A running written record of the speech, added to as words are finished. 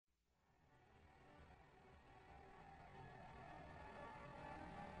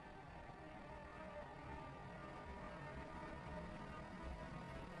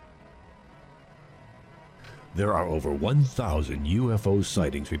There are over 1,000 UFO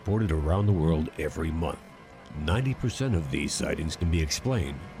sightings reported around the world every month. 90% of these sightings can be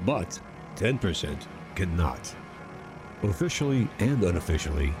explained, but 10% cannot. Officially and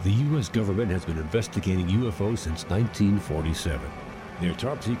unofficially, the U.S. government has been investigating UFOs since 1947. Their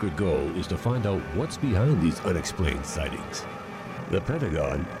top secret goal is to find out what's behind these unexplained sightings. The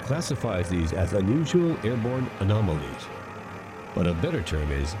Pentagon classifies these as unusual airborne anomalies, but a better term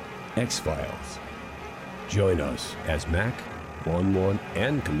is X-Files. Join us as Mac, 11,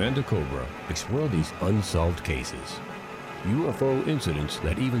 and Commander Cobra explore these unsolved cases. UFO incidents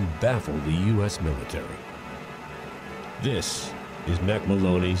that even baffle the U.S. military. This is Mac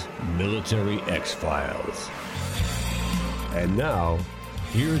Maloney's Military X-Files. And now,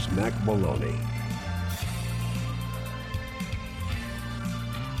 here's Mac Maloney.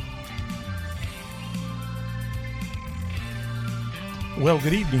 Well,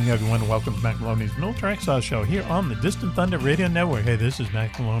 good evening, everyone. Welcome to Mac Maloney's Military X-Files show here on the Distant Thunder Radio Network. Hey, this is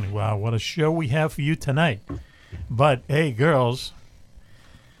Mac Maloney. Wow, what a show we have for you tonight. But, hey, girls,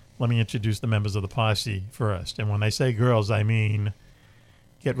 let me introduce the members of the posse first. And when I say girls, I mean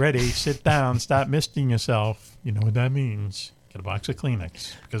get ready, sit down, stop misting yourself. You know what that means. Get a box of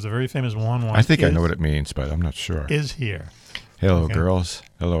Kleenex. Because the very famous Juan I think I know what it means, but I'm not sure. Is here. Hello, girls.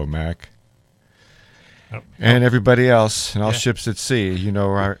 Hello, Mac. Oh. And everybody else, and all ships at sea, you know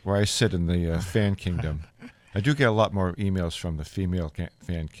where I sit in the fan kingdom. I do get a lot more emails from the female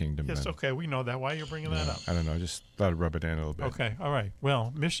fan kingdom. Yes, okay, we know that. Why are you bringing that up? I don't know, just thought I'd rub it in a little bit. Okay, all right.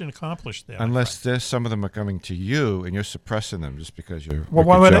 Well, mission accomplished there. Unless some of them are coming to you, and you're suppressing them just because you're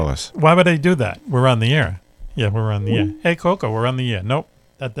jealous. Why would I do that? We're on the air. Yeah, we're on the air. Hey, Coco, we're on the air. Nope,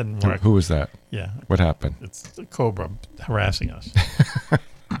 that didn't work. Who was that? Yeah. What happened? It's the Cobra harassing us.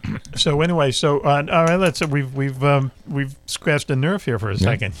 So anyway, all right. Let's. We've scratched a nerve here for a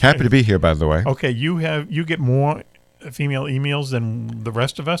second. Happy to be here, by the way. Okay, you get more female emails than the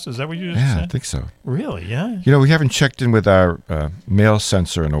rest of us. Is that what you just said? Yeah, I think so. Really? Yeah. You know, we haven't checked in with our male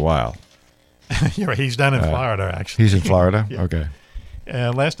censor in a while. You're right. He's down in Florida, actually. He's in Florida. Yeah. Okay.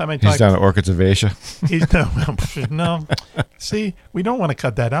 Last time I talked, he's down at Orchids of Asia. He's no. See, we don't want to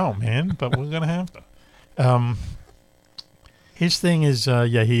cut that out, man, but we're gonna have to. His thing is,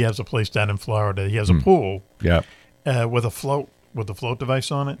 he has a place down in Florida. He has a pool, with a float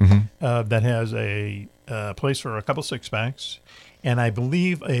device on it, that has a place for a couple six packs, and I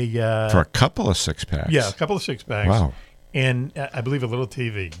believe for a couple of six packs. Yeah, a couple of six packs. Wow. And I believe a little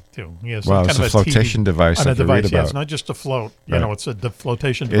TV too. He has it's a flotation device. On a device, yeah, it's not just a float. Right. You know, it's a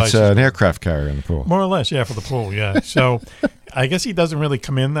flotation device. It's an aircraft carrier in the pool. More or less, yeah, for the pool, yeah. So I guess he doesn't really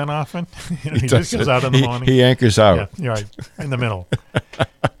come in that often. He just goes out in the morning. He anchors out. Yeah, you're right, in the middle.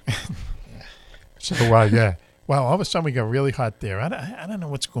 So, yeah. Wow, all of a sudden we got really hot there. I don't know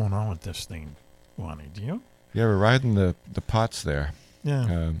what's going on with this thing, Lonnie. Do you? Yeah, we're riding the pots there.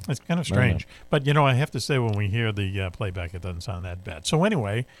 Yeah, it's kind of strange. But, I have to say when we hear the playback, it doesn't sound that bad. So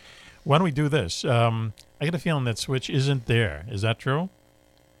anyway, why don't we do this? I get a feeling that switch isn't there. Is that true?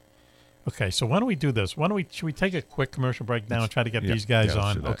 Okay, so why don't we do this? Should we take a quick commercial break now and try to get these guys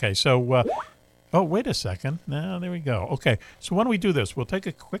on? Okay, so, wait a second. No, there we go. Okay, so why don't we do this? We'll take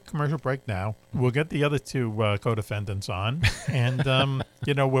a quick commercial break now. We'll get the other two co-defendants on, and,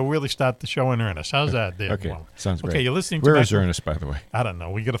 we'll really start the show in earnest. How's that there? Okay, sounds great. Okay, you're listening to Where is Ernest, by the way? I don't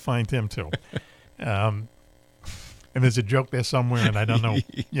know. We got to find him, too. And there's a joke there somewhere, and I don't know,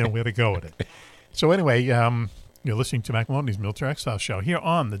 where to go with it. So anyway, you're listening to Mac Maloney's Military X-Files show here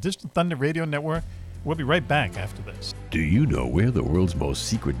on the Distant Thunder Radio Network. We'll be right back after this. Do you know where the world's most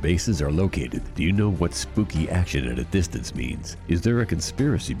secret bases are located? Do you know what spooky action at a distance means? Is there a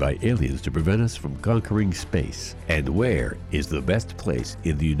conspiracy by aliens to prevent us from conquering space? And where is the best place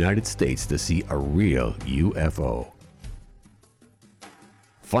in the United States to see a real UFO?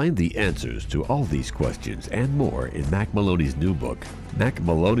 Find the answers to all these questions and more in Mac Maloney's new book, Mac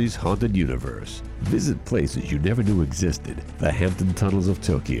Maloney's Haunted Universe. Visit places you never knew existed, the Hampton Tunnels of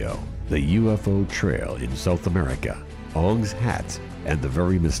Tokyo, the UFO Trail in South America, Ong's Hat, and the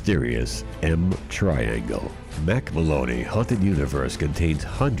very mysterious M Triangle. Mac Maloney Haunted Universe contains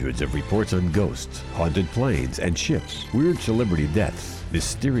hundreds of reports on ghosts, haunted planes and ships, weird celebrity deaths,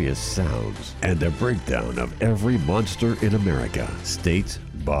 mysterious sounds, and a breakdown of every monster in America, state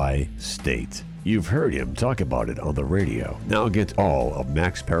by state. You've heard him talk about it on the radio. Now get all of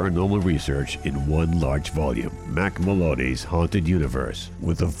Mac's paranormal research in one large volume, Mac Maloney's Haunted Universe,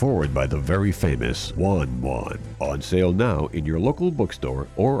 with a foreword by the very famous Juan. On sale now in your local bookstore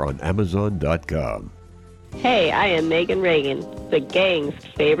or on Amazon.com. Hey, I am Megan Reagan, the gang's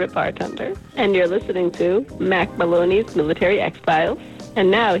favorite bartender, and you're listening to Mac Maloney's Military X-Files.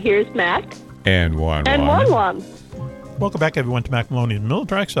 And now here's Mac And one. Welcome back, everyone, to Mac Maloney's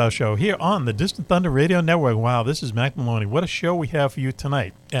Military Exile Show here on the Distant Thunder Radio Network. Wow, this is Mac Maloney. What a show we have for you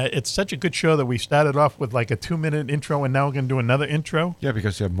tonight. It's such a good show that we started off with like a 2-minute intro, and now we're going to do another intro. Yeah,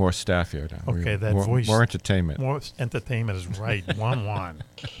 because you have more staff here now. Okay, that more, voice. More entertainment. More entertainment is right. Juan.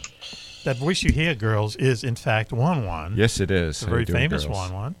 That voice you hear, girls, is in fact Juan. Yes, it is. It's a very famous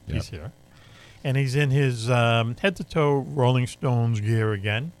Juan. Yep. He's here. And he's in his head-to-toe Rolling Stones gear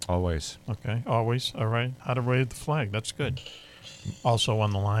again. Always. Okay, always. All right. How to wave the flag. That's good. Also on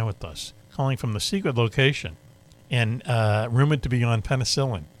the line with us, calling from the secret location and rumored to be on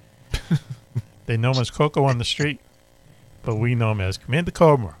penicillin. They know him as Coco on the street, but we know him as Commander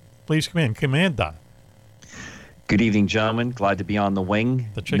Cobra. Please come in, Commander. Good evening, gentlemen. Glad to be on the wing.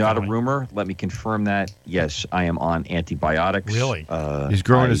 Not a rumor. Let me confirm that. Yes, I am on antibiotics. Really? He's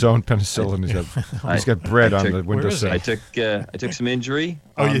growing his own penicillin. He's got bread on the windowsill. I took some injury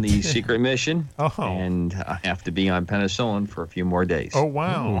on the secret mission, and I have to be on penicillin for a few more days. Oh,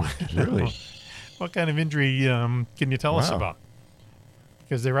 wow. Ooh, really? What kind of injury can you tell us about?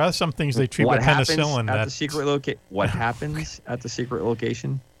 Because there are some things they treat with penicillin. What happens at the secret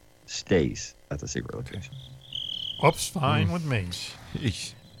location stays at the secret location. Oops, fine with me.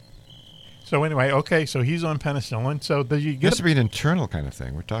 So anyway, okay, so he's on penicillin. So does you get? It has to be an internal kind of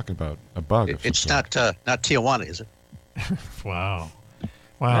thing. We're talking about a bug. It's not Tijuana, is it? Wow,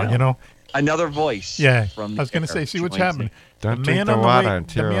 you know. Another voice. Yeah, from I was going to say, see what's happening. Don't drink the water in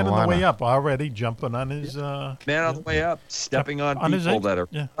Tijuana. The man on the way up already jumping on his. Man on the way up, stepping on people that are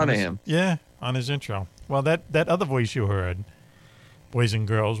in front of him. Yeah, on his intro. Well, that other voice you heard, boys and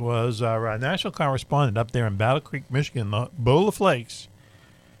girls, was our national correspondent up there in Battle Creek, Michigan, the Bowl of Flakes,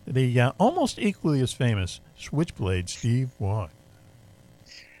 the almost equally as famous Switchblade Steve Watt.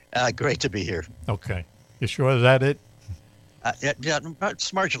 Great to be here. Okay. You sure is that it? Yeah,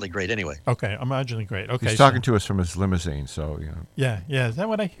 it's marginally great anyway. Okay, marginally great. Okay. He's talking to us from his limousine, so, you know. Yeah. Is that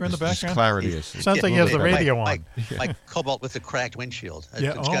what I hear in the background? His clarity is. Sounds like he has the radio on. My Cobalt with the cracked windshield.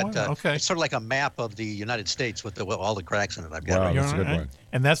 Yeah, okay. It's sort of like a map of the United States with all the cracks in it. I've got. Wow, that's a good one.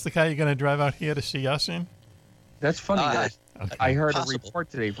 And that's the car you're going to drive out here to see us in? That's funny. I heard a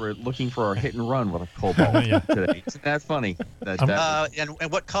report today for looking for a hit and run with a Cobalt today. Isn't that funny?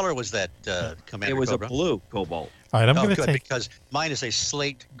 And what color was that, Commander? It was Cobra? a blue Cobalt. All right, I'm going to take because mine is a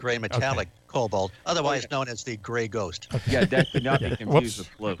slate gray metallic Cobalt, otherwise known as the Gray Ghost. Okay. Yeah, that could not be confused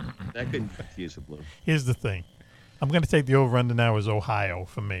with blue. That couldn't be confused with blue. Here's the thing. I'm going to take the over-under now as Ohio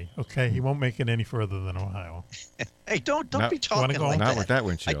for me, okay? He won't make it any further than Ohio. Hey, don't be talking like that. Not with that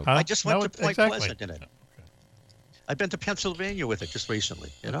windshield. I just went to Point Pleasant in it. I've been to Pennsylvania with it just recently.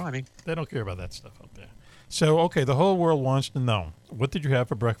 You know, I mean. They don't care about that stuff up there. So, okay, the whole world wants to know. What did you have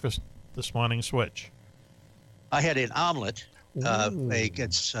for breakfast this morning, Switch? I had an omelet.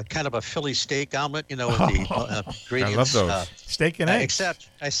 It's kind of a Philly steak omelet, you know, with the ingredients. I love those. Steak and eggs. Except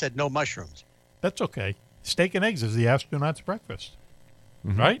I said no mushrooms. That's okay. Steak and eggs is the astronaut's breakfast.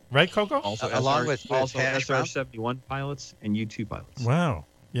 Mm-hmm. Right? Right, Coco? Also, along with hash brown. SR-71 pilots and U-2 pilots. Wow.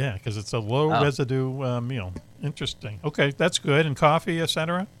 Yeah, because it's a low-residue meal. Interesting. Okay, that's good. And coffee,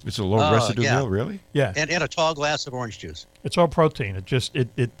 etc.? It's a low-residue meal, really? Yeah. And a tall glass of orange juice. It's all protein. It just,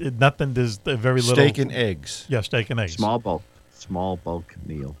 nothing, there's very little. Steak and eggs. Yeah, steak and eggs. Small bulk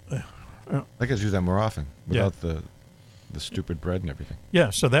meal. I got to do that more often without the stupid bread and everything.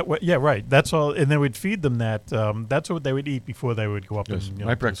 Yeah, so that way, yeah, right. That's all. And they would feed them that. That's what they would eat before they would go up. Yes. And,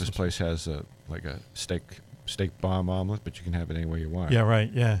 my breakfast place has like a steak bomb omelet, but you can have it any way you want. Yeah,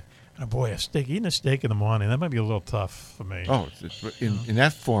 right. Yeah. Oh, boy, eating a steak in the morning, that might be a little tough for me. Oh, in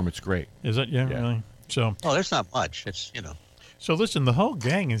that form, it's great. Is it? Yeah, really? So. Oh, there's not much. It's, you know. So listen, the whole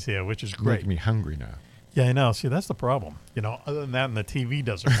gang is here, which is great. Making me hungry now. Yeah, I know. See, that's the problem. You know, other than that, and the TV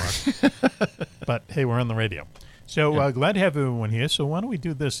doesn't work. But, hey, we're on the radio. So glad to have everyone here. So why don't we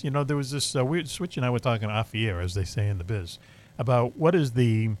do this? You know, there was this, Switch and I were talking off the air, as they say in the biz, about what is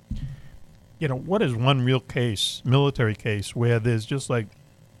one real case, military case, where there's just like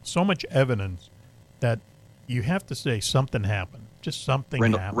so much evidence that you have to say something happened. Just something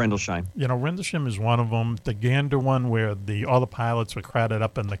happened. Rendlesham. You know, Rendlesham is one of them. The Gander one, where all the pilots were crowded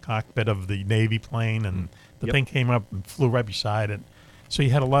up in the cockpit of the Navy plane, and the thing came up and flew right beside it. So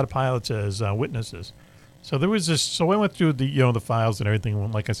you had a lot of pilots as witnesses. So there was this. So I went through the files and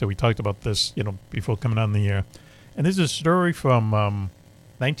everything. Like I said, we talked about this before coming on the air. And there's a story from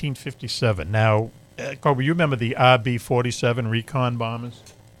 1957. Now, Cobra, you remember the RB-47 recon bombers?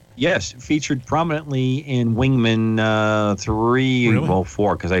 Yes, featured prominently in Wingman 3, Really? well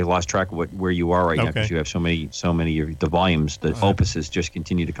 4, because I lost track of where you are right now, Okay. because you have so many of the volumes, the opuses just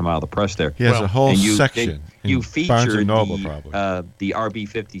continue to come out of the press there. He has Well, a whole And you section. you in featured Barnes and Noble, probably. the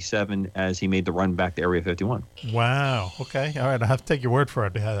RB-57 as he made the run back to Area 51. Wow. Okay. All right. I have to take your word for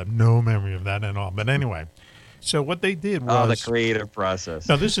it. I have no memory of that at all. But anyway, so what they did was The creative process.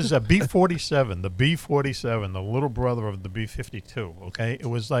 No, this is a B-47, the B-47, the little brother of the B-52, okay? It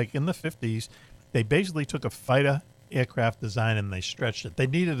was like in the 50s, they basically took a fighter aircraft design and they stretched it. They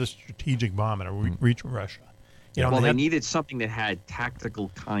needed a strategic bomber to reach Russia. You know, Well, they had- needed something that had tactical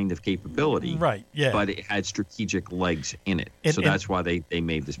kind of capability. Right, yeah. But it had strategic legs in it. And- So and- that's why they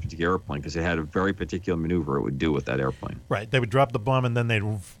made this particular airplane, because it had a very particular maneuver it would do with that airplane. Right. They would drop the bomb and then they'd,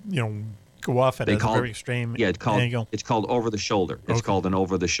 go off at a very extreme angle. It's called over the shoulder. It's Okay. called an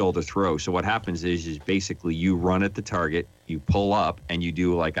over the shoulder throw. So what happens is basically you run at the target, you pull up, and you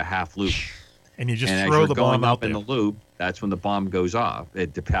do like a half loop. And you just And as throw you're the going bomb out up in there. the loop, that's when the bomb goes off.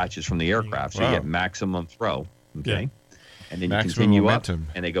 It detaches from the aircraft, so Wow. you get maximum throw. Okay. Yeah. And then Maximum you continue momentum.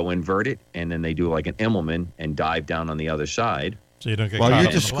 up, and they go invert it, and then they do like an Immelman and dive down on the other side. So you don't get While caught you're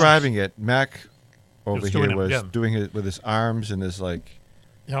up in the describing it, Mac over was here doing it, was yeah. doing it with his arms and his like. blast.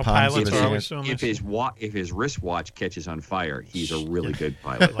 You know, palms pilots of are his always hand. doing this. If his wristwatch catches on fire, he's a really good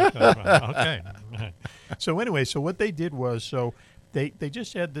pilot. Like that. Okay. So anyway, so what they did was they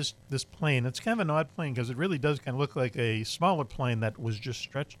just had this plane. It's kind of an odd plane because it really does kind of look like a smaller plane that was just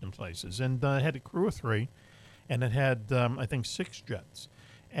stretched in places, and it had a crew of 3, and it had I think 6 jets,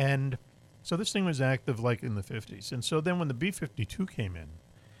 and so this thing was active like in the 50s, and so then when the B-52 came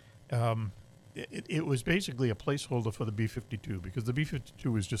in. It was basically a placeholder for the B-52 because the B-52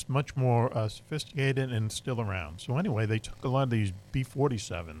 was just much more sophisticated and still around. So anyway, they took a lot of these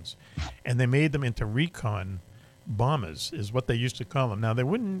B-47s and they made them into recon bombers, is what they used to call them. Now, they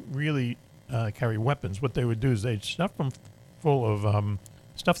wouldn't really carry weapons. What they would do is they'd stuff them full of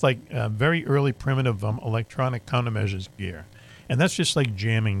stuff like very early primitive electronic countermeasures gear. And that's just like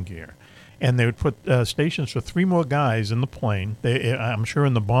jamming gear. And they would put stations for 3 more guys in the plane. I'm sure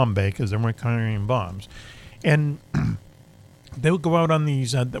in the bomb bay because they weren't carrying bombs. And they would go out on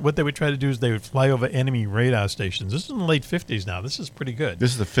these. What they would try to do is they would fly over enemy radar stations. This is in the late 50s now. This is pretty good.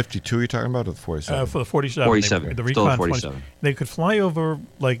 This is the 52 you're talking about, or the 47? For the 47. 47. The Still recon 47. They could fly over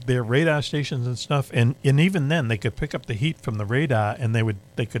like their radar stations and stuff, and even then they could pick up the heat from the radar, and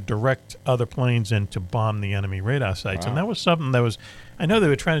they could direct other planes in to bomb the enemy radar sites. And that was something that was. I know they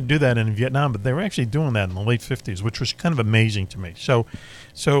were trying to do that in Vietnam, but they were actually doing that in the late 50s, which was kind of amazing to me. So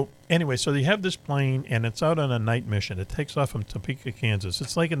anyway, so you have this plane, and it's out on a night mission. It takes off from Topeka, Kansas.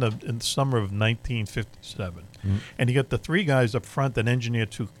 It's like in the summer of 1957. And you got the 3 guys up front, an engineer,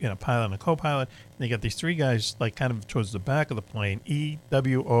 2 pilot and a co-pilot. And you got these 3 guys like kind of towards the back of the plane,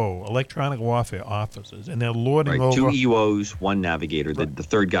 EWO, electronic warfare officers, and they're lording Right, 2 over. EOs, 1 navigator. Right. The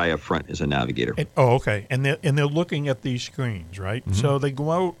third guy up front is a navigator. Okay, and they're looking at these screens, right? So they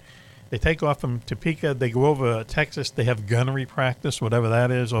go out. They take off from Topeka. They go over Texas. They have gunnery practice, whatever that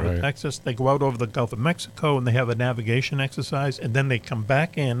is, over Right. Texas. They go out over the Gulf of Mexico, and they have a navigation exercise. And then they come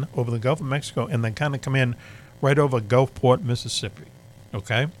back in over the Gulf of Mexico, and then kind of come in right over Gulfport, Mississippi.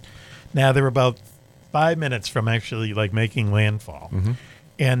 Okay? Now, they're about 5 minutes from actually, like, making landfall.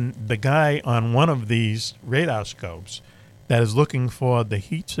 And the guy on one of these radar scopes that is looking for the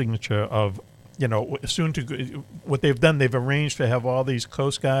heat signature of what they've done, they've arranged to have all these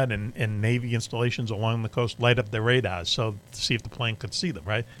Coast Guard and Navy installations along the coast light up their radars to see if the plane could see them,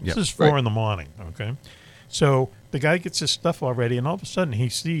 right? Yep. This is 4 in the morning, okay? So the guy gets his stuff all ready, and all of a sudden he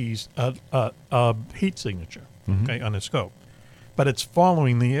sees a heat signature, okay, on his scope. But it's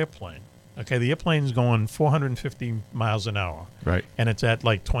following the airplane. Okay, the airplane's going 450 miles an hour. Right. And it's at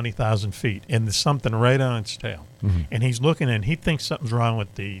like 20,000 feet. And there's something right on its tail. And he's looking and he thinks something's wrong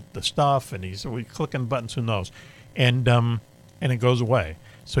with the stuff. And he's clicking buttons, who knows. And it goes away.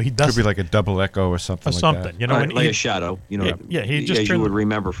 So he does. Could be like a double echo or something like that. and Like he- a shadow. Yeah, he just as you turned- would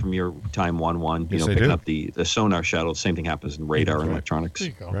remember from your time 1-1, Yes, I picking do. up the sonar shadow. The same thing happens in radar and Right. electronics. There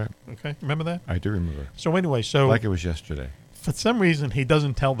you go. Right. Okay, remember that? I do remember. So anyway, Like it was yesterday. for some reason, he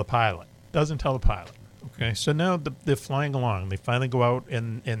doesn't tell the pilot. Okay, so now they're flying along. They finally go out,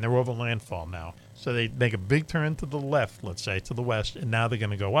 and they're over landfall now. So they make a big turn to the left, let's say, to the west, and now they're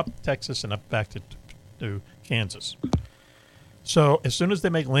going to go up Texas and up back to Kansas. So as soon as they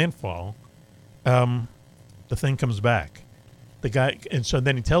make landfall, the thing comes back. The guy, and so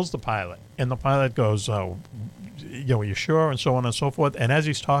then he tells the pilot, and the pilot goes, "Oh, are you sure?" and so on and so forth. And as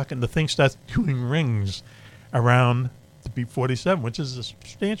he's talking, the thing starts doing rings around the B-47, which is a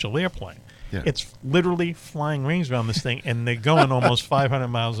substantial airplane. Yeah. It's literally flying rings around this thing, and they're going almost 500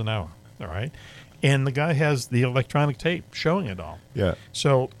 miles an hour. All right. And the guy has the electronic tape showing it all. Yeah.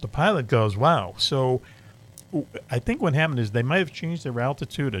 So the pilot goes, wow. So I think what happened is they might have changed their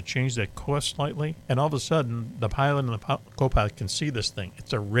altitude or changed their course slightly, and all of a sudden the pilot and the co-pilot can see this thing.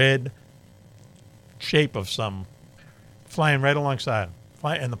 It's a red shape of some flying right alongside them.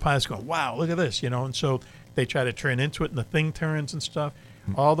 And the pilot's going, wow, look at this, and so they try to turn into it, and the thing turns and stuff.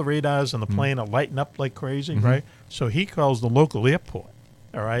 All the radars on the plane are lighting up like crazy, right? So he calls the local airport,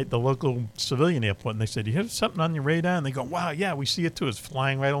 all right, the local civilian airport, and they said, you have something on your radar? And they go, wow, yeah, we see it too. It's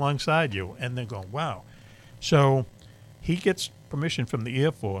flying right alongside you. And they're going, wow. So he gets permission from the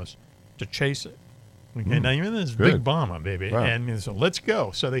Air Force to chase it. Okay, now you're in this big bomber, baby. Wow. And so let's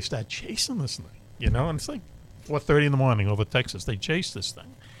go. So they start chasing this thing, and it's like 4:30 in the morning over Texas. They chased this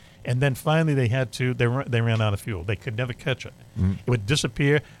thing. And then finally they ran out of fuel. They could never catch it. It would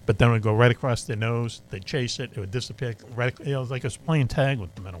disappear, but then it would go right across their nose. They'd chase it. It would disappear. Right, it was like it was playing tag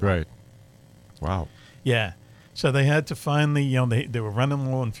with them in a way. Right. Wow. Yeah. So they had to finally, they were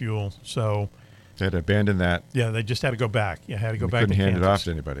running low on fuel. So They had to abandon that. yeah, they just had to go back. Yeah, had to go They back to couldn't hand it off Kansas.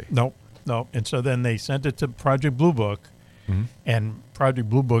 to anybody. Nope. And so then they sent it to Project Blue Book, and Project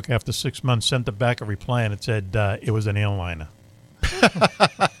Blue Book, after 6 months, sent it back a reply, and it said it was an airliner.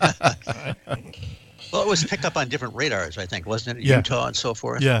 Well, it was picked up on different radars, I think, wasn't it? Yeah. Utah and so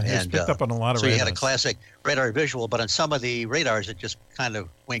forth. Yeah, it's picked up on a lot of so radars. you had a classic radar visual, but on some of the radars, it just kind of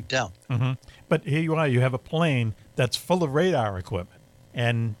winked out. But here you are. You have a plane that's full of radar equipment,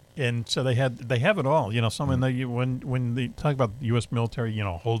 and so they have it all. When they talk about the U.S. military,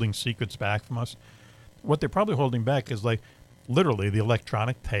 holding secrets back from us, what they're probably holding back is like literally the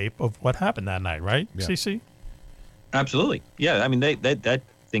electronic tape of what happened that night, right? Yeah. CC? Absolutely. Yeah. I mean, that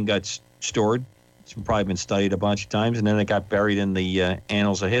thing got stored. It's probably been studied a bunch of times, and then it got buried in the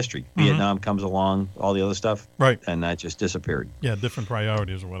annals of history. Vietnam comes along, all the other stuff, Right. and that just disappeared. Yeah, different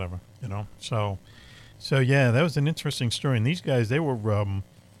priorities or whatever, So yeah, that was an interesting story. And these guys, they were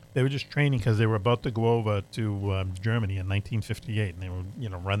just training because they were about to go over to Germany in 1958, and they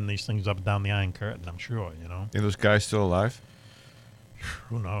were running these things up and down the Iron Curtain. I'm sure, And those guys still alive?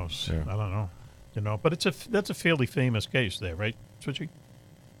 Who knows? Yeah. I don't know. But that's a fairly famous case there, right, Switchy?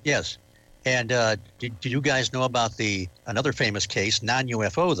 Yes. And did you guys know about another famous case,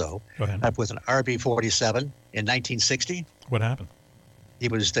 non-UFO though, Go ahead. up with an RB-47 in 1960? What happened?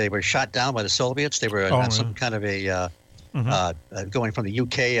 They were shot down by the Soviets. They were on some kind of a going from the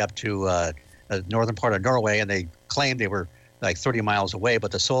UK up to the northern part of Norway, and they claimed they were like 30 miles away, but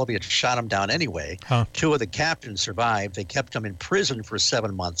the Soviets shot them down anyway. Huh. 2 of the captains survived. They kept them in prison for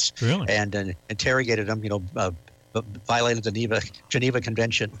 7 months. Really? And interrogated them. Violated the Geneva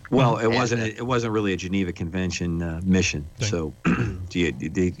Convention. Well, it wasn't really a Geneva Convention mission. So you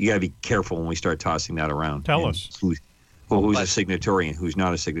got to be careful when we start tossing that around. Tell us. Who's a signatory and who's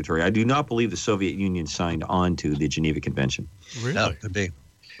not a signatory. I do not believe the Soviet Union signed on to the Geneva Convention. Really? No, could be.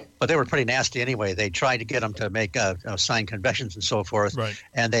 But they were pretty nasty anyway. They tried to get them to make sign conventions and so forth. Right.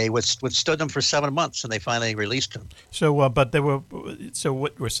 And they withstood them for 7 months, and they finally released them. So, but they were. So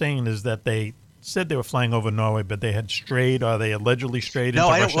what we're saying is that they said they were flying over Norway, but they had strayed, or they allegedly strayed into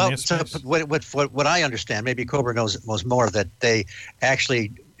Russian airspace? What I understand, maybe Cobra knows more, that they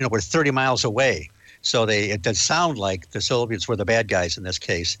actually were 30 miles away. So it did sound like the Soviets were the bad guys in this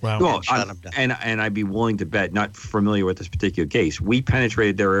case. Wow. Well, Shot them down. and I'd be willing to bet, not familiar with this particular case, we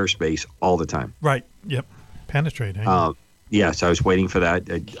penetrated their airspace all the time. Right. Yep. Penetrate. Yes, I was waiting for that.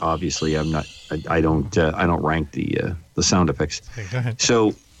 Obviously, I'm not. I don't rank the sound effects. Okay, go ahead.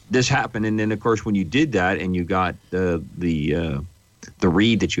 So this happened, and then of course when you did that, and you got the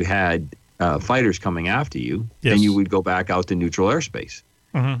read that you had fighters coming after you, Yes. then you would go back out to neutral airspace.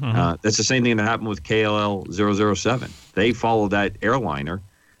 That's the same thing that happened with KLL 007. They followed that airliner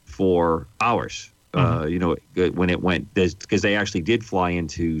for hours. When it went, because they actually did fly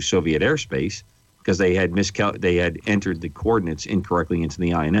into Soviet airspace because they had entered the coordinates incorrectly into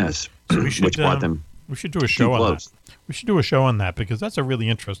the INS, which brought them. We should do a show on that. We should do a show on that because that's a really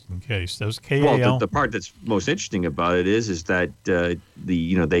interesting case. Those KAL. Well, the part that's most interesting about it is that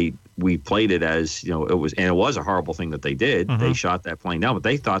we played it as it was a horrible thing that they did. They shot that plane down, but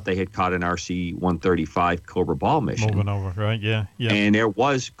they thought they had caught an RC-135 Cobra ball mission. Moving over, right? Yeah. And there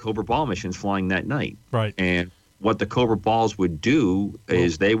was Cobra ball missions flying that night. Right. And what the Cobra balls would do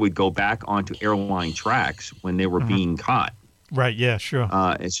is they would go back onto airline tracks when they were being caught. Right. Yeah. Sure.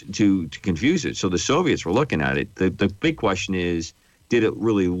 To confuse it. So the Soviets were looking at it. The big question is, did it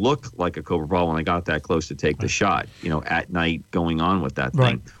really look like a Cobra ball when I got that close to take the shot? At night going on with that thing,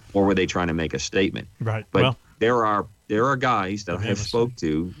 Right. or were they trying to make a statement? Right. But well, there are guys that I have spoke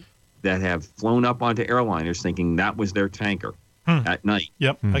to that have flown up onto airliners thinking that was their tanker at night.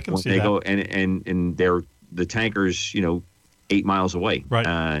 Yep, I can when see they that. go and they're the tanker's 8 miles away.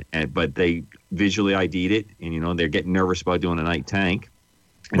 Right. But they visually ID'd it, and they're getting nervous about doing a night tank,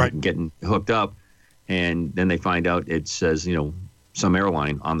 and getting hooked up, and then they find out it says some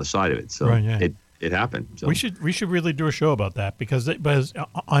airline on the side of it. So it happened. So we should really do a show about that because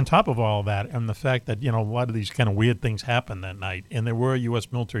on top of all that and the fact that a lot of these kind of weird things happened that night, and there were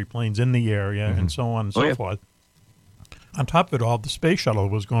U.S. military planes in the area and so on and so forth. On top of it all, the space shuttle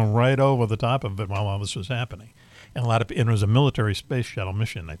was going right over the top of it while all this was happening. And it was a military space shuttle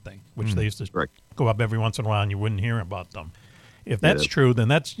mission, I think, which they used to go up every once in a while, and you wouldn't hear about them. If that's true, then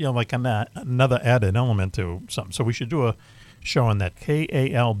that's like another added element to something. So we should do a show on that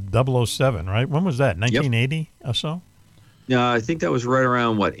KAL 007, right? When was that? 1980 or so? Yeah, I think that was right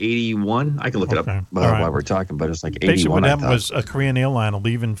around 81. I can look it up while we're talking, but it's like 81. Basically, what happened was a Korean airliner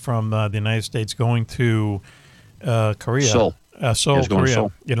leaving from the United States going to Korea. Seoul. Korea.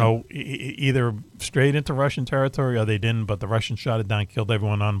 Seoul. Either straight into Russian territory or they didn't, but the Russians shot it down, killed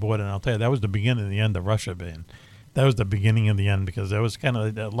everyone on board. And I'll tell you, that was the beginning of the end of Russia being. That was the beginning of the end because there was kind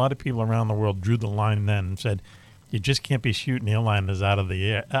of a lot of people around the world drew the line then and said, you just can't be shooting airliners out of the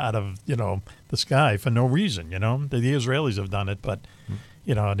air, the sky for no reason. The Israelis have done it, but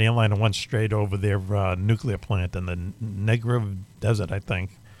an airliner went straight over their nuclear plant in the Negev Desert, I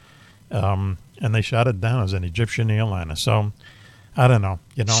think. And they shot it down as an Egyptian airliner. So, I don't know.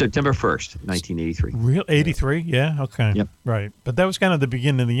 September 1st, 1983. Real 83? Yeah. Okay. Yep. Right. But that was kind of the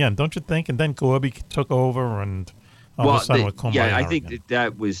beginning of the end, don't you think? And then Gorby took over, and all of a sudden, I think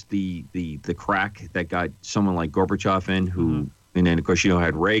that was the crack that got someone like Gorbachev in, who, and then of course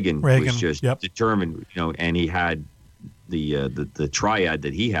had Reagan was just determined, and he had the triad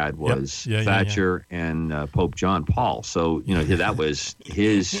that he had was Thatcher and Pope John Paul. So that was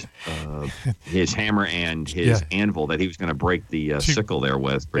his hammer and his anvil that he was going to break the sickle there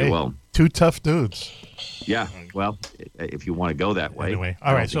with pretty well. Two tough dudes. Yeah. Well, if you want to go that way. Anyway,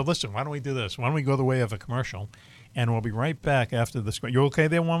 all right. So listen, why don't we do this? Why don't we go the way of a commercial? And we'll be right back after the Switch. You okay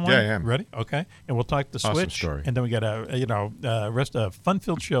there, One? Yeah, I am. Ready? Okay. And we'll talk the Switch. Story. And then we got a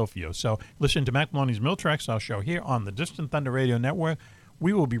fun-filled show for you. So listen to Mac Maloney's Mill Tracks, our show here on the Distant Thunder Radio Network.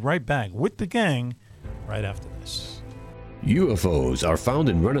 We will be right back with the gang right after this. UFOs are found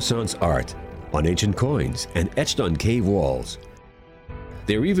in Renaissance art, on ancient coins, and etched on cave walls.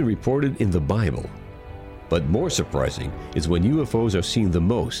 They are even reported in the Bible. But more surprising is when UFOs are seen the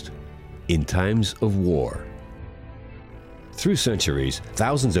most, in times of war. Through centuries,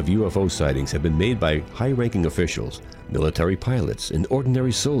 thousands of UFO sightings have been made by high-ranking officials, military pilots, and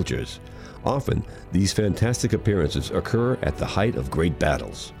ordinary soldiers. Often, these fantastic appearances occur at the height of great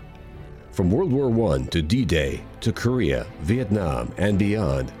battles. From World War I to D-Day, to Korea, Vietnam, and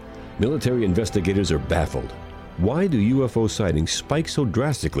beyond, military investigators are baffled. Why do UFO sightings spike so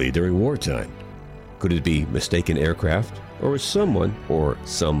drastically during wartime? Could it be mistaken aircraft, or is someone, or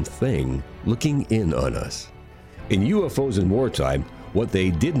something, looking in on us? In UFOs in Wartime, What They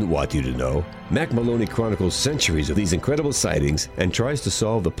Didn't Want You to Know, Mac Maloney chronicles centuries of these incredible sightings and tries to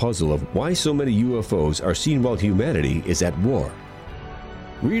solve the puzzle of why so many UFOs are seen while humanity is at war.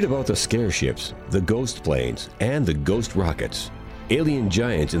 Read about the scare ships, the ghost planes, and the ghost rockets, alien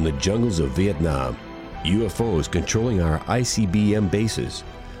giants in the jungles of Vietnam, UFOs controlling our ICBM bases,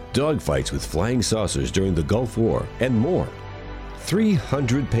 dogfights with flying saucers during the Gulf War, and more.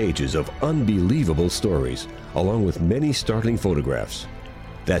 300 pages of unbelievable stories, along with many startling photographs.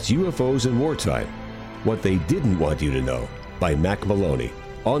 That's UFOs in Wartime, What They Didn't Want You to Know, by Mac Maloney.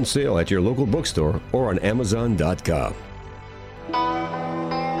 On sale at your local bookstore or on Amazon.com.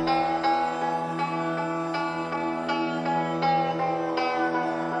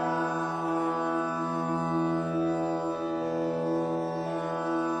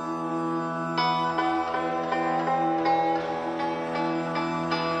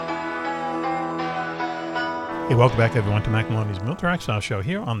 Hey, welcome back, everyone, to Mac Maloney's Mill Tracks, our show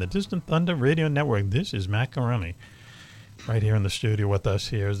here on the Distant Thunder Radio Network. This is Mac Maloney. Right here in the studio with us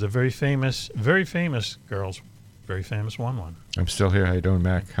here is the very famous girls, very famous One. I'm still here. How you doing,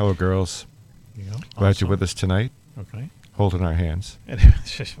 Mac? Hello, girls. Glad you're with us tonight. Okay. Holding our hands.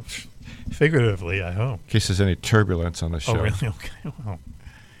 Figuratively, I hope. In case there's any turbulence on the show. Oh, really? Okay. Well,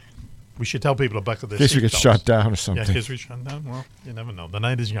 we should tell people to buckle their in case we get seatbelts. shot down or something. Yeah, in case we shut down. Well, you never know. The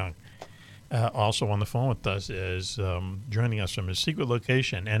night is young. Also on the phone with us is joining us from his secret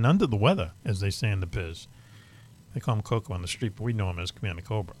location and under the weather, as they say in the biz. They call him Coco on the street, but we know him as Commander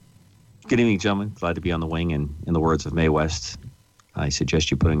Cobra. Good evening, gentlemen. Glad to be on the wing. And in the words of Mae West, I suggest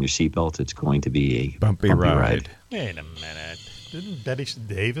you put on your seatbelt. It's going to be a bumpy ride. Wait a minute. Didn't Betty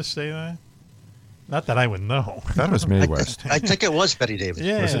Davis say that? Not that I would know. That was Mae West. I think it was Betty Davis.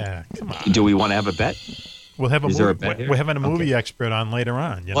 Yeah, come on. Do we want to have a bet? We'll have a Is there a movie. bet here? We're having a movie expert on later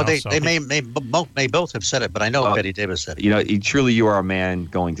on. Well, they may both have said it, but I know Betty Davis said it. You know, truly, you are a man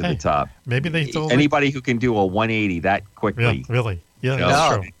going to the top. Maybe they told anybody who can do a 180 that quickly. Really? Yeah, you know,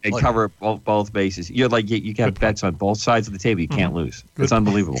 that's true. And cover both bases. You're like you have bets on both sides of the table. You can't lose. It's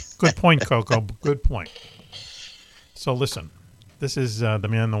unbelievable. Good point, Coco. Good point. So listen, this is the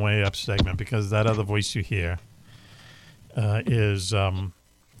Man in the Way Up segment because that other voice you hear is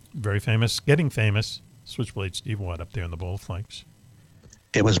very famous, getting famous. Switchblade Steve Watt up there in the Bowflex.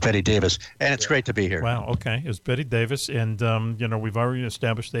 It was Betty Davis, and it's great to be here. Wow, okay. It was Betty Davis, and, we've already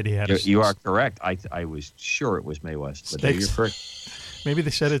established that he had You are correct. I was sure it was Mae West, but you're correct. Maybe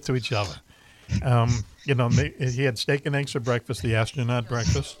they said it to each other. He had steak and eggs for breakfast, the astronaut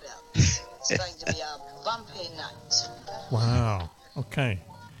breakfast. It's going to be a bumpy night. Wow, okay.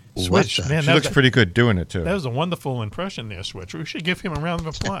 Switch, man, she looks pretty good doing it too. That was a wonderful impression there, Switch. We should give him a round of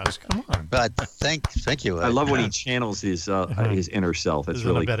applause. Come on. But thank you. I love when he channels his inner self. It's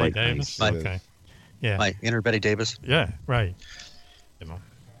really quite nice. Okay. Yeah. My inner Betty Davis. Yeah, right.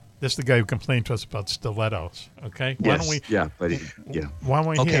 This is the guy who complained to us about stilettos. Okay. Why don't we? Yeah, but Why don't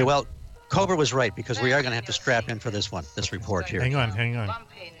we? Okay. Well, Cobra was right because we are going to have to strap in for this report here. Hang on.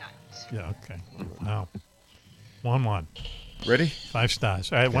 Yeah. Okay. Wow. 1-1. Ready? 5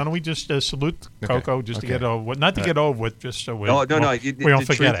 stars. All right. Why don't we just salute Coco just to get over, not to get over with, just so we don't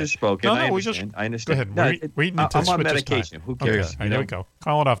forget it. Spoken. I understand. I understand. Go ahead. I'm on medication. Who cares? Okay. There we go.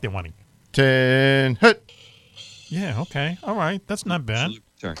 Call it off, the money. 10 hit. Yeah. Okay. All right. That's not bad.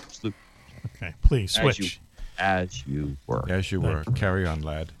 Salute. Okay. Please switch. As you were. Carry on,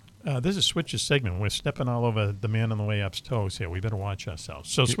 lad. This is Switch's segment. We're stepping all over the Man on the Way Up's toes here. We better watch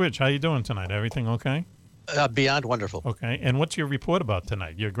ourselves. So, Switch, how you doing tonight? Everything okay? Beyond wonderful. Okay. And what's your report about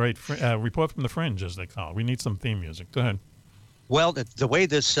tonight? Your great report from the Fringe, as they call it. We need some theme music. Go ahead. Well, the way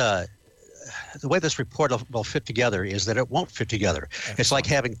this report will fit together is that it won't fit together. Excellent. It's like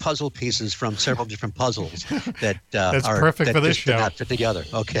having puzzle pieces from several different puzzles that that's perfect for this show. Not fit together.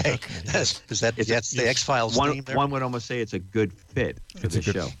 Okay. That's the X-Files theme there? One would almost say it's a good fit for the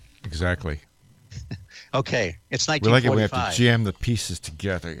show. Exactly. Okay. It's 1945. We like it when we have to jam the pieces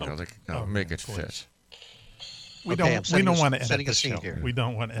together, make it fit. We don't want to edit the show. We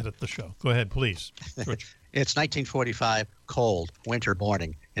don't want to edit the show. Go ahead, please. It's 1945, cold, winter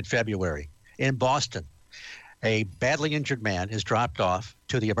morning in February. In Boston, a badly injured man is dropped off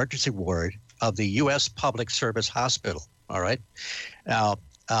to the emergency ward of the U.S. Public Service Hospital. All right. Now,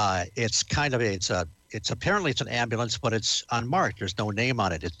 it's apparently an ambulance, but it's unmarked. There's no name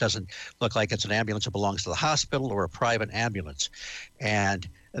on it. It doesn't look like it's an ambulance that belongs to the hospital or a private ambulance. And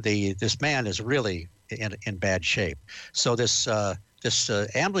this man is really in bad shape. So this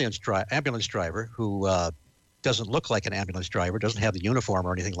ambulance driver who doesn't look like an ambulance driver, doesn't have the uniform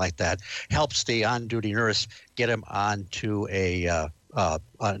or anything like that, helps the on-duty nurse get him onto an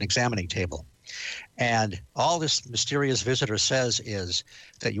examining table. And all this mysterious visitor says is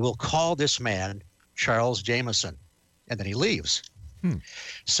that you will call this man Charles Jameson, and then he leaves.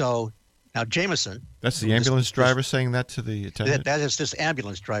 So now Jameson. That's the ambulance driver saying that to the attendant? That is this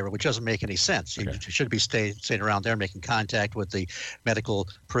ambulance driver, which doesn't make any sense. Okay. You should be staying around there, making contact with the medical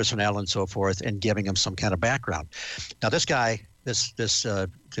personnel and so forth, and giving them some kind of background. Now this guy, this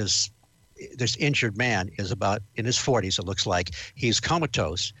injured man is about in his 40s, it looks like. He's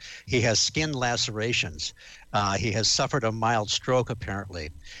comatose. He has skin lacerations. He has suffered a mild stroke, apparently.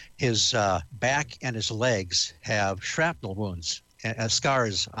 His back and his legs have shrapnel wounds,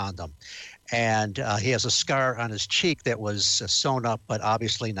 scars on them. And he has a scar on his cheek that was sewn up, but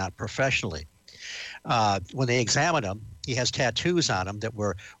obviously not professionally. When they examined him, he has tattoos on him that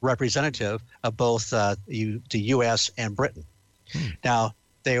were representative of both the U.S. and Britain. Now,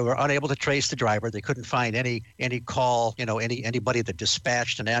 they were unable to trace the driver. They couldn't find any call, anybody that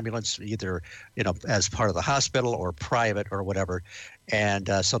dispatched an ambulance, either, as part of the hospital or private or whatever. And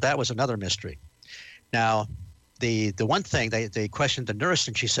so that was another mystery. Now, the one thing, they questioned the nurse,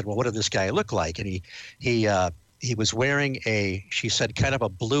 and she said, well, what did this guy look like? And he was wearing she said, kind of a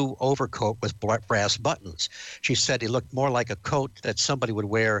blue overcoat with brass buttons. She said he looked more like a coat that somebody would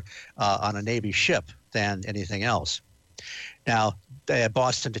wear on a Navy ship than anything else. Now, the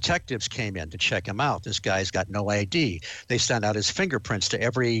Boston detectives came in to check him out. This guy's got no ID. They sent out his fingerprints to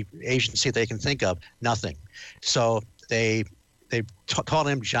every agency they can think of. Nothing. So they called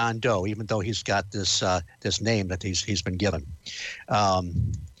him John Doe, even though he's got this name that he's been given.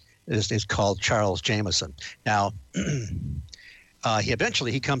 It's called Charles Jameson. Now,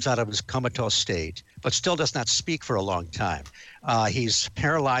 He comes out of his comatose state, but still does not speak for a long time. He's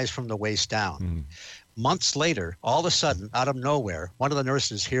paralyzed from the waist down. Months later, all of a sudden, out of nowhere, one of the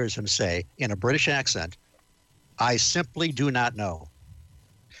nurses hears him say, in a British accent, "I simply do not know."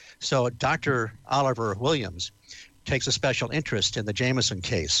 So Dr. Oliver Williams takes a special interest in the Jameson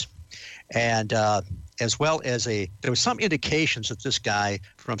case. And as well as there was some indications that this guy,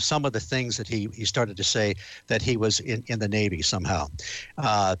 from some of the things that he started to say, that he was in the Navy somehow.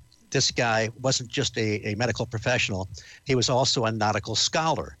 This guy wasn't just a medical professional. He was also a nautical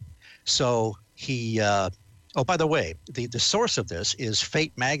scholar. So he, by the way, the source of this is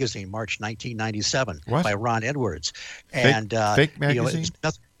Fate magazine, March 1997, by Ron Edwards. And Fate magazine?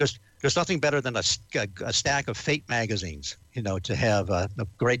 There's nothing better than a stack of Fate magazines, to have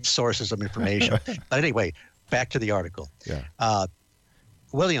great sources of information. But anyway, back to the article. Yeah.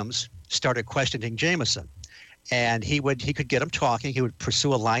 Williams started questioning Jameson, and he could get him talking. He would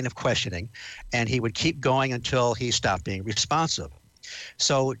pursue a line of questioning, and he would keep going until he stopped being responsive.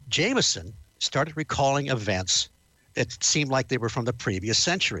 So Jameson started recalling events that seemed like they were from the previous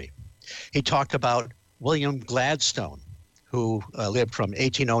century. He talked about William Gladstone, who lived from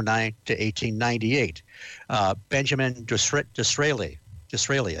 1809 to 1898. Benjamin Disraeli,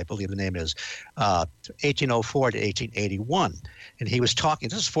 I believe the name is, 1804 to 1881. And he was talking,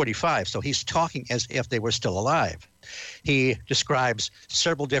 this is 45, so he's talking as if they were still alive. He describes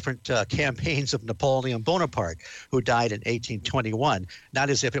several different campaigns of Napoleon Bonaparte, who died in 1821, not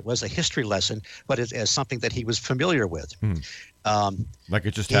as if it was a history lesson, but as something that he was familiar with. Like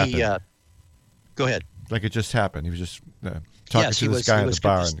it just happened. Go ahead. Like it just happened. He was just talking to this guy at the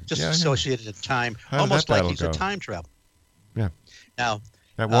bar. Just associated in time, almost like he's a time travel. Yeah. Now,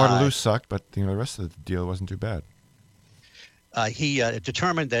 that Waterloo sucked, but the rest of the deal wasn't too bad. He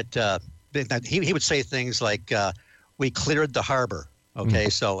determined that he would say things like, "We cleared the harbor." Okay,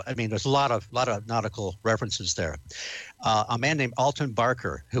 so I mean, there's a lot of nautical references there. A man named Alton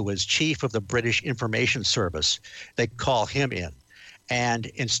Barker, who was chief of the British Information Service, they call him in, and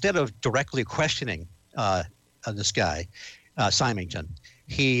instead of directly questioning this guy, Symington,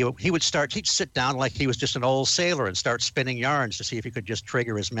 he'd sit down like he was just an old sailor and start spinning yarns to see if he could just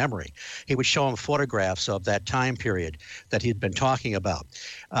trigger his memory. He would show him photographs of that time period that he'd been talking about.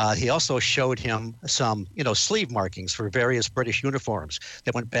 He also showed him some, sleeve markings for various British uniforms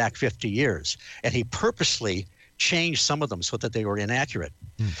that went back 50 years. And he purposely changed some of them so that they were inaccurate.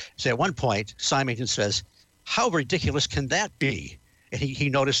 So at one point, Symington says, "How ridiculous can that be?" And he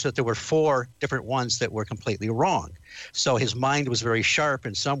noticed that there were 4 different ones that were completely wrong. So his mind was very sharp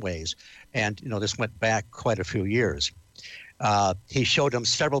in some ways. And, this went back quite a few years. He showed him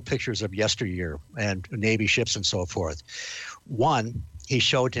several pictures of yesteryear and Navy ships and so forth. One, he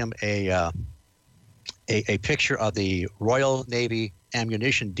showed him a picture of the Royal Navy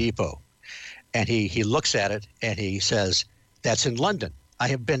Ammunition Depot. And he looks at it and he says, "That's in London. I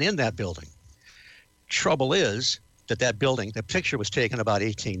have been in that building." Trouble is, that building, the picture was taken about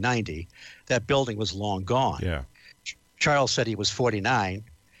 1890. That building was long gone. Yeah. Charles said he was 49.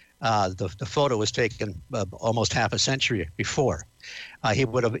 The photo was taken almost half a century before. He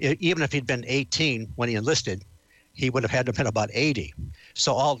would have, even if he'd been 18 when he enlisted, he would have had to have been about 80.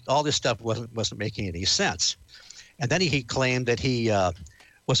 So all this stuff wasn't making any sense. And then he claimed that he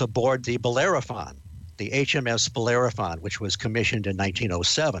was aboard the Bellerophon, the HMS Bellerophon, which was commissioned in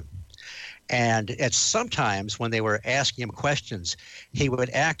 1907. And at sometimes when they were asking him questions, he would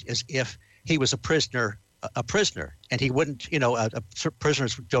act as if he was a prisoner, and he wouldn't.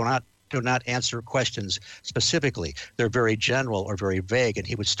 Prisoners do not answer questions specifically. They're very general or very vague, and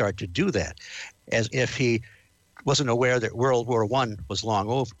he would start to do that, as if he wasn't aware that World War I was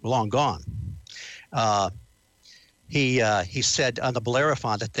long gone. He said on the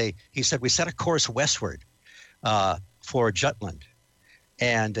Bellerophon that we set a course westward for Jutland.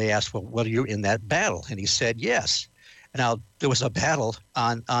 And they asked, "Well, were you in that battle?" And he said, "Yes." Now, there was a battle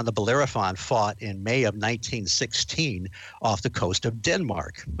on the Bellerophon fought in May of 1916 off the coast of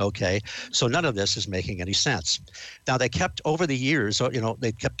Denmark. Okay, so none of this is making any sense. Now, they kept over the years,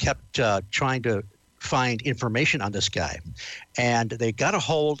 they kept trying to find information on this guy, and they got a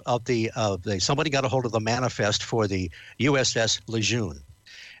hold of somebody got a hold of the manifest for the USS Lejeune,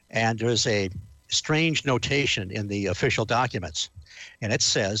 and there's a strange notation in the official documents. And it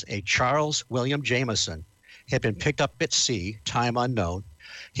says a Charles William Jameson had been picked up at sea, time unknown.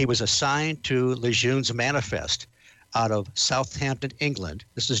 He was assigned to Lejeune's manifest out of Southampton, England.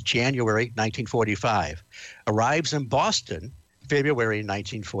 This is January 1945. Arrives in Boston, February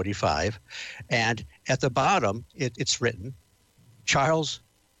 1945. And at the bottom, it's written, Charles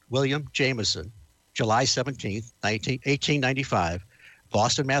William Jameson, July 17th, 1895,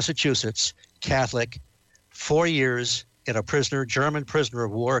 Boston, Massachusetts, Catholic, 4 years in a German prisoner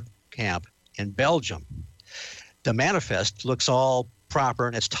of war camp in Belgium. The manifest looks all proper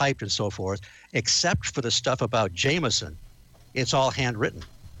and it's typed and so forth, except for the stuff about Jameson. It's all handwritten.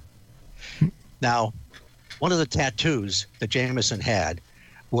 Now, one of the tattoos that Jameson had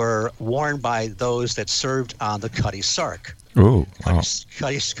were worn by those that served on the Cutty Sark. Oh, wow.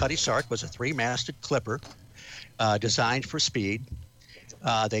 Cutty Sark was a 3-masted clipper designed for speed.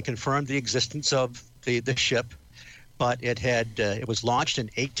 They confirmed the existence of the ship, but it was launched in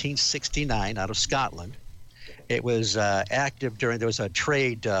 1869 out of Scotland. It was active there was a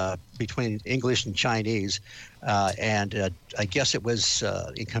trade between English and Chinese, and I guess it was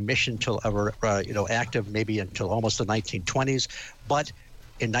in commission till active maybe until almost the 1920s. But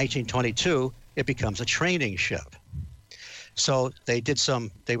in 1922, it becomes a training ship. So they're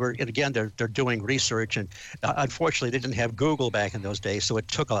doing research, and unfortunately they didn't have Google back in those days, so it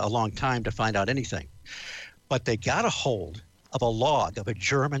took a long time to find out anything. But they got a hold of a log of a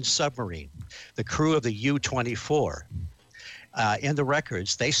German submarine, the crew of the U-24. In the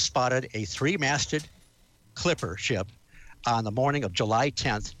records, they spotted a 3-masted clipper ship on the morning of July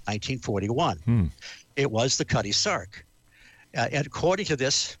 10th, 1941. It was the Cutty Sark. And according to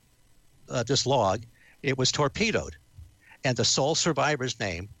this log, it was torpedoed. And the sole survivor's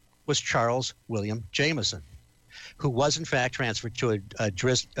name was Charles William Jameson, who was in fact transferred to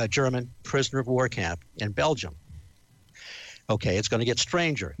a German prisoner of war camp in Belgium. Okay, it's going to get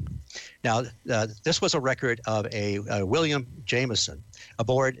stranger. Now, this was a record of a William Jameson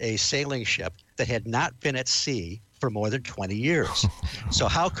aboard a sailing ship that had not been at sea for more than 20 years. So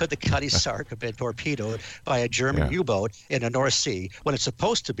how could the Cutty Sark have been torpedoed by a German U-boat in the North Sea when it's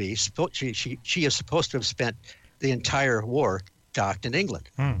supposed to be, she is supposed to have spent the entire war docked in England?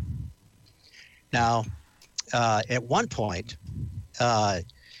 Now, at one point,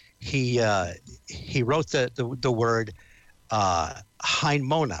 he wrote the word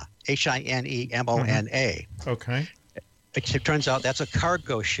Heinemona, Hinemona. Okay. It turns out that's a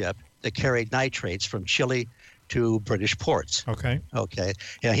cargo ship that carried nitrates from Chile to British ports. Okay.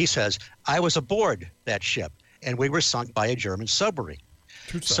 Yeah, he says, I was aboard that ship, and we were sunk by a German submarine.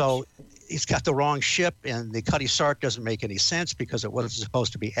 So he's got the wrong ship, and the Cutty Sark doesn't make any sense because it wasn't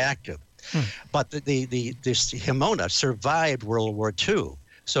supposed to be active. But this Himona survived World War II,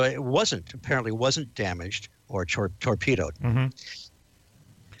 so it apparently wasn't damaged or torpedoed.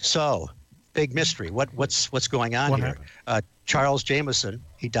 So, big mystery. What's going on here? Charles Jameson,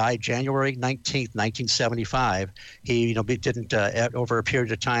 he died January 19th, 1975. He didn't over a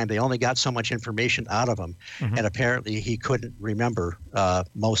period of time. They only got so much information out of him, and apparently he couldn't remember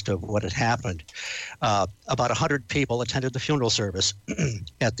most of what had happened. About 100 people attended the funeral service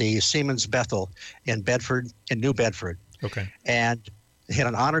at the Siemens Bethel in New Bedford. Okay. And they had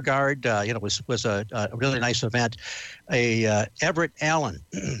an honor guard. It was a really nice event. Everett Allen,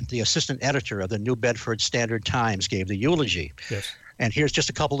 the assistant editor of the New Bedford Standard Times, gave the eulogy. Yes. And here's just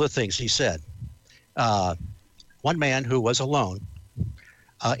a couple of things he said. One man who was alone,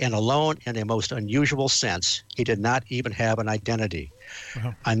 and alone in a most unusual sense, he did not even have an identity.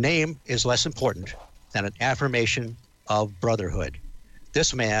 A name is less important than an affirmation of brotherhood.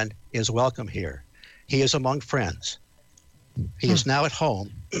 This man is welcome here. He is among friends. He is now at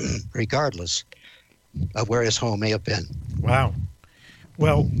home, regardless of where his home may have been. Wow.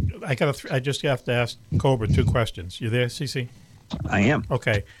 Well, I just have to ask Cobra 2 questions. You there, CC? I am.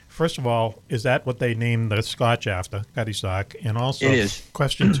 Okay. First of all, is that what they named the Scotch after, Cutty Sark? And also, it is.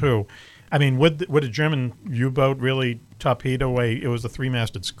 Question 2. I mean, would a German U-boat really torpedo it was a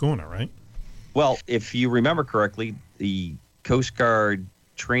 3-masted schooner, right? Well, if you remember correctly, the Coast Guard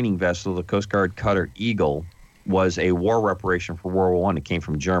training vessel, the Coast Guard cutter Eagle, was a war reparation for World War I. It came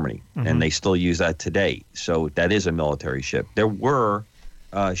from Germany, and they still use that today. So that is a military ship. There were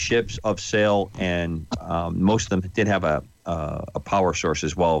ships of sail, and most of them did have a power source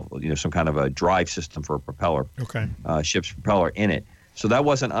as well, some kind of a drive system for a propeller. Okay. Ship's propeller in it. So that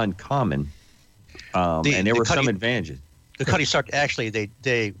wasn't uncommon, and there were some advantages. The Cutty Sark, actually,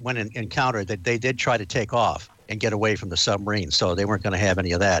 they went and encountered that they did try to take off and get away from the submarine, so they weren't going to have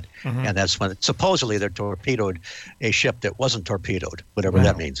any of that. And that's when supposedly they torpedoed a ship that wasn't torpedoed, whatever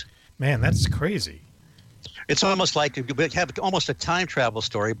that means. Man, that's crazy. It's almost like you have almost a time travel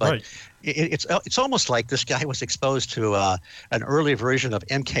story, but it's almost like this guy was exposed to an early version of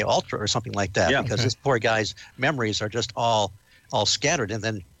MK Ultra or something like that, because this poor guy's memories are just all scattered. And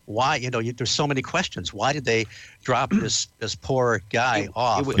then why? There's so many questions. Why did they drop this poor guy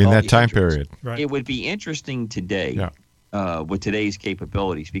off in that time period? It would be interesting today with today's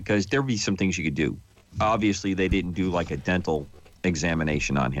capabilities, because there'd be some things you could do. Obviously, they didn't do like a dental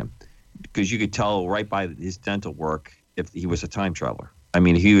examination on him, because you could tell right by his dental work if he was a time traveler. I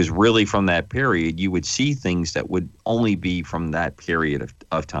mean, if he was really from that period, you would see things that would only be from that period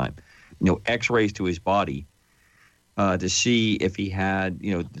of time. X-rays to his body to see if he had,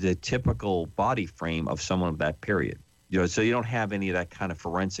 the typical body frame of someone of that period. So you don't have any of that kind of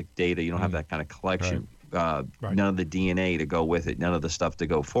forensic data. You don't have that kind of collection. Right. None of the DNA to go with it. None of the stuff to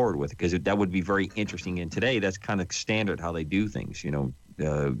go forward with it, because that would be very interesting. And today, that's kind of standard how they do things,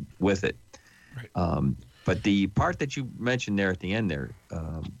 with it. Right. But the part that you mentioned there at the end there,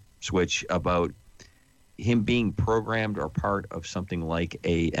 Switch, about him being programmed or part of something like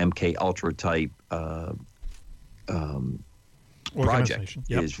a MK Ultra type project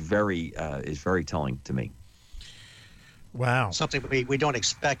is very telling to me. Wow, something we don't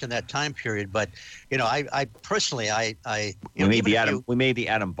expect in that time period. But I personally, we made the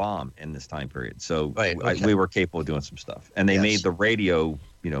atom bomb in this time period, so we were capable of doing some stuff, and they made the radio,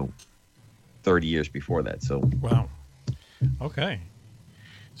 30 years before that. So wow, okay,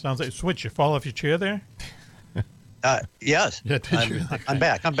 sounds like Switch. You fall off your chair there. Yes, I'm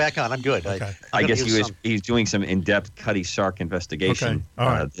back. I'm back on. I'm good. Okay. I guess he's doing some in-depth Cutty Sark investigation. Okay. All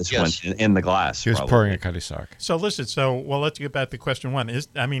right. This one in the glass. He was pouring a Cutty Sark. So listen. Let's get back to question one.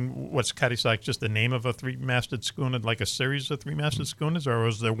 What's Cutty Sark? Just the name of a three-masted schooner, like a series of three-masted schooners, or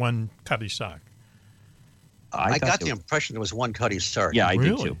was there one Cutty Sark? I got the impression there was one Cutty Sark. Yeah, I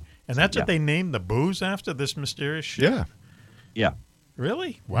did too. And that's what they named the booze after, this mysterious ship? Yeah. Yeah.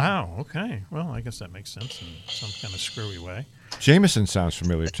 Really? Wow. Okay. Well, I guess that makes sense in some kind of screwy way. Jameson sounds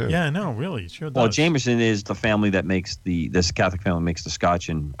familiar too. Yeah, no, really, it sure does. Well, Jameson is the family that makes this Catholic family makes the Scotch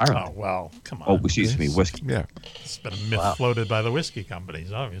and Ireland. Oh well, come on. Oh, excuse me, whiskey. Yeah. It's been a myth floated by the whiskey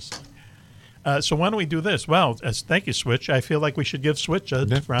companies, obviously. So why don't we do this? Well, thank you, Switch. I feel like we should give Switch a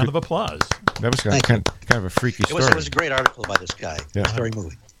round of applause. That was kind of a freaky story. It was a great article by this guy. Yeah. Very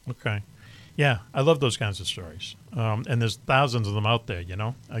moving. Okay. Yeah, I love those kinds of stories. And there's thousands of them out there,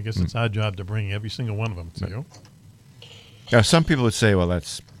 I guess it's our job to bring every single one of them to you. Yeah, some people would say, well,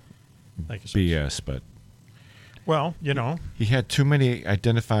 that's BS, but... Well, he had too many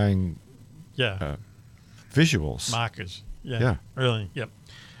identifying visuals. Markers. Yeah. Really, yep.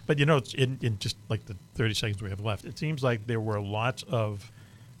 But, in just like the 30 seconds we have left, it seems like there were lots of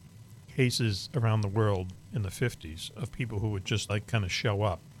cases around the world in the 50s of people who would just kind of show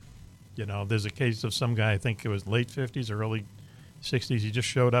up. There's a case of some guy, I think it was late 50s or early 60s. He just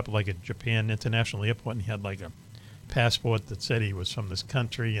showed up at Japan International Airport, and he had a passport that said he was from this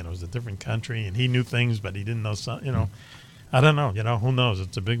country, and it was a different country, and he knew things, but he didn't know some, I don't know, who knows?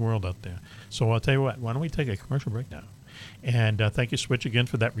 It's a big world out there. So I'll tell you what, why don't we take a commercial break now? And thank you, Switch, again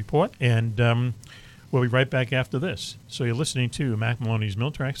for that report. And we'll be right back after this. So you're listening to Mac Maloney's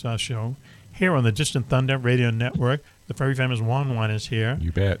Military Exile Show here on the Distant Thunder Radio Network. The very famous Juan is here.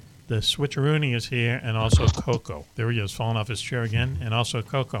 You bet. The Switcheroony is here, and also Coco. There he is, falling off his chair again. And also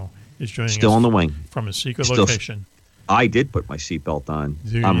Coco is joining us. Still on the wing. From his secret location. I did put my seatbelt on.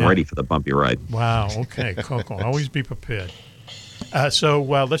 I'm ready for the bumpy ride. Wow. Okay, Coco. Always be prepared. So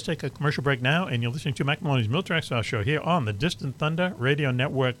let's take a commercial break now, and you're listening to Mac Maloney's Military Exile Show here on the Distant Thunder Radio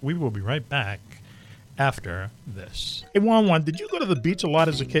Network. We will be right back after this. Hey, Juan, did you go to the beach a lot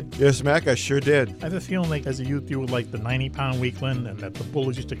as a kid? Yes, Mac, I sure did. I have a feeling like as a youth you were like the 90-pound weakling and that the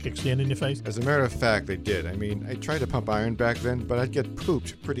bullies used to kick sand in your face. As a matter of fact, they did. I mean, I tried to pump iron back then, but I'd get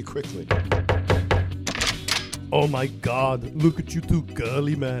pooped pretty quickly. Oh my God, look at you two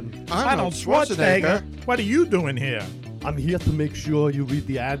girly men. Arnold Schwarzenegger. What are you doing here? I'm here to make sure you read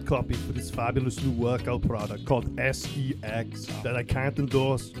the ad copy for this fabulous new workout product called SEX that I can't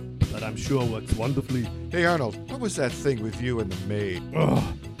endorse, but I'm sure works wonderfully. Hey, Arnold, what was that thing with you and the maid? Ugh,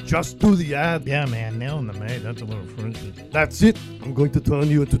 just do the ad. Yeah, man, nailing the maid. That's a little frisky. That's it. I'm going to turn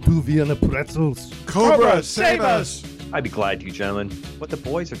you into 2 Vienna pretzels. Cobra, save us! I'd be glad to, gentlemen. What the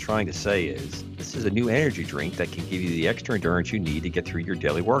boys are trying to say is, this is a new energy drink that can give you the extra endurance you need to get through your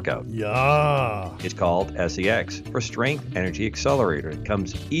daily workout. Yeah. It's called SEX, for Strength Energy Accelerator. It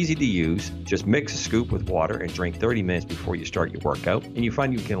comes easy to use. Just mix a scoop with water and drink 30 minutes before you start your workout, and you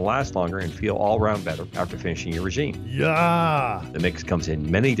find you can last longer and feel all around better after finishing your regime. Yeah. The mix comes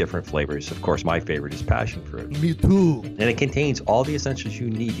in many different flavors. Of course, my favorite is passion fruit. Me too. And it contains all the essentials you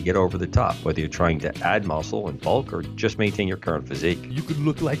need to get over the top, whether you're trying to add muscle and bulk or just maintain your current physique. You could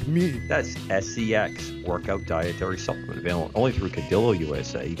look like me. That's SEX, Workout Dietary Supplement, available only through Cadillo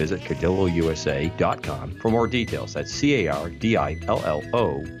USA. Visit CadilloUSA.com for more details. That's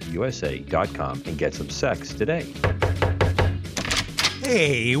CARDILLO USA.com and get some sex today.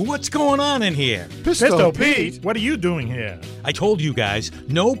 Hey, what's going on in here? Pistol Pete, what are you doing here? I told you guys,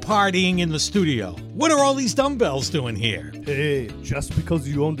 no partying in the studio. What are all these dumbbells doing here? Hey, just because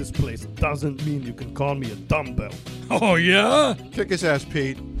you own this place doesn't mean you can call me a dumbbell. Oh, yeah? Kick his ass,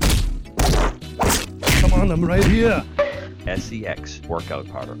 Pete. Come on, I'm right here. SEX workout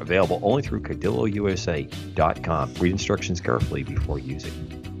powder, available only through CadilloUSA.com. Read instructions carefully before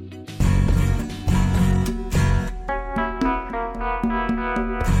using.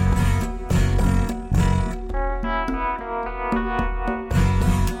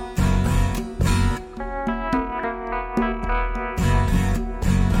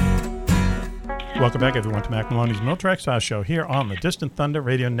 Welcome back, everyone, to Mac Maloney's Military Exile Show here on the Distant Thunder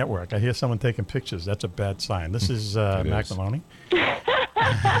Radio Network. I hear someone taking pictures. That's a bad sign. This is Mac Maloney.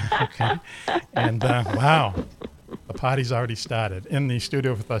 Okay. And, wow, the party's already started. In the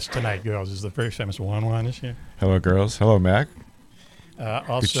studio with us tonight, girls, is the very famous Juan is here. Hello, girls. Hello, Mac.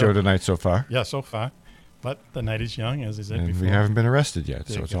 Also, good show tonight so far. Yeah, so far. But the night is young, as I said and before. we haven't been arrested yet,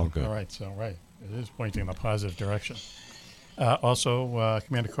 so it's all good. All right, so right. It is pointing in a positive direction. Also,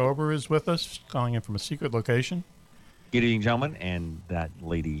 Commander Cobra is with us, calling in from a secret location. Good evening, gentlemen, and that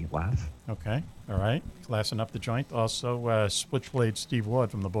lady laugh. Okay, all right. Classing up the joint. Also, Switchblade Steve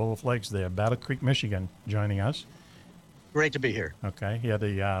Ward from the Bowl of Legs there, Battle Creek, Michigan, joining us. Great to be here. Okay, he had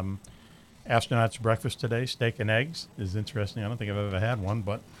the astronauts breakfast today, steak and eggs. Is interesting. I don't think I've ever had one,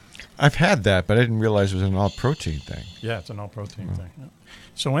 but... I've had that, but I didn't realize it was an all-protein thing. Yeah, it's an all-protein thing. Yeah.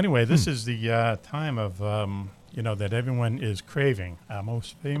 So anyway, this is the time of... that everyone is craving. Our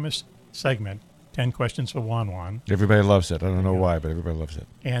most famous segment, 10 Questions for Juan. Everybody loves it. I don't know why, but everybody loves it.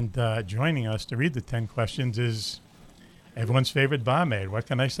 And joining us to read the 10 questions is everyone's favorite barmaid. What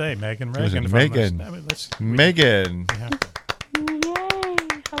can I say? Megan Reagan. Megan. Megan. Yay.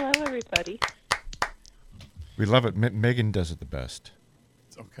 Hello, everybody. We love it. Megan does it the best.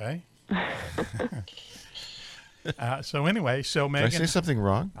 Okay. So anyway, Megan. Did I say something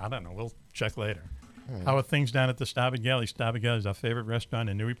wrong? I don't know. We'll check later. How are things down at the Starboard Galley? Starboard Galley is our favorite restaurant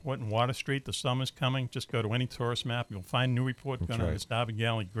in Newport and Water Street. The summer's coming. Just go to any tourist map. You'll find Newport going to the Starboard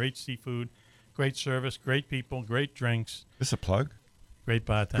Galley. Great seafood, great service, great people, great drinks. Is this a plug? Great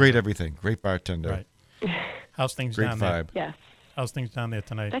bartender. Great everything. Great bartender. Right. How's things great down vibe. there? Yes. How's things down there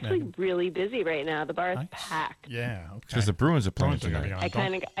tonight? It's actually Megan? really busy right now. The bar is Nice. packed. Yeah, okay. Because the Bruins are playing tonight. I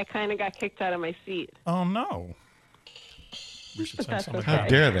kind of got kicked out of my seat. Oh, no. We should send someone How down.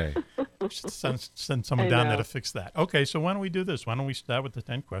 dare they? We should send someone down there to fix that. Okay, so why don't we do this? Why don't we start with the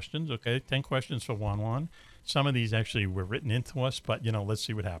 10 questions, okay? 10 questions for Juan. Some of these actually were written into us, but, let's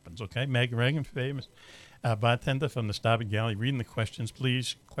see what happens, okay? Meg Reagan, famous bartender from the Starboard Galley, reading the questions,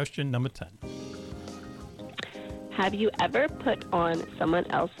 please. Question number 10. Have you ever put on someone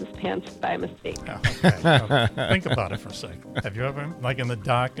else's pants by mistake? Oh, okay. Think about it for a second. Have you ever, like in the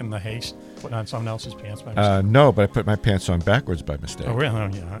dark, in the haste, put on someone else's pants by mistake? No, but I put my pants on backwards by mistake. Oh, really? Oh,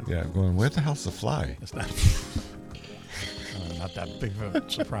 yeah. Yeah, going, where the hell's the fly? It's not, not that big of a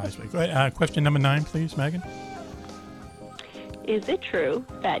surprise. But go ahead. Question number 9, please, Megan. Is it true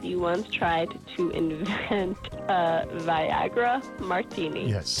that you once tried to invent a Viagra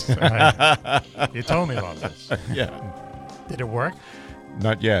martini? Yes. You told me about this. Yeah. Did it work?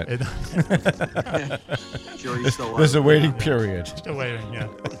 Not yet. Jury's still There's a out. waiting period. Still waiting, yeah.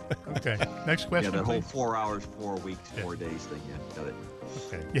 Okay. Next question. Yeah, that whole please. 4 hours, 4 weeks, 4 days thing. Yeah, got it.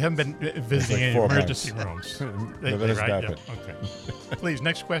 Okay. You haven't been visiting any 4 emergency months. rooms. No, that doesn't right? happen. Yeah. Okay. Please,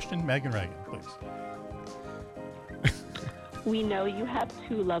 next question, Megan Reagan, please. We know you have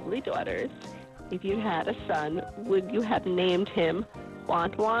 2 lovely daughters. If you had a son, would you have named him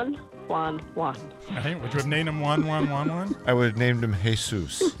Juan? Hey, would you have named him Juan? I would have named him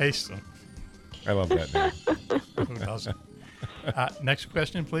Jesus. Jesus. I love that name. Who doesn't? Next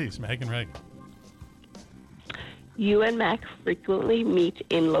question, please, Megan Reagan. You and Mac frequently meet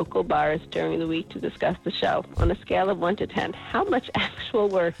in local bars during the week to discuss the show. On a scale of 1 to 10, how much actual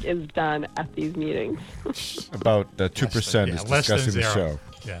work is done at these meetings? About 2% is less than discussing the zero. show.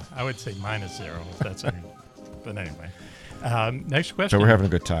 Yeah, I would say -0 if that's any. But anyway. Next question. So we're having a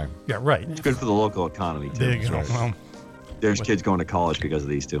good time. Yeah, right. It's good for the local economy, too. There you go. Right. Well, There's kids going to college because of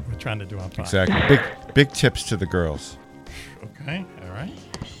these two. we're trying to do our part. Exactly. Big tips to the girls. Okay, all right.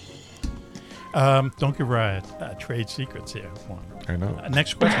 Don't give her trade secrets here, Juan. I know.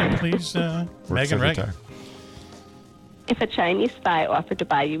 Next question, please, Megan every Reagan. time. If a Chinese spy offered to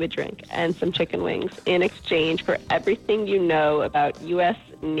buy you a drink and some chicken wings in exchange for everything you know about U.S.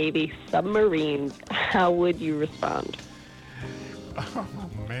 Navy submarines, how would you respond? Oh,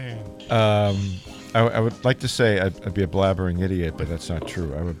 man. I would like to say I'd be a blabbering idiot, but that's not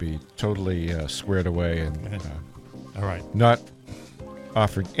true. I would be totally squared away and All right. not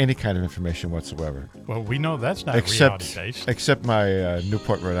offering any kind of information whatsoever. Well, we know that's not reality-based. Except my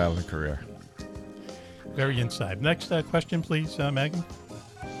Newport, Rhode Island career. Very inside. Next question, please, Megan.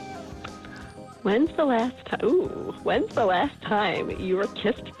 When's the last time you were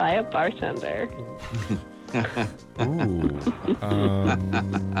kissed by a bartender? Ooh.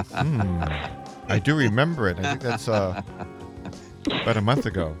 I do remember it. I think that's about a month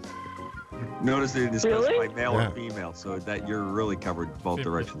ago. Notice they discussed Really? by male or female, so that you're really covered both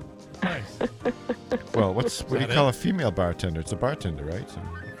directions. Nice. Well, what do you call a female bartender? It's a bartender, right? So,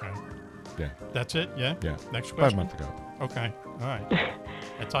 Okay. yeah. That's it? Yeah? Yeah. Next About a question? month ago. Okay. All right.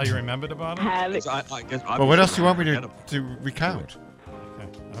 That's all you remembered about it? Have I guess Well, what else do you want me to recount?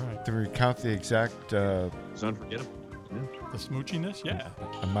 Okay. All right. To recount the exact It's unforgettable. The smoochiness? Yeah.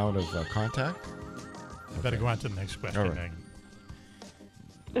 amount of contact? You better go on to the next question, All right. Megan.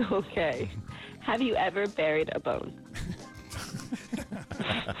 Okay. Have you ever buried a bone?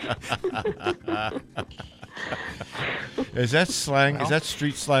 Is that slang? Well, is that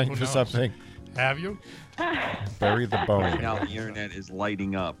street slang who for knows? something? Have you? Bury the bone. Now the internet is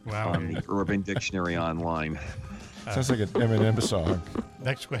lighting up Wow. on the Urban Dictionary online. Sounds like an Eminem song.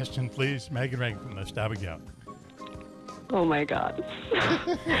 Next question, please. Megan Reagan from the Stabigal. Oh my God.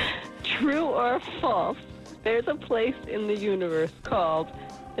 True or false? There's a place in the universe called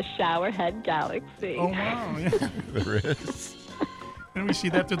the Showerhead Galaxy. Oh, wow. Yeah. There is. Didn't we see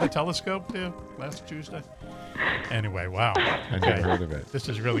that through the telescope, too, last Tuesday? Anyway, wow. I never heard of it. This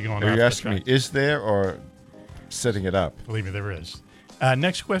is really going on. Are you asking me, is there or setting it up? Believe me, there is.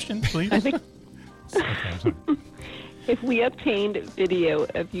 Next question, please. I think Okay, I'm sorry. if we obtained video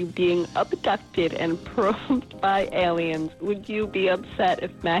of you being abducted and probed by aliens, would you be upset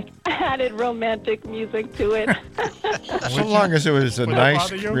if Mac added romantic music to it? So long as it was a Would that nice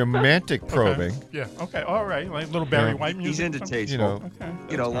bother you? romantic probing. Okay. Yeah, okay, all right. Like little Barry Yeah. White music. He's into something? tasteful. Okay.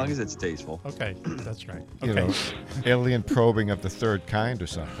 You know, as long as it's tasteful. Okay, that's right. You Okay. know, alien probing of the third kind or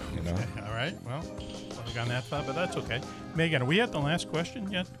something, you know? All right, well, haven't gone that far, but that's okay. Megan, are we at the last question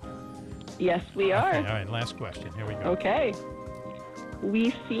yet? Yes, we are. Okay, all right, last question. Here we go. Okay.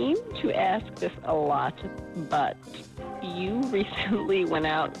 We seem to ask this a lot, but you recently went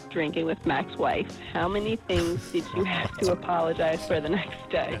out drinking with Mac's wife. How many things did you have to apologize for the next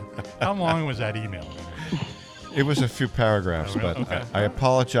day? How long was that email? It was a few paragraphs, Oh, really? but Okay. I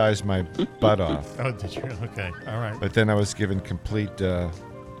apologized my butt off. Oh, did you? Okay, all right. But then I was given complete.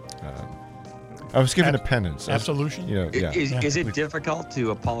 I was given a penance. Absolution? You know, yeah. Is it difficult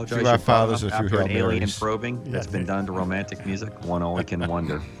to apologize Through our your butt fathers, off a few after Hail an alien Marys. probing that's been done to romantic music? One only can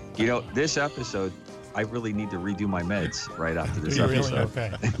wonder. You know, this episode, I really need to redo my meds right after this Do you really? episode.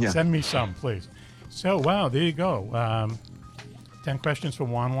 Okay. Yeah. Send me some, please. So, wow, there you go. 10 questions for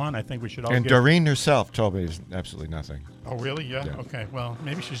Juan. I think we should all And give... Doreen herself told me absolutely nothing. Oh, really? Yeah? Yeah. Okay. Well,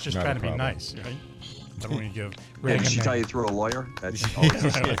 maybe she's just Not trying a to be problem. nice, right? I don't want to give... Yeah, Reagan did she name. tell you through a lawyer? That's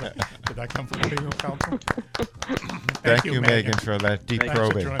Did that come from legal counsel? Thank you, Megan, for that deep Thanks for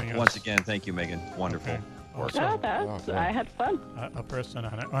probing. joining us. Once again, thank you, Megan. Wonderful work. Oh, I had fun. A person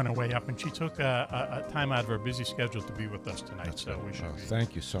on her way up, and she took a time out of her busy schedule to be with us tonight. So we should. Oh,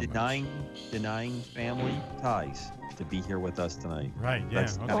 thank you so much. Denying family ties to be here with us tonight. Right, yeah.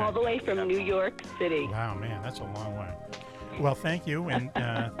 Okay. All the way from New York City. Wow, man, that's a long way. Well, thank you, and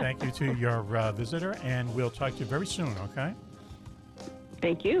thank you to your visitor, and we'll talk to you very soon, okay?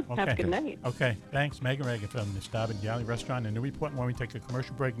 Thank you. Have a Okay. good night. Okay, thanks. Megan Reagan from the Stab and Galley Restaurant in Newport. When we take a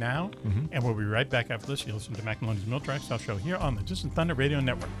commercial break now, and we'll be right back after this. You listen to Mac Maloney's Milk Lifestyle Show here on the Distant Thunder Radio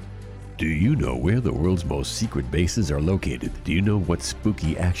Network. Do you know where the world's most secret bases are located? Do you know what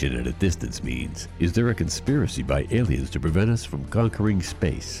spooky action at a distance means? Is there a conspiracy by aliens to prevent us from conquering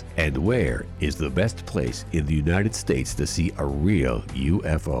space? And where is the best place in the United States to see a real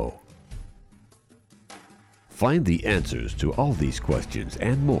UFO? Find the answers to all these questions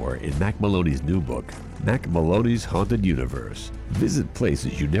and more in Mac Maloney's new book, Mac Maloney's Haunted Universe. Visit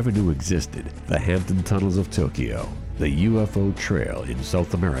places you never knew existed, the Hampton Tunnels of Tokyo, the UFO Trail in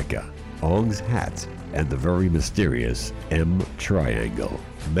South America, Ong's Hat, and the very mysterious M Triangle.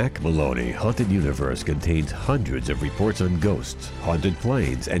 Mac Maloney Haunted Universe contains hundreds of reports on ghosts, haunted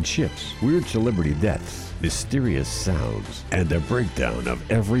planes and ships, weird celebrity deaths, mysterious sounds, and a breakdown of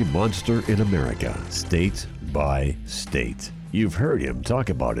every monster in America, state by state. You've heard him talk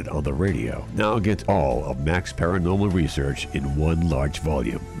about it on the radio. Now get all of Mac's paranormal research in one large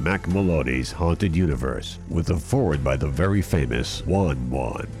volume, Mac Maloney's Haunted Universe, with a foreword by the very famous Juan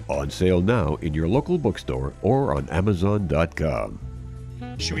Juan. On sale now in your local bookstore or on Amazon.com.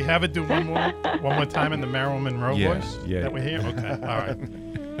 Should we have it do one more time in the Marilyn Monroe Yeah, voice? yeah. That we hear? Okay, all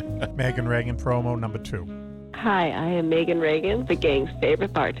right. Megan Reagan promo number 2. Hi, I am Megan Reagan, the gang's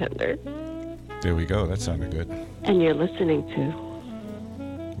favorite bartender. There we go. That sounded good. And you're listening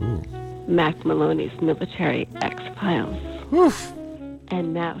to Mac Maloney's Military X-Files. Woof.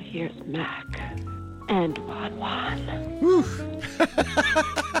 And now here's Mac and Juan Juan. Woof.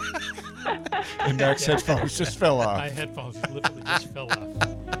 And Mac's headphones just fell off. My headphones literally just fell off.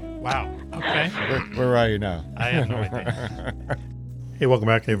 Wow. Okay. Where are you now? I have no idea. Hey, welcome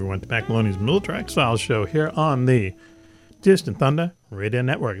back, everyone, to Mac Maloney's Military X-Files show here on the Distant Thunder Radio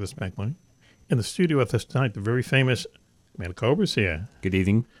Network. This is Mac Maloney. In the studio with us tonight, the very famous Man Cobra's here. Good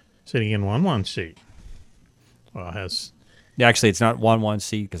evening. Sitting in 1-1 seat. Well, actually, it's not 1-1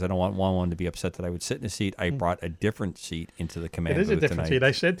 seat because I don't want 1-1 to be upset that I would sit in a seat. I brought a different seat into the command booth tonight. It is a different seat.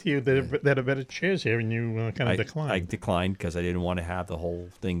 I said to you that are better chairs here, and you kind of declined. I declined because I didn't want to have the whole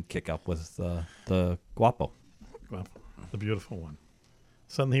thing kick up with the Guapo. The beautiful one.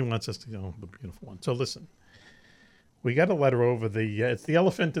 Suddenly he wants us to go, the beautiful one. So listen, we got a letter over it's the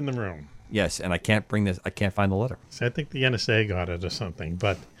elephant in the room. Yes, and I can't find the letter. So I think the NSA got it or something.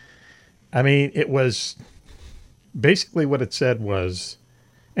 But, I mean, it was, basically what it said was,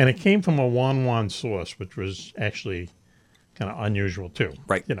 and it came from a Juan source, which was actually kind of unusual too.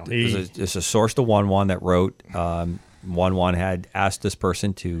 Right. There's a source to Juan that wrote, Juan had asked this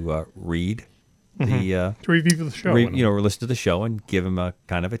person to read to review the show, listen to the show and give him a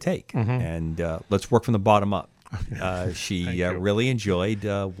kind of a take, and let's work from the bottom up. She really enjoyed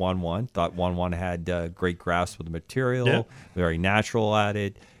Juan. Thought Juan had great grasp of the material, very natural at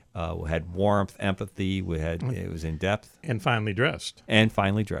it. Had warmth, empathy. It was in depth and finely dressed.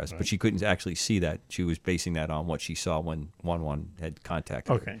 Right. But she couldn't actually see that. She was basing that on what she saw when Juan had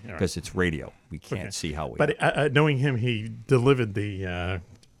contacted her. Because it's radio, we can't see how we. But knowing him, he delivered the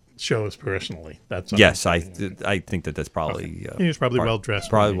shows personally. Yes, I think that's probably he was probably well dressed.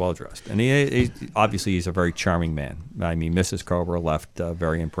 Probably well dressed, and he obviously he's a very charming man. I mean, Mrs. Cobra left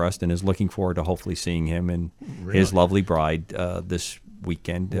very impressed and is looking forward to hopefully seeing him and his lovely bride this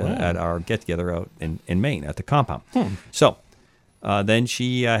weekend at our get together out in Maine at the compound. So then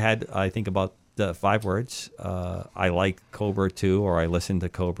she had, I think, about 5 words. I like Cobra 2, or I listened to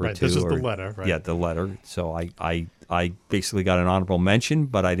Cobra 2. This is the letter, right? Yeah, the letter. So I basically got an honorable mention,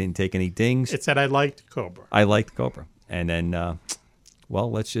 but I didn't take any dings. It said I liked Cobra. I liked Cobra. And then,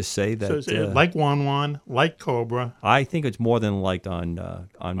 let's just say that... So like Juan, like Cobra. I think it's more than liked on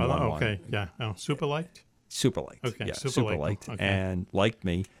Juan. Okay, yeah. Oh, super liked? Super liked. Okay, yeah, super liked. Okay. And liked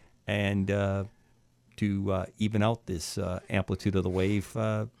me. And to even out this amplitude of the wave...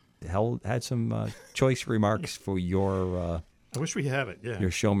 had some choice remarks for your I wish we had it, yeah. Your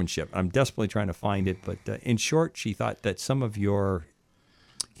showmanship. I'm desperately trying to find it, but in short, she thought that some of your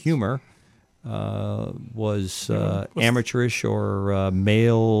humor was amateurish or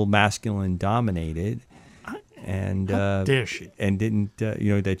male, masculine dominated, and dare she? And didn't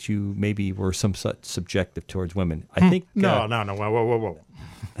that you maybe were some such subjective towards women. I think no. Whoa. No,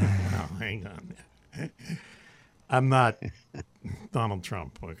 hang on. I'm not Donald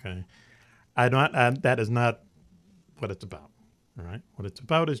Trump, okay? That is not what it's about, all right? What it's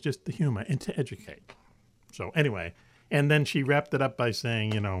about is just the humor and to educate. So anyway, and then she wrapped it up by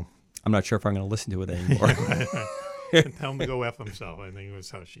saying, I'm not sure if I'm going to listen to it anymore. And tell him to go F himself, I think was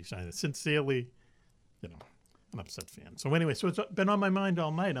how she signed it. Sincerely, an upset fan. So anyway, so it's been on my mind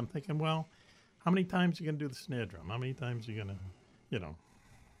all night. I'm thinking, well, how many times are you going to do the snare drum? How many times are you going to,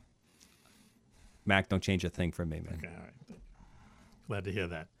 Mac, don't change a thing for me, man. Okay, all right. Glad to hear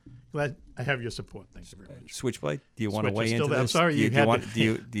that. Glad I have your support. Thanks very much. Switchblade, do you want to weigh into this? I'm sorry, do you want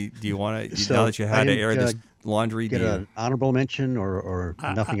to So now that you had to air this laundry? Get an honorable mention or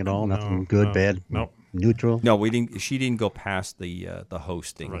nothing at all? Nothing good, bad, neutral? No, we didn't. She didn't go past the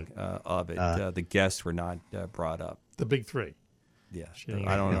hosting of it. The guests were not brought up. The big 3. Yeah,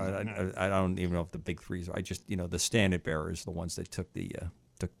 I don't know. I don't even know if the big 3s are. I just the standard bearers, the ones that took the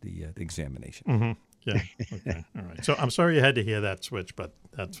examination. Mm-hmm. Yeah. Okay. All right. So I'm sorry you had to hear that switch, but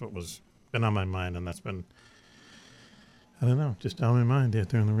that's what was been on my mind, and that's been, I don't know, just on my mind here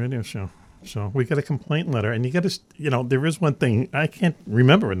during the radio show. So we got a complaint letter, and you got to, there is one thing, I can't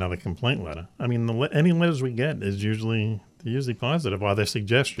remember another complaint letter. I mean, any letters we get is usually positive, or they're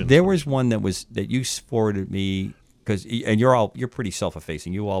suggestions. There was one that you forwarded me, and you're pretty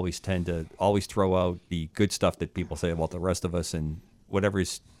self-effacing. You always tend to throw out the good stuff that people say about the rest of us, and whatever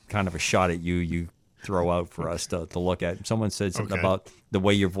is kind of a shot at you throw out for us to look at. Someone said something about the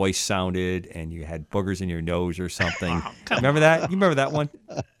way your voice sounded, and you had boogers in your nose or something. Remember that? You remember that one?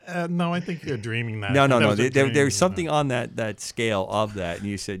 No, I think you're dreaming that. No. There's something on that scale of that, and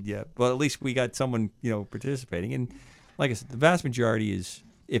you said, yeah. Well, at least we got someone participating, and like I said, the vast majority is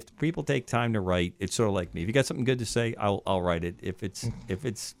if people take time to write, it's sort of like me. If you got something good to say, I'll write it. If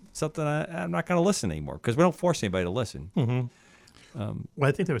it's something I'm not going to listen anymore, because we don't force anybody to listen. Well,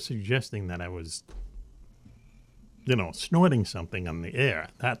 I think they were suggesting that I was, snorting something on the air.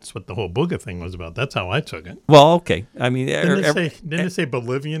 That's what the whole booger thing was about. That's how I took it. Well, okay. I mean, didn't it say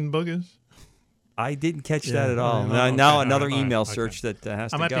Bolivian boogers? I didn't catch that at all. Now another email search that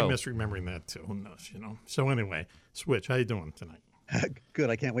has to go. I might be misremembering that too. Who knows? So anyway, Switch, how you doing tonight? Good.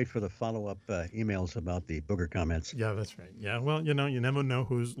 I can't wait for the follow-up emails about the booger comments. Yeah, that's right. Yeah, well, you never know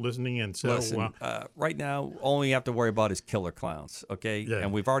who's listening, and so listen, right now, all you have to worry about is killer clowns. Okay, Yeah.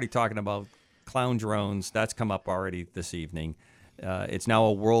 And we've already talking about clown drones. That's come up already this evening. It's now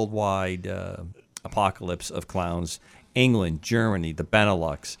a worldwide apocalypse of clowns. England, Germany, the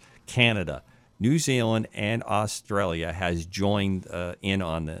Benelux, Canada, New Zealand, and Australia has joined in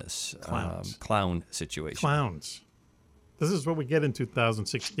on this clown situation. Clowns. This is what we get in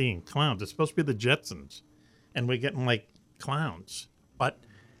 2016. Clowns. It's supposed to be the Jetsons, and we're getting like clowns. But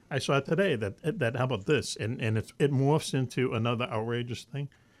I saw today that how about this? And it morphs into another outrageous thing.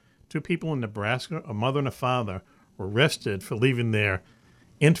 2 people in Nebraska, a mother and a father, were arrested for leaving their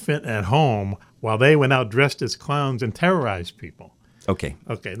infant at home while they went out dressed as clowns and terrorized people. Okay.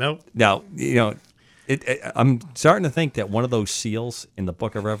 Now, I'm starting to think that one of those seals in the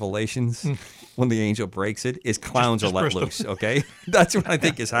Book of Revelations, when the angel breaks it, is clowns are let loose. Okay, that's what I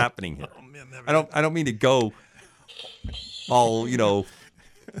think is happening here. Oh, man, I don't mean to go all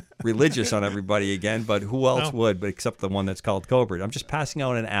religious on everybody again, but who else would? But except the one that's called Cobra. I'm just passing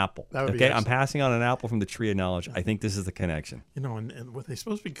out an apple. Okay, I'm passing out an apple from the tree of knowledge. I think this is the connection. And were they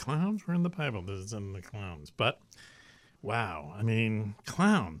supposed to be clowns? We're in the Bible. This is in the clowns, but. Wow, I mean,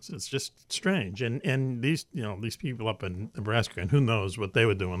 clowns. It's just strange. And these people up in Nebraska, and who knows what they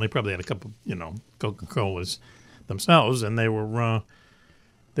were doing. They probably had a couple, Coca-Colas themselves, and they were.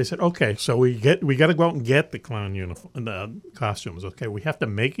 They said, okay, so we got to go out and get the clown uniform, the costumes. Okay, we have to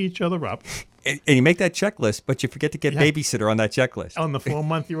make each other up. And you make that checklist, but you forget to get babysitter on that checklist. On the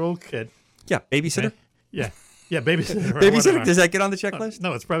 4-month-old kid. Yeah, babysitter. Okay. Yeah, babysitter. Babysitter. Does that get on the checklist?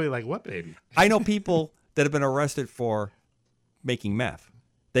 No, it's probably like what baby? I know people that have been arrested for making meth.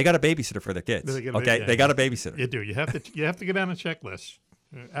 They got a babysitter for their kids. They got a babysitter. You do. You have to get on a checklist.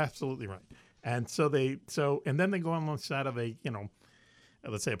 You're absolutely right. And and then they go on the side of a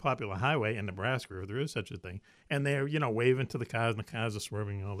let's say a popular highway in Nebraska, if there is such a thing, and they're waving to the cars, and the cars are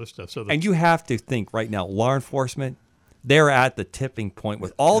swerving and all this stuff. And you have to think right now, law enforcement, they're at the tipping point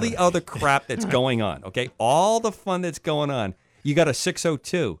with all the other crap that's going on. Okay, all the fun that's going on. You got a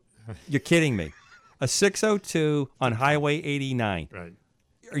 602. You're kidding me. A 602 on Highway 89. Right.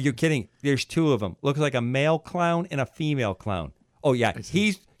 Are you kidding? There's 2 of them. Looks like a male clown and a female clown. Oh yeah,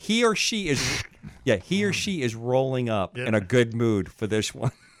 he or she is rolling up in a good mood for this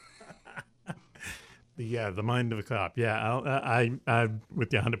one. The mind of a cop. Yeah, I'm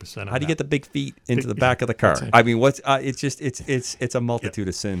with you 100%. How do you get the big feet into the back of the car? I mean, it's a multitude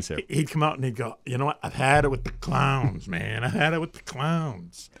of sins here. He'd come out and he'd go, you know what? I've had it with the clowns, man. I've had it with the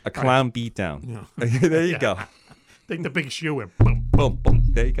clowns. A clown beatdown. Yeah. There you go. Take the big shoe and boom, boom, boom.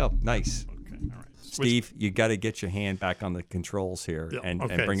 There you go. Nice. Okay, all right. Steve, you got to get your hand back on the controls here and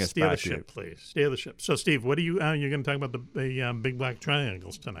bring us steer back the ship, please. Steer the ship. So, Steve, what are you? You're going to talk about the big black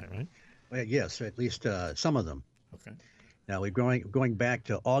triangles tonight, right? Well, yes, at least some of them. Okay. Now we're going back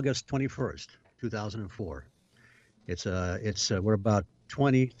to August 21st, 2004. We're about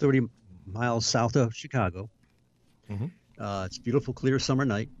 30 miles south of Chicago. Mm-hmm. It's a beautiful, clear summer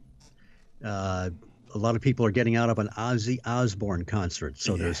night. A lot of people are getting out of an Ozzy Osbourne concert,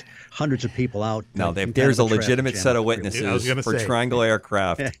 so there's hundreds of people out. Now, there's a legitimate set of witnesses for Triangle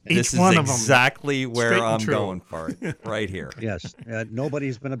Aircraft. This is exactly where I'm going for it, right here. Yes,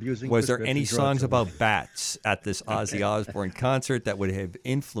 nobody's been abusing. Was there any songs about bats at this Ozzy Osbourne concert that would have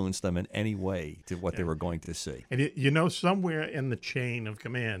influenced them in any way to what they were going to see? And somewhere in the chain of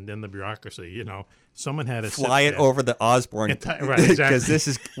command, in the bureaucracy, someone had to fly it over the Osbourne, right? Exactly.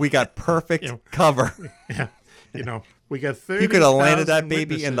 Because we got perfect cover. Yeah, we got 30. You could have landed that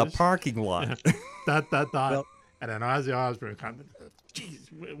baby witnesses in the parking lot. Well, and an Ozzy Osbourne concert.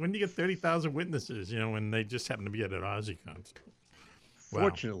 Jeez, when do you get 30,000 witnesses? When they just happen to be at an Ozzy concert. Wow.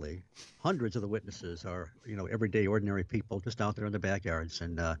 Fortunately, hundreds of the witnesses are everyday, ordinary people just out there in the backyards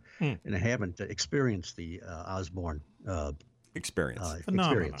and haven't experienced the Osbourne experience.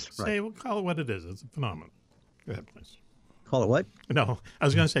 Phenomenon. Say, we'll call it what it is. It's a phenomenon. Go ahead, please. Call it what? No, I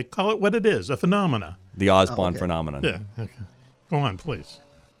was going to say, call it what it is, a phenomena. The Osbourne phenomenon. Yeah, okay. Go on, please.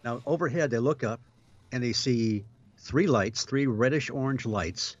 Now, overhead, they look up, and they see 3 reddish-orange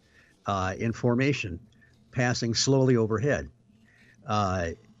lights in formation, passing slowly overhead.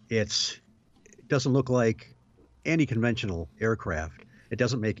 It doesn't look like any conventional aircraft. It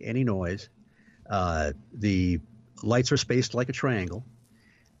doesn't make any noise. The lights are spaced like a triangle,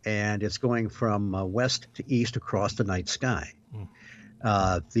 and it's going from west to east across the night sky.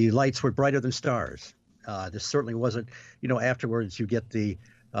 The lights were brighter than stars. This certainly wasn't, afterwards you get the,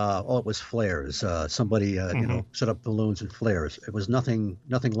 it was flares. Somebody, set up balloons and flares. It was nothing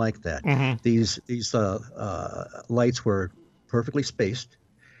like that. These lights were perfectly spaced.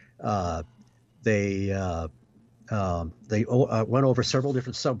 They went over several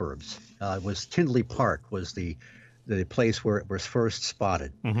different suburbs. It was Tindley Park was the place where it was first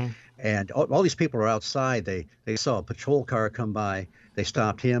spotted. And all these people are outside. They saw a patrol car come by. They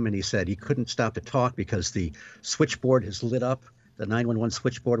stopped him, and he said he couldn't stop to talk because the switchboard is lit up, the 911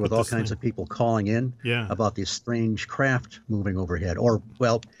 switchboard, with all kinds of people calling in about this strange craft moving overhead, or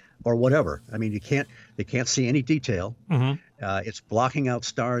whatever. I mean, they can't see any detail. It's blocking out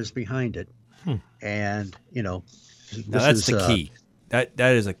stars behind it, and now that's the key. That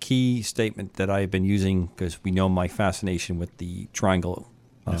is a key statement that I have been using because we know my fascination with the triangle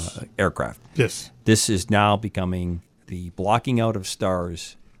aircraft. Yes. This is now becoming the blocking out of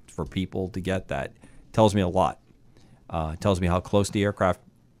stars for people to get that. Tells me a lot. Tells me how close the aircraft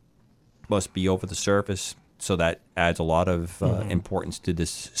must be over the surface, so that adds a lot of importance to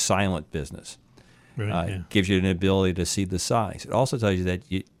this silent business. Right, Gives you an ability to see the size. It also tells you that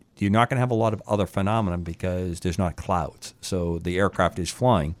you're not going to have a lot of other phenomena because there's not clouds. So the aircraft is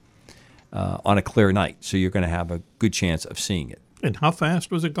flying on a clear night, so you're going to have a good chance of seeing it. And how fast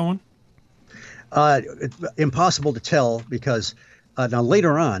was it going? It's impossible to tell because now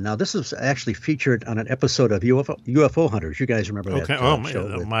later on, this is actually featured on an episode of UFO Hunters. You guys remember that?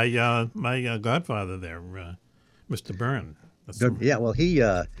 Okay. My godfather there, Mr. Byrne. Well, he.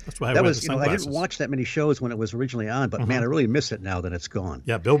 That's why that was. I didn't watch that many shows when it was originally on, but man, I really miss it now that it's gone.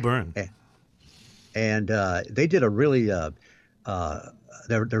 Yeah, Bill Byrne. And they did a really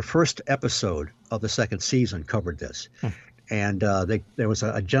their first episode of the second season covered this, and there was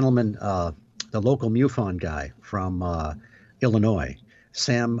a gentleman, the local MUFON guy from Illinois,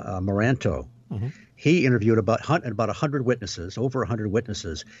 Sam Moranto. He interviewed about 100 witnesses, over 100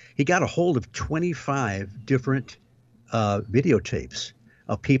 witnesses. He got a hold of 25 different videotapes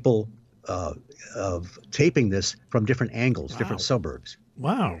of people of taping this from different angles, different suburbs.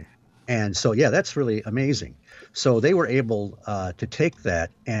 Wow. And so, that's really amazing. So they were able to take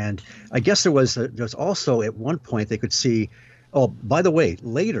that. And I guess there's also at one point they could see, oh, by the way,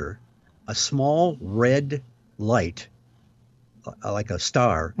 later, a small red light, like a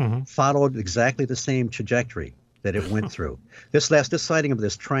star, followed exactly the same trajectory that it went through. This sighting of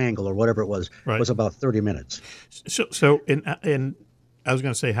this triangle or whatever it was about 30 minutes. So in I was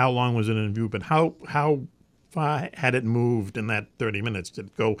going to say how long was it in view, but how far had it moved in that 30 minutes? Did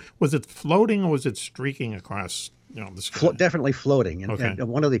it go? Was it floating or was it streaking across the sky? Definitely floating. And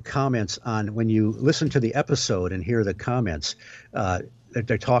one of the comments on when you listen to the episode and hear the comments,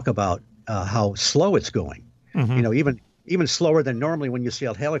 they talk about how slow it's going. Even slower than normally when you see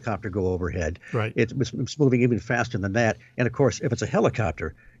a helicopter go overhead. Right. It's moving even faster than that. And of course, if it's a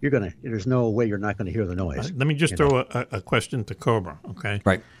helicopter, there's no way you're not going to hear the noise. Let me just throw a question to Cobra, okay?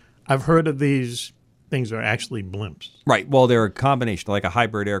 Right. I've heard of these things are actually blimps. Right. Well, they're a combination, like a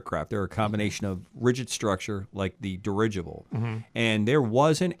hybrid aircraft. They're a combination of rigid structure, like the dirigible. And there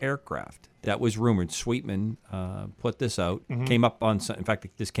was an aircraft that was rumored. Sweetman put this out. Came up on. In fact,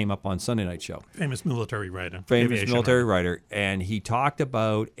 this came up on Sunday Night Show. Famous military writer. And he talked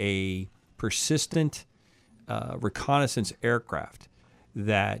about a persistent reconnaissance aircraft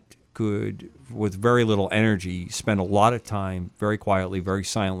that could, with very little energy, spend a lot of time very quietly, very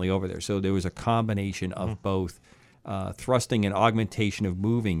silently over there. So there was a combination of both thrusting and augmentation of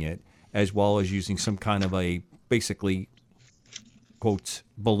moving it, as well as using some kind of a basically quotes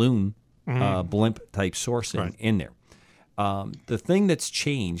balloon. Blimp type sourcing in there. The thing that's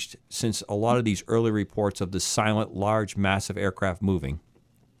changed since a lot of these early reports of the silent, large, massive aircraft moving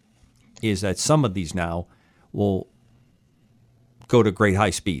is that some of these now will go to great high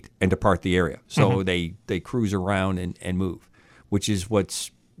speed and depart the area. So they cruise around and move, which is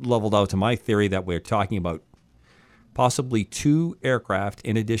what's leveled out to my theory that we're talking about possibly two aircraft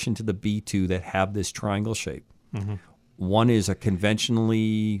in addition to the B-2 that have this triangle shape. One is a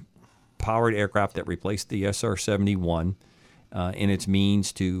conventionally powered aircraft that replaced the SR-71 in its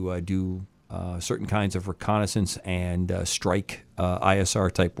means to do certain kinds of reconnaissance and strike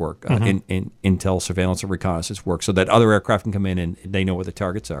ISR type work, in intel surveillance and reconnaissance work, so that other aircraft can come in and they know where the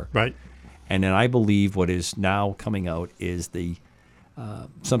targets are. Right. And then I believe what is now coming out is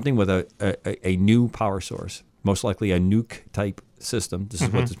something with a new power source, most likely a nuke type system, this is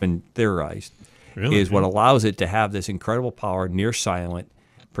what's been theorized, Really? is what allows it to have this incredible power, near silent,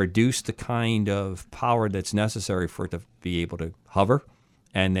 produce the kind of power that's necessary for it to be able to hover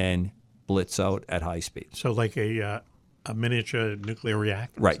and then blitz out at high speed. So like a miniature nuclear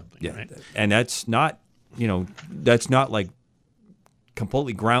reactor, or Right. something, Yeah. right? And that's not, that's not like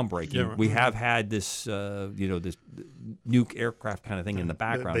completely groundbreaking. Yeah, right. We have had this, this nuke aircraft kind of thing in the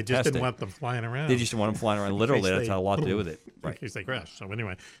background. They just tested. didn't want them flying around. They just didn't want them flying around. Literally, that's had a lot to do with it. Right. In case they crash. So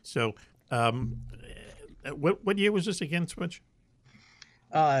anyway, what year was this again, Switch?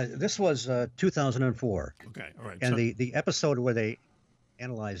 This was 2004. Okay, all right. And so, the episode where they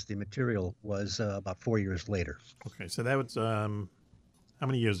analyzed the material was about 4 years later. okay, so that was how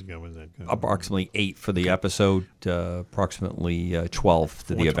many years ago was that? Approximately 8 for the episode, approximately 12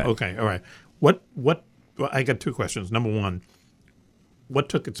 to the event. Okay, all right. What? Well, I got two questions. Number one, what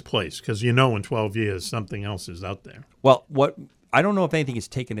took its place? Because in 12 years, something else is out there. Well, I don't know if anything has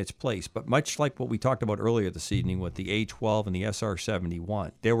taken its place, but much like what we talked about earlier this evening with the A-12 and the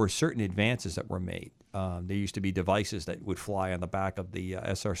SR-71, there were certain advances that were made. There used to be devices that would fly on the back of the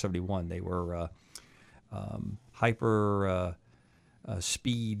SR-71. They were hyper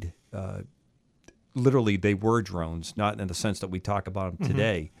speed. Literally, they were drones, not in the sense that we talk about them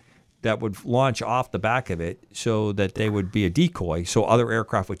today. That would launch off the back of it so that they would be a decoy, so other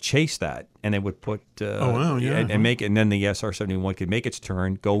aircraft would chase that, and they would put and make it, and then the SR-71 could make its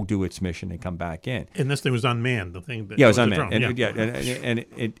turn, go do its mission, and come back in. And this thing was unmanned. The thing that it was the unmanned, drone,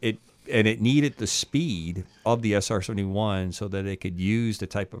 and it needed the speed of the SR-71 so that it could use the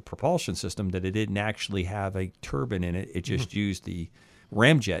type of propulsion system that it didn't actually have a turbine in it. It just used the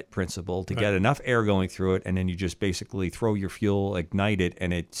ramjet principle to get enough air going through it, and then you just basically throw your fuel, ignite it,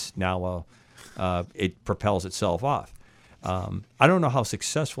 and it's now it propels itself off. I don't know how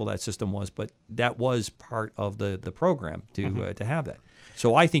successful that system was, but that was part of the program to have that.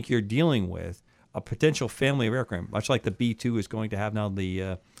 So I think you're dealing with a potential family of aircraft, much like the B-2 is going to have now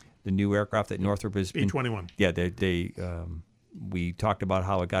the new aircraft that Northrop has been. B-21. Yeah, we talked about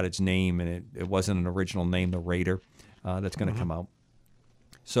how it got its name, and it wasn't an original name, the Raider, that's going to come out.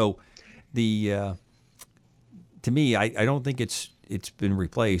 So, to me, I don't think it's been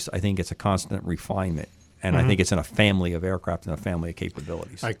replaced. I think it's a constant refinement, and I think it's in a family of aircraft and a family of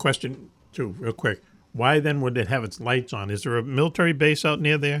capabilities. I question too, real quick. Why then would it have its lights on? Is there a military base out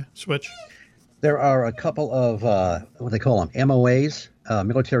near there, Switch? There are a couple of what they call them MOAs,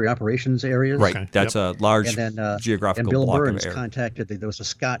 military operations areas. Right, Okay. that's a large And then geographical and Bill block Burns of air. contacted. There was a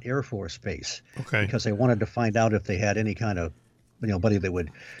Scott Air Force Base. Okay. Because they wanted to find out if they had any kind of buddy that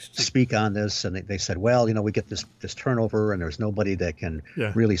would speak on this, and they said, well, we get this turnover, and there's nobody that can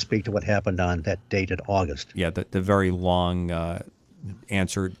really speak to what happened on that date in August. Yeah, the very long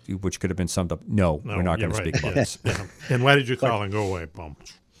answer, which could have been summed up, no, we're not going to speak about this. Yeah. And why did you call and go away, Boom?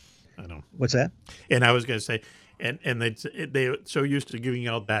 I don't. What's that? And I was going to say, and they're so used to giving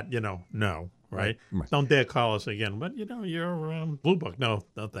out that, no, right? Don't dare call us again. But, you're Blue Book. No,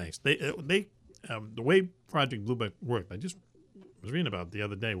 thanks. They the way Project Blue Book worked, I just was reading about the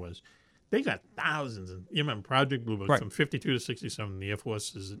other day, was they got thousands. You remember Project Blue Book, from 52 to 67, the Air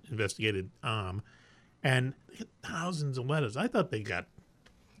Force has investigated and they got thousands of letters. I thought they got,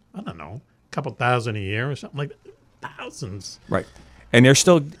 I don't know, a couple thousand a year or something like that. Thousands. Right. And they're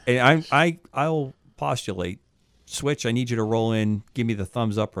still, and I'll postulate, Switch, I need you to roll in, give me the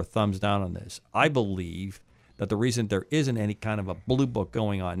thumbs up or thumbs down on this. I believe that the reason there isn't any kind of a blue book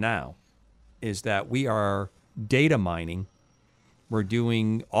going on now is that we are data mining. We're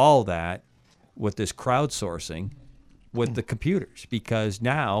doing all that with this crowdsourcing with the computers, because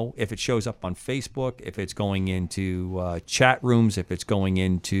now if it shows up on Facebook, if it's going into chat rooms, if it's going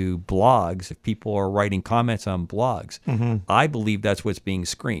into blogs, if people are writing comments on blogs, I believe that's what's being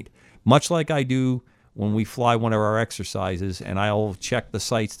screened. Much like I do when we fly one of our exercises, and I'll check the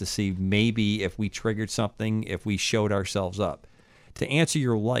sites to see maybe if we triggered something, if we showed ourselves up. To answer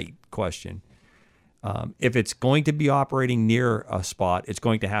your light question, if it's going to be operating near a spot, it's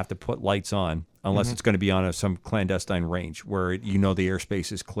going to have to put lights on, unless it's going to be on some clandestine range where the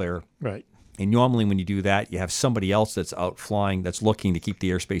airspace is clear. Right. And normally when you do that, you have somebody else that's out flying that's looking to keep the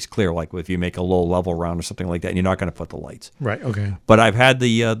airspace clear, like if you make a low-level round or something like that, and you're not going to put the lights. Right, okay. But I've had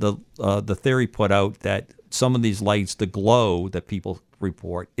the theory put out that some of these lights, the glow that people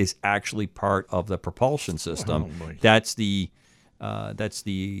report, is actually part of the propulsion system. Oh, boy. That's the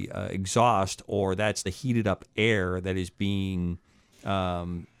exhaust, or that's the heated up air that is being,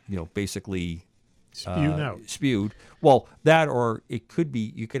 basically spewed out. Spewed. Well, that, or it could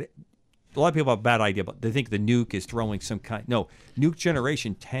be, a lot of people have a bad idea, but they think the nuke is throwing some kind. No, nuke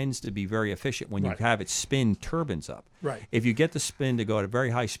generation tends to be very efficient when you have it spin turbines up. Right. If you get the spin to go at a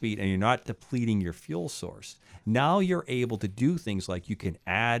very high speed and you're not depleting your fuel source, now you're able to do things like you can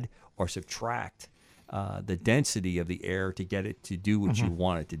add or subtract the density of the air to get it to do what you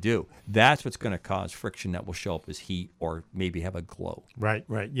want it to do. That's what's going to cause friction that will show up as heat or maybe have a glow. Right.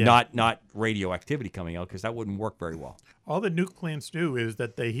 Yeah. Not radioactivity coming out, because that wouldn't work very well. All the nuke plants do is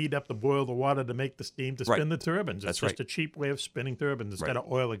that they heat up to boil the water to make the steam to spin the turbines. It's just a cheap way of spinning turbines instead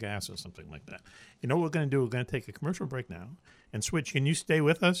of oil or gas or something like that. You know what we're going to do? We're going to take a commercial break now. And Switch, can you stay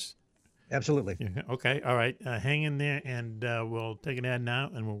with us? Absolutely. Yeah, okay. All right. Hang in there, and we'll take an ad now,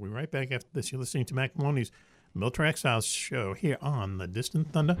 and we'll be right back after this. You're listening to Mac Maloney's Military Exiles show here on the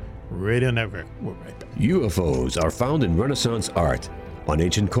Distant Thunder Radio Network. We're right back. UFOs are found in Renaissance art, on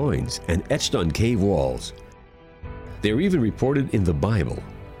ancient coins, and etched on cave walls. They are even reported in the Bible.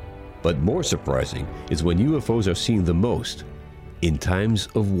 But more surprising is when UFOs are seen the most in times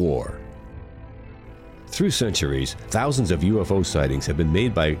of war. Through centuries, thousands of UFO sightings have been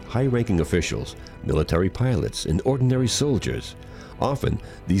made by high-ranking officials, military pilots, and ordinary soldiers. Often,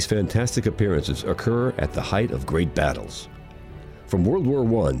 these fantastic appearances occur at the height of great battles. From World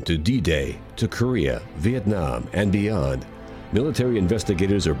War I to D-Day, to Korea, Vietnam, and beyond, military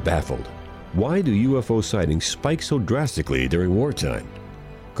investigators are baffled. Why do UFO sightings spike so drastically during wartime?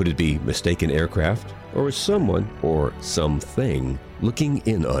 Could it be mistaken aircraft, or is someone, or something, looking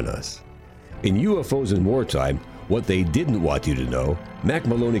in on us? In UFOs in Wartime, What They Didn't Want You to Know, Mac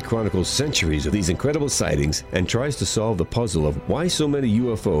Maloney chronicles centuries of these incredible sightings and tries to solve the puzzle of why so many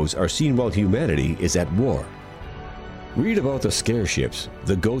UFOs are seen while humanity is at war. Read about the scare ships,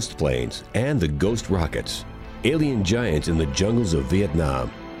 the ghost planes, and the ghost rockets, alien giants in the jungles of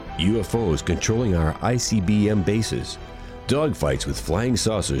Vietnam, UFOs controlling our ICBM bases, dogfights with flying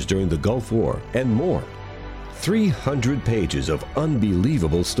saucers during the Gulf War, and more. 300 pages of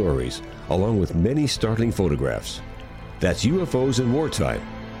unbelievable stories, along with many startling photographs. That's UFOs in Wartime,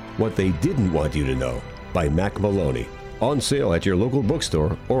 What They Didn't Want You to Know, by Mac Maloney. On sale at your local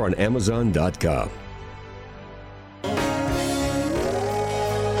bookstore or on Amazon.com.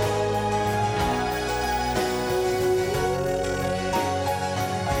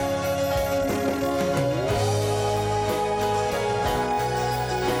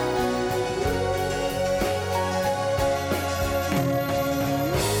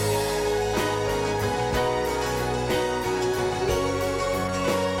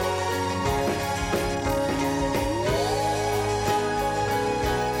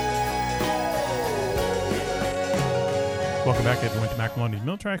 Welcome back, everyone, to Mac Maloney's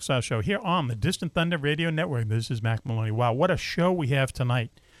Military Exile Show here on the Distant Thunder Radio Network. This is Mac Maloney. Wow, what a show we have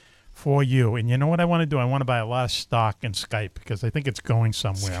tonight for you. And you know what I want to do? I want to buy a lot of stock in Skype because I think it's going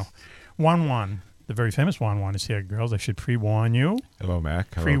somewhere. Juan, the very famous Juan is here, girls. I should pre-warn you. Hello,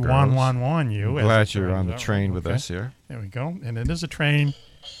 Mac. Hello, Pre-Juan you. I'm glad you're on the train with us here. There we go. And it is a train.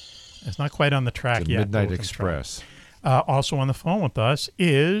 It's not quite on the track yet. Midnight Express. Also on the phone with us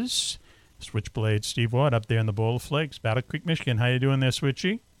is Switchblade Steve Ward up there in the Bowl of Flakes, Battle Creek, Michigan. How you doing there,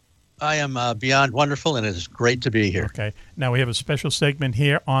 Switchy? I am beyond wonderful, and it is great to be here. Okay. Now we have a special segment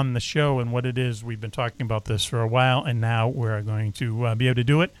here on the show, and what it is, we've been talking about this for a while, and now we're going to be able to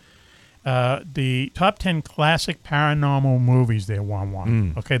do it. The top 10 classic paranormal movies there,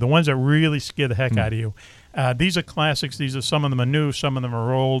 Juan. Okay, the ones that really scare the heck out of you. These are classics. Some of them are new, some of them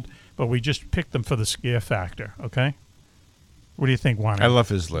are old, but we just picked them for the scare factor, okay? What do you think, Juan? I love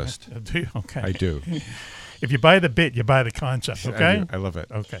his list. Do you? Okay. I do. If you buy the bit, you buy the concept, okay? I love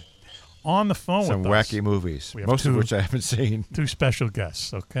it. Okay. On the phone Some with us. wacky movies, Most of which I haven't seen. Two special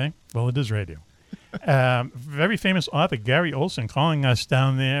guests, okay? Well, it is radio. Very famous author Gary Olson calling us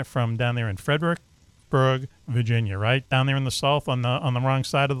down there in Fredericksburg, Virginia, right? Down there in the south on the wrong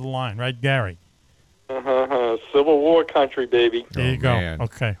side of the line, right, Gary? Civil War country, baby. There you go. Man.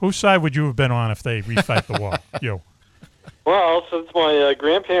 Okay. Whose side would you have been on if they refight the war? You. Well, since my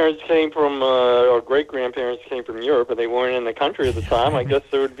grandparents came from, or great-grandparents came from Europe, and they weren't in the country at the time, I guess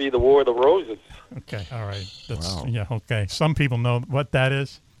there would be the War of the Roses. Okay, all right. Wow. Yeah, okay. Some people know what that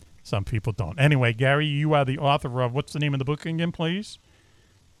is. Some people don't. Anyway, Gary, you are the author of, what's the name of the book again, please?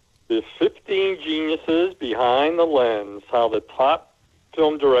 The 15 Geniuses Behind the Lens, How the Top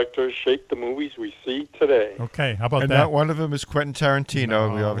Film Directors Shape the Movies We See Today. Okay, how about and that? not one of them is Quentin Tarantino.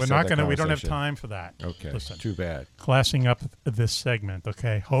 No, we're not going to. We don't have time for that. Okay, listen, too bad. Classing up this segment,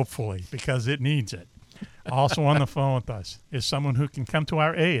 okay, hopefully, because it needs it. Also on the phone with us is someone who can come to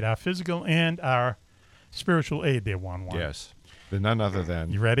our aid, our physical and our spiritual aid there, Juan. Yes, but none other than...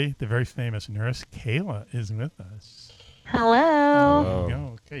 You ready? The very famous nurse Kayla is with us. Hello. There you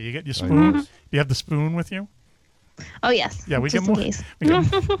go. Okay, you get your spoon. Do you have the spoon with you? Oh yes. Yeah, we just get more. in case. We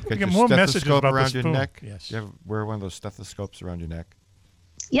get Get more your messages stethoscope about the around your spoon. neck. Yes. You ever wear one of those stethoscopes around your neck?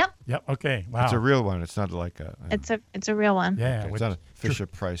 Yep. Yep. Okay. Wow. It's a real one. It's not like a. It's a real one. Yeah. It's not a Fisher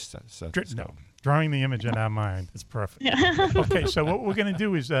Price stethoscope. No. Drawing the image in our mind. It's perfect. Yeah. Okay, so what we're going to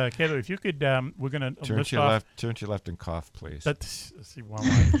do is, Kayla, if you could, we're going to Turn list to your off. left. Turn to your left and cough, please. See,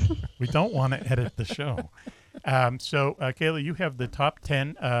 we don't want to edit the show. So, Kayla, you have the top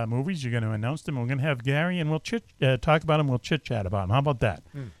 10 movies. You're going to announce them. We're going to have Gary, and we'll talk about them. We'll chit-chat about them. How about that?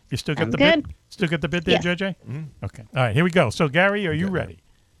 You still got Sounds the good. bit? Still got the bit there, Yes. JJ? Okay. All right, here we go. So, Gary, are you ready?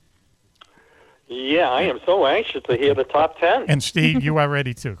 Yeah, I am so anxious to hear the top 10. And Steve, you are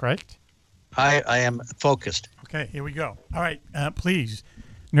ready too, correct? I am focused. Okay, here we go. All right, please,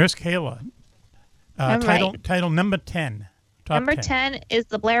 Nurse Kayla. I'm Title number 10. Top Number 10 is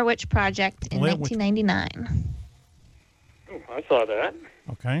The Blair Witch Project in Blair Witch- 1999. I saw that.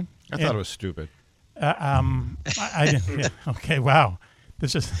 Okay. I thought it was stupid. I didn't. Yeah, okay, wow.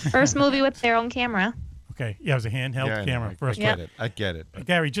 This is First movie with their own camera. Okay, yeah, it was a handheld Yeah, I know. camera. First I get one. it. I get it. But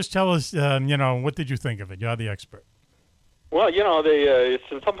Gary, just tell us, what did you think of it? You're the expert. Well, it's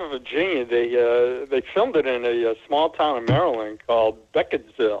in something Virginia. They filmed it in a small town in Maryland called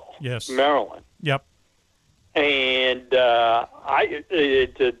Beckett'sville, Yes. Maryland. Yep. And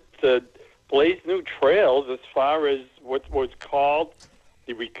it blazed new trails as far as what was called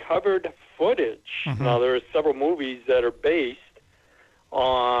the recovered footage. Mhm. Now, there are several movies that are based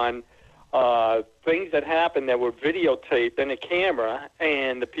on things that happened that were videotaped in a camera,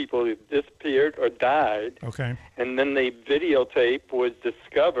 and the people disappeared or died. Okay. And then the videotape was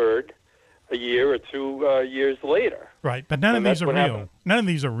discovered a year or 2 years later. Right, but none of And these that's are what real. happened. None of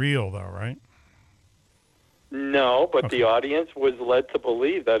these are real, though, right? No, but the audience was led to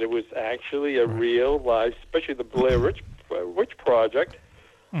believe that it was actually a real life, especially the Blair Witch Project.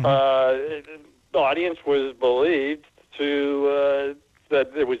 The audience was believed to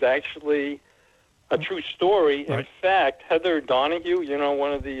that it was actually a true story. In fact, Heather Donahue,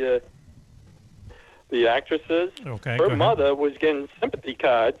 one of the actresses, Okay, her go mother was getting sympathy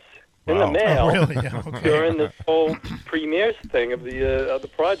cards in the Wow. mail Oh, really? Yeah, okay. during this whole premiere thing of the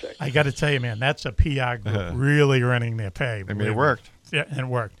project. I got to tell you, man, that's a PR group really earning their pay. I mean, it worked. Yeah, and it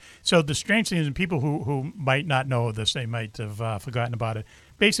worked. So the strange thing is, and people who might not know this, they might have forgotten about it.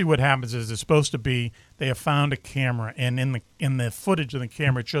 Basically, what happens is it's supposed to be they have found a camera, and in the footage of the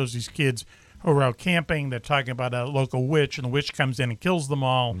camera, it shows these kids who are out camping. They're talking about a local witch, and the witch comes in and kills them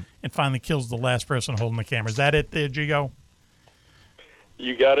all, and finally kills the last person holding the camera. Is that it, there, Gigo?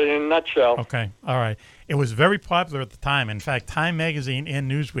 You got it in a nutshell. Okay, all right. It was very popular at the time. In fact, Time Magazine and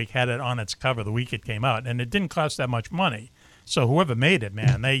Newsweek had it on its cover the week it came out, and it didn't cost that much money. So whoever made it,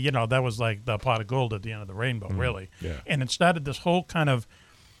 man, they, that was like the pot of gold at the end of the rainbow, really. Yeah. And it started this whole kind of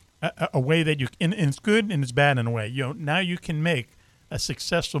a way that and it's good and it's bad in a way. Now you can make a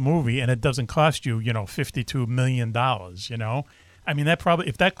successful movie and it doesn't cost you, $52 million. I mean, that probably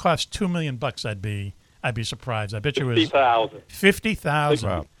if that cost $2 million, I'd be surprised. I bet you it was 50,000. 50,000.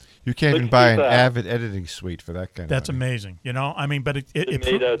 Wow. You can't even buy an Avid editing suite for that kind That's of money. amazing. I mean, but it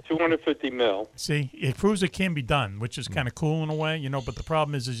made 250 mil. See, it proves it can be done, which is kind of cool in a way, But the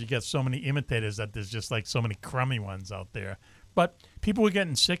problem is you get so many imitators that there's just like so many crummy ones out there. But people were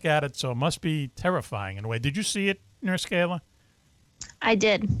getting sick at it, so it must be terrifying in a way. Did you see it, Nurse Kayla? I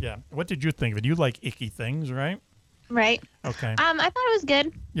did. Yeah. What did you think of it? You like icky things, right? Right. Okay. I thought it was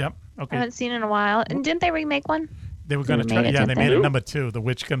good. Yep. I Okay. haven't seen it in a while. And didn't they remake one? They were going to try. Yeah, they made it number 2. The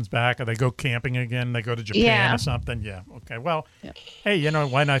witch comes back, or they go camping again. They go to Japan or something. Yeah. Okay. Well, hey,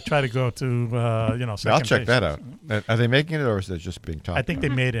 why not try to go to, second I'll check base? that out. Are they making it, or is it just being talked I think they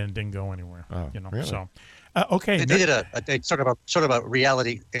about? made it and didn't go anywhere. Oh, really? So, okay. They did a sort of a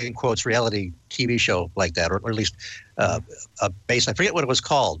reality, in quotes, reality TV show like that, or at least based. I forget what it was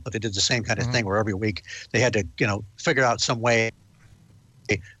called, but they did the same kind of thing where every week they had to, figure out some way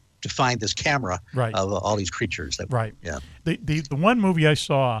to find this camera of all these creatures. Yeah. The one movie I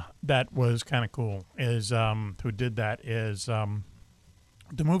saw that was kind of cool is who did that is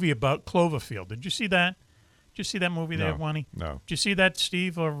the movie about Cloverfield. Did you see that? Did you see that movie there, Wani? No. Did you see that,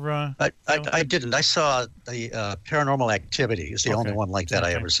 Steve? Or I didn't. I saw the Paranormal Activity. It's the only one like that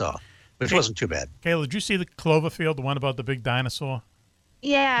I ever saw, which wasn't too bad. Kayla, did you see the Cloverfield, the one about the big dinosaur?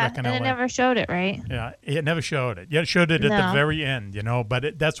 Yeah, Back in and it LA? never showed it, right? Yeah, it never showed it. Yeah, it showed it at the No. very end,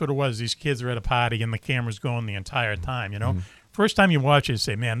 but that's what it was. These kids are at a party and the camera's going the entire time, First time you watch it, you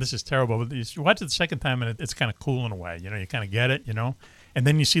say, man, this is terrible. But you watch it the second time and it's kind of cool in a way. You kind of get it, And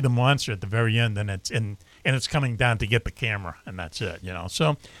then you see the monster at the very end and and it's coming down to get the camera, and that's it.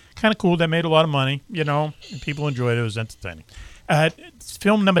 So kind of cool. That made a lot of money. And people enjoyed it. It was entertaining.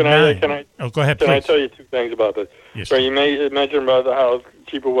 Film number 9. Go ahead, please. Can I tell you 2 things about this? Yes. So you mentioned about how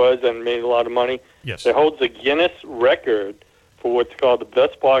cheap it was and made a lot of money. Yes. It holds the Guinness record for what's called the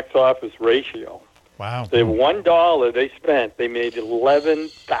best box office ratio. Wow. So $1 they spent, they made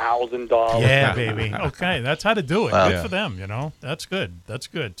 $11,000. Yeah, baby. Okay, that's how to do it. Wow. Good for them. That's good. That's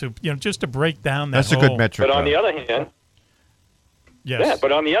good. To just to break down that. That's a good metric. But on the other hand, yes. Yeah.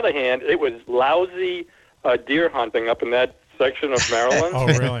 But on the other hand, it was lousy deer hunting up in that section of Maryland. Oh,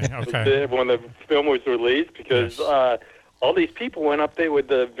 really? Okay. When the film was released, because all these people went up there with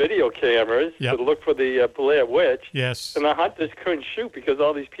the video cameras to look for the Blair Witch. Yes. And the hunters couldn't shoot because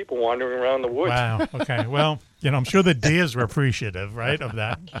all these people wandering around the woods. Wow. Okay. Well, I'm sure the deers were appreciative, right, of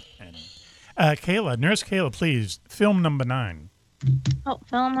that. Kayla, Nurse Kayla, please. Film number 9. Oh,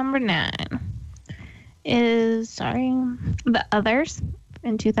 film number 9 is The Others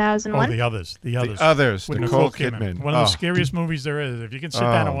in 2001. Oh, The Others. The Others. With Nicole Kidman. One of the scariest movies there is. If you can sit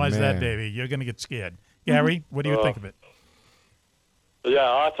down and watch that, baby, you're going to get scared. Gary, what do you think of it? Yeah,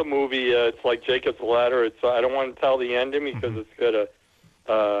 awesome movie. It's like Jacob's Ladder. I don't want to tell the ending because it's got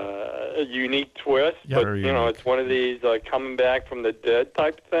a unique twist. Yep. But, it's one of these coming back from the dead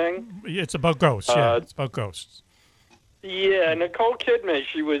type thing. It's about ghosts. It's about ghosts. Yeah, Nicole Kidman.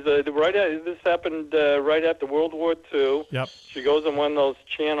 She was this happened right after World War II. Yep. She goes on one of those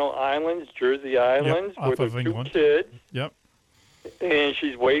Channel Islands, Jersey Islands, off with of her 2 England. kids. Yep. And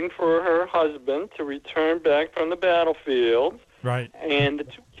she's waiting for her husband to return back from the battlefield. Right. And the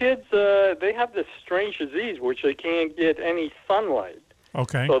 2 kids, they have this strange disease which they can't get any sunlight.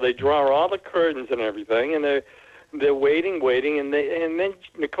 Okay. So they draw all the curtains and everything, and they're waiting, and then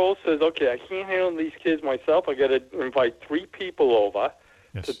Nicole says, "Okay, I can't handle these kids myself. I got to invite 3 people over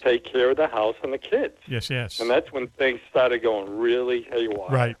to take care of the house and the kids." Yes. And that's when things started going really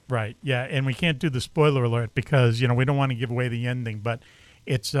haywire. Right. Yeah, and we can't do the spoiler alert because we don't want to give away the ending, but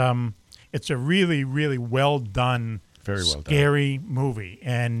it's a really, really well done. Very well scary movie,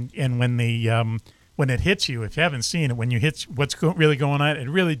 and when when it hits you, if you haven't seen it, when you hit what's really going on, it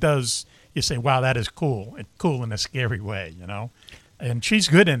really does. You say, "Wow, that is cool!" It's cool in a scary way, And she's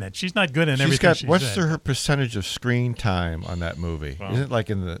good in it. She's not good in everything. What's her percentage of screen time on that movie? Well, isn't it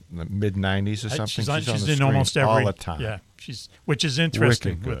like in the mid 90s or something? She's on in the screen almost every all the time. Yeah, which is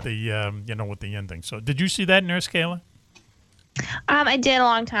interesting Wicked with the with the ending. So, did you see that, Nurse Kayla? I did a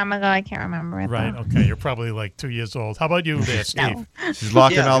long time ago. I can't remember it. Right. Though. Okay. You're probably like 2 years old. How about you there, Steve? No. She's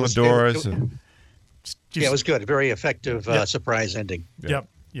locking all the doors. It was good. Very effective surprise ending. Yep.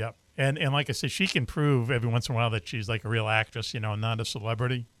 And like I said, she can prove every once in a while that she's like a real actress, not a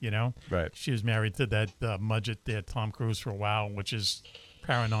celebrity, Right. She was married to that mudget there, Tom Cruise, for a while, which is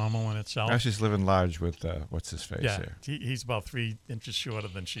paranormal in itself. Now she's living large with, what's his face here? He's about 3 inches shorter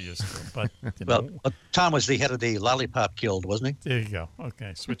than she is. But, well, Tom was the head of the Lollipop Guild, wasn't he? There you go.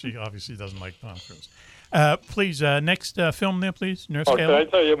 Okay. Switchy obviously doesn't like Tom Cruise. Please, next film there, please, Nurse Kayla. Can I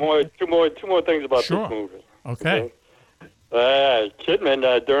tell you two more things about this movie? Okay.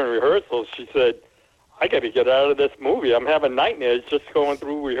 Kidman, during rehearsals, she said, "I got to get out of this movie. I'm having nightmares just going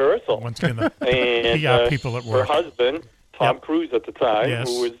through rehearsal." Once again, the and PR people at work. Her husband, Tom Cruise at the time, Yes.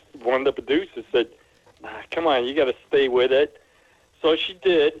 who was one of the producers, said, "Come on, you got to stay with it." So she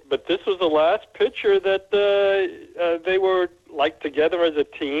did, but this was the last picture that they were together as a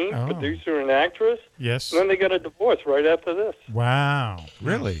team, producer and actress. Yes. And then they got a divorce right after this. Wow.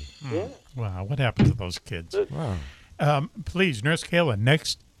 Really? Yeah. Wow. What happened to those kids? Wow. Please, Nurse Kayla,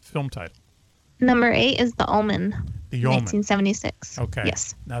 next film title. Number 8 is The Omen. The Omen. 1976. Okay.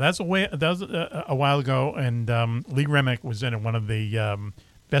 Yes. Now that was a while ago, and Lee Remick was in it, one of the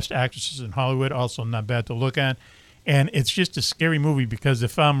best actresses in Hollywood. Also, not bad to look at. And it's just a scary movie because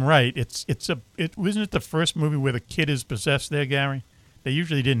if I'm right, wasn't it the first movie where the kid is possessed there, Gary? They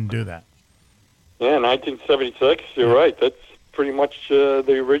usually didn't do that. Yeah, 1976. You're right. That's pretty much the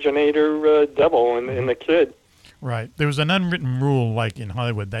originator devil in the kid. Right. There was an unwritten rule, like in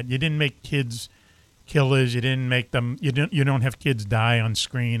Hollywood, that you didn't make kids killers. You didn't make them. You don't have kids die on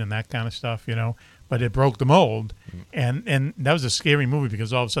screen and that kind of stuff. But it broke the mold, and that was a scary movie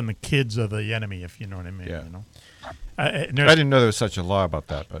because all of a sudden the kids are the enemy. If you know what I mean. Yeah. I didn't know there was such a law about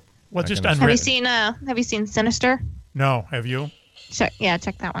that, but just Have you seen Sinister? No. Have you? Check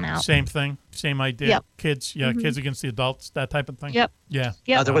that one out. Same thing, same idea. Yep. Kids, kids against the adults, that type of thing. Yep. Yeah.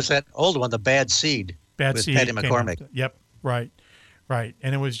 Yep. There was that old one, The Bad Seed. Bad with Seed. Patty McCormick. Yep. Right.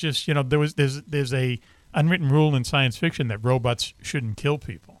 And it was just there's a unwritten rule in science fiction that robots shouldn't kill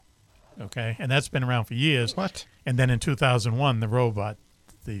people. Okay, and that's been around for years. What? And then in 2001, the robot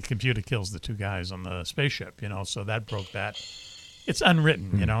the computer kills the two guys on the spaceship. So that broke that. It's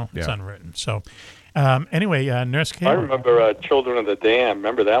unwritten. It's unwritten. So anyway, Nurse Kayla. I remember Children of the Dam.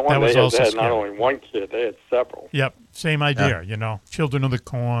 Remember that one? That was they had scary. not only one kid; they had several. Yep, same idea. Children of the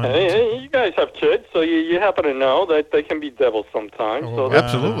Corn. Hey, you guys have kids, so you happen to know that they can be devils sometimes. So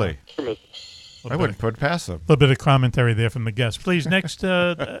absolutely. I wouldn't put it past them. A little bit of commentary there from the guest. Please, next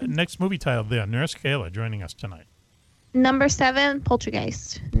movie title there. Nurse Kayla joining us tonight. Number 7,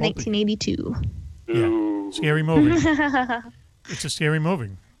 Poltergeist, 1982. Yeah, scary movie. It's a scary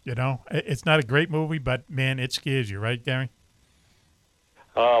movie. It's not a great movie, but man, it scares you, right, Gary?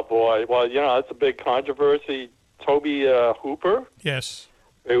 Oh boy, well, it's a big controversy. Toby Hooper. Yes.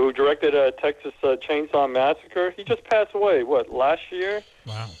 Who directed Texas Chainsaw Massacre. He just passed away, last year?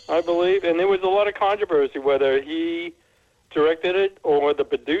 Wow. I believe. And there was a lot of controversy whether he directed it or the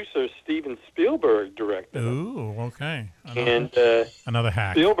producer, Steven Spielberg, directed it. Ooh, okay. Another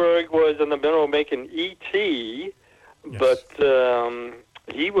hack. Spielberg was in the middle of making E.T., but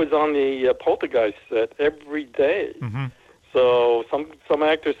he was on the Poltergeist set every day. Mm-hmm. So some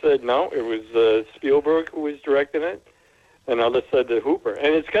actors said, no, it was Spielberg who was directing it. And others said the Hooper.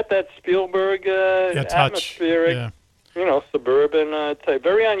 And it's got that Spielberg atmospheric, suburban type.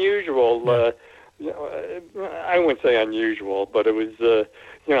 Very unusual. I wouldn't say unusual, but it was, it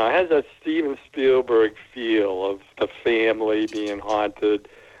has that Steven Spielberg feel of the family being haunted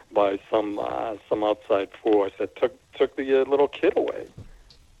by some outside force that took the little kid away.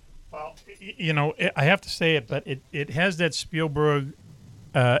 Well, I have to say it, but it has that Spielberg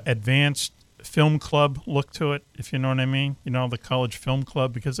advanced film club look to it, if you know what I mean. The college film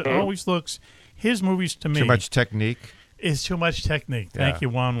club, because it always looks, his movies to me. Too much technique. Is too much technique. Thank you,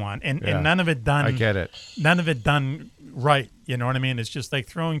 Juan. And none of it done. I get it. None of it done right. You know what I mean? It's just like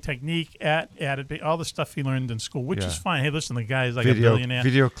throwing technique at it, all the stuff he learned in school, which is fine. Hey, listen, the guy's like a billionaire.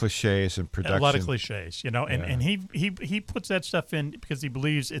 Video cliches and production. A lot of cliches, and he puts that stuff in because he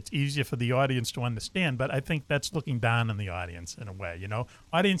believes it's easier for the audience to understand. But I think that's looking down on the audience in a way.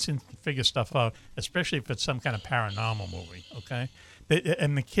 Audience can figure stuff out, especially if it's some kind of paranormal movie. Okay,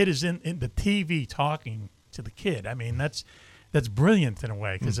 and the kid is in the TV talking to the kid. I mean, that's brilliant in a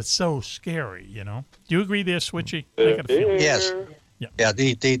way because it's so scary. Do you agree there, Switchy? Yes. Yeah.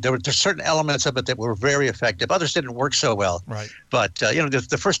 There were certain elements of it that were very effective. Others didn't work so well. Right. But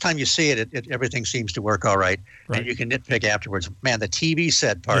the first time you see it, everything seems to work all right, and you can nitpick afterwards. Man, the TV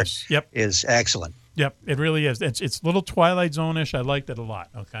set part is excellent. Yep, it really is. It's a little Twilight Zone-ish. I liked it a lot.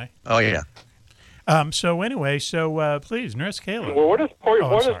 Okay. Oh yeah. So anyway, please, Nurse Kayla. Well, what does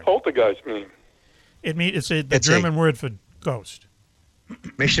poltergeist mean? It's the German word for ghost.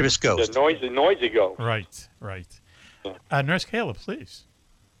 Mischievous ghost. The noisy ghost. Right. Nurse Kayla, please.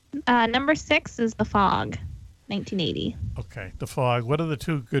 Number 6 is The Fog, 1980. Okay, The Fog. What are the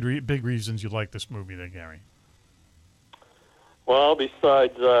two big reasons you like this movie there, Gary? Well,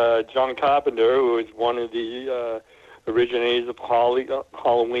 besides John Carpenter, who is one of the originators of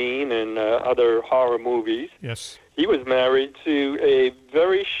Halloween and other horror movies. Yes. He was married to a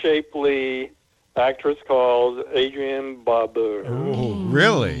very shapely actress called Adrienne Barbeau. Oh,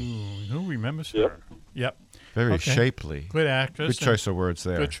 really? Who remembers her? Yep. Very shapely. Good actress. Good choice of words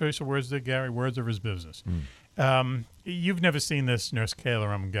there. Good choice of words there, Gary. Words of his business. You've never seen this, Nurse Kayla,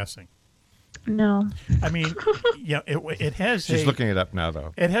 I'm guessing. No. I mean, it has. She's looking it up now,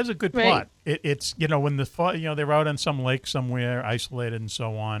 though. It has a good plot. It's when the fog, they're out on some lake somewhere, isolated and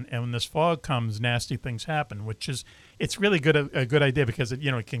so on, and when this fog comes, nasty things happen. It's really a good idea because it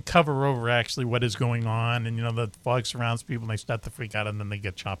can cover over actually what is going on, and the fog surrounds people and they start to freak out, and then they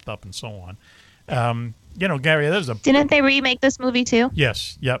get chopped up and so on. Gary, Didn't they remake this movie too?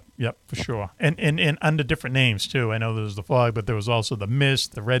 Yes, yep, for sure, and under different names too. I know there was The Fog, but there was also The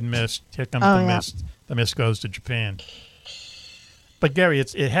Mist, The Red Mist. Here comes The Mist. The Mist goes to Japan. But Gary,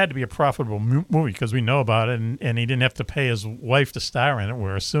 it had to be a profitable movie because we know about it, and he didn't have to pay his wife to star in it.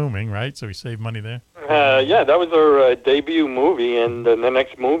 We're assuming, right? So he saved money there. Yeah, that was her debut movie, and the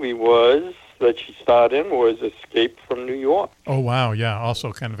next movie that she starred in was Escape from New York. Oh wow, yeah,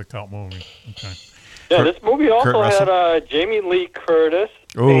 also kind of a cult movie. Okay. Yeah, this movie also had Jamie Lee Curtis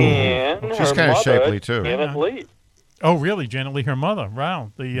and she's her kind of mother, shapely too. Janet Leigh. Oh really, Janet Leigh, her mother?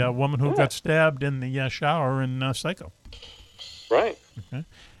 Wow, the woman who got stabbed in the shower in Psycho. Right. Okay.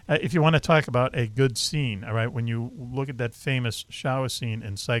 If you want to talk about a good scene, all right, when you look at that famous shower scene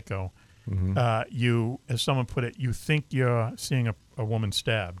in Psycho, you, as someone put it, you think you're seeing a woman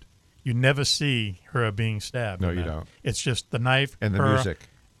stabbed. You never see her being stabbed. No, you don't. It's just the knife and the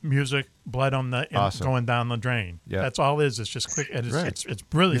music, blood on the going down the drain. Yeah, that's all it is. It's just quick. It's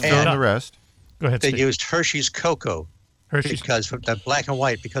brilliant. You fill in the rest. Go ahead. They Steve. used Hershey's cocoa Hershey's. Because the black and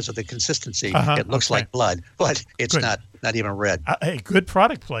white, because of the consistency, Uh-huh, it looks okay. like blood, but it's Good. not even red. Hey, good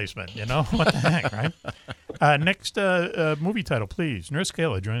product placement, you know? What the heck, right? Next movie title, please. Nurse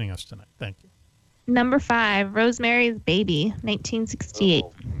Kayla joining us tonight. Thank you. Number 5, Rosemary's Baby, 1968.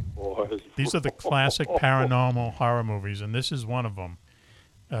 These are the classic paranormal horror movies, and this is one of them.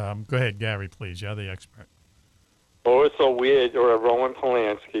 Go ahead, Gary, please. You're the expert. Oh, it's so weird. Or Roman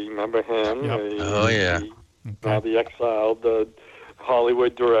Polanski, remember him? Yep. Oh, yeah. Now the exiled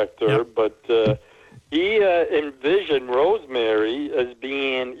Hollywood director. Yep. But he envisioned Rosemary as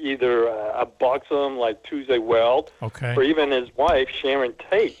being either a buxom like Tuesday Weld, Okay. or even his wife, Sharon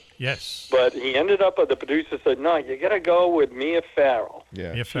Tate. Yes. But he ended up, the producer said, no, you got to go with Mia Farrow.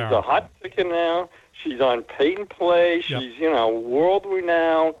 Yeah. Mia She's Farrow. a hot ticket now. She's on Peyton Play. Yep. She's,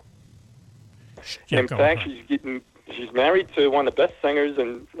 world-renowned. Yeah, In go fact, on. she's married to one of the best singers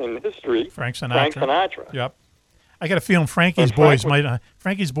in history, Frank Sinatra. Frank Sinatra. Yep. I got a feeling Frankie's And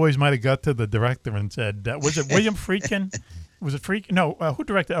Frank boys might have got to the director and said, was it William Friedkin? Was it Friedkin? No, who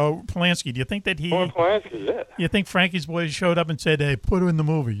directed? Oh, Polanski. Do you think that he? Roman Polanski, yeah. You think Frankie's boys showed up and said, "Hey, put her in the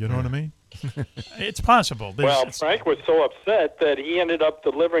movie"? You know what I mean? It's possible. Frank was so upset that he ended up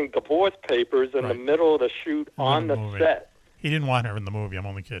delivering divorce papers in the middle of the shoot on the movie. set. He didn't want her in the movie. I'm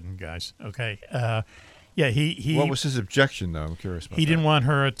only kidding, guys. Okay. Yeah, he. What was his objection, though? I'm curious about He that. didn't want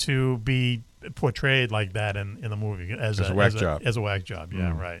her to be portrayed like that in the movie as a whack job. As a whack job,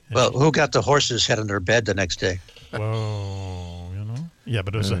 yeah, right. Well, who got the horse's head in their bed the next day? Whoa, Yeah,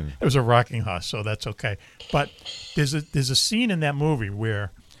 but it was a rocking horse, so that's okay. But there's a scene in that movie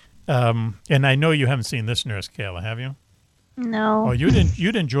where, and I know you haven't seen this, Nurse Kayla, have you? No. Oh,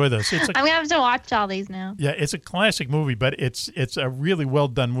 you'd enjoy this. It's I'm going to have to watch all these now. yeah, it's a classic movie, but it's a really well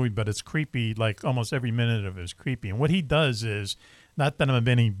done movie, but it's creepy. Like almost every minute of it is creepy. And what he does is, not that I'm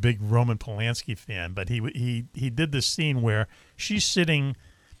any big Roman Polanski fan, but he did this scene where she's sitting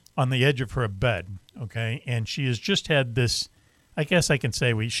on the edge of her bed, okay, and she has just had this. I guess I can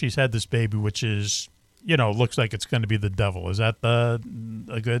say she's had this baby, which is, looks like it's going to be the devil. Is that a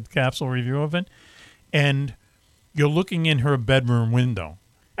good capsule review of it? And you're looking in her bedroom window.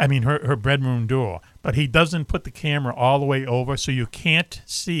 I mean, her bedroom door. But he doesn't put the camera all the way over, so you can't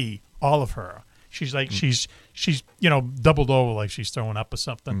see all of her. She's like, she's doubled over like she's throwing up or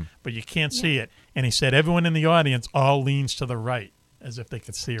something, but you can't see it. And he said everyone in the audience all leans to the right, as if they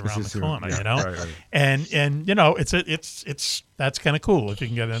could see around the corner, Right. And it's that's kind of cool if you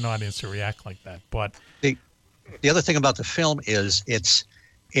can get an audience to react like that. But the other thing about the film is it's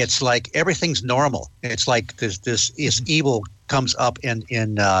like everything's normal. It's like this evil comes up in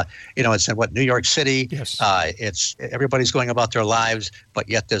it's in New York City. Yes. It's everybody's going about their lives, but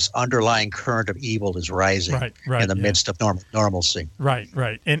yet this underlying current of evil is rising in the midst of normalcy. Right.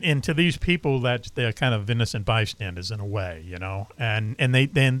 And to these people that they're kind of innocent bystanders in a way, and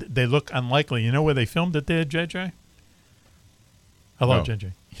they look unlikely. You know where they filmed it there, JJ? Hello, No.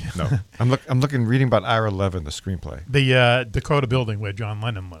 JJ. No, I'm reading about Ira Levin, the screenplay. The Dakota building where John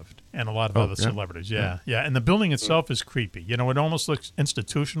Lennon lived, and a lot of other yeah. celebrities. Yeah. And the building itself is creepy. It almost looks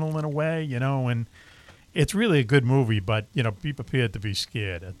institutional in a way. And it's really a good movie, but be prepared to be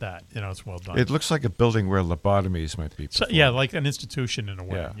scared at that. It's well done. It looks like a building where lobotomies might be performed. So, yeah, like an institution in a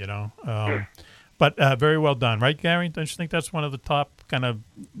way. But very well done, right, Gary? Don't you think that's one of the top kind of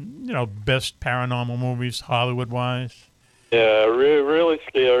best paranormal movies Hollywood wise? Yeah, really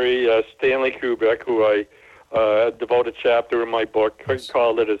scary. Stanley Kubrick, who I devote a chapter in my book,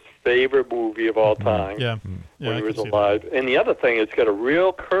 called it his favorite movie of all time when he was alive. And the other thing, it's got a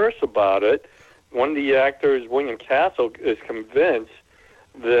real curse about it. One of the actors, William Castle, is convinced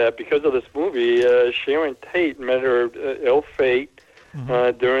that because of this movie, Sharon Tate met her ill fate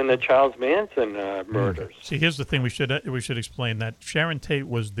during the Charles Manson murders. See, here's the thing: we should explain that Sharon Tate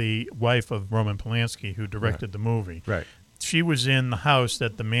was the wife of Roman Polanski, who directed the movie. Right. She was in the house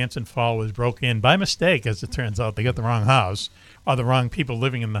that the Manson followers broke in by mistake, as it turns out. They got the wrong house, or the wrong people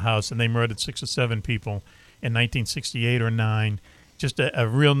living in the house, and they murdered 6 or 7 people in 1968 or 9. Just a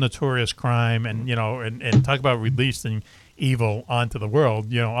real notorious crime, and and talk about releasing evil onto the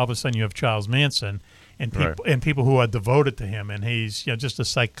world. All of a sudden you have Charles Manson, and people who are devoted to him, and he's just a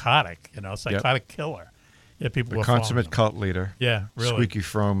psychotic killer. Yeah, people the consummate cult leader. Yeah, really. Squeaky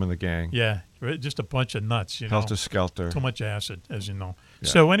Fromme and the gang. Yeah, just a bunch of nuts. Helter Skelter. Too much acid, as you know. Yeah.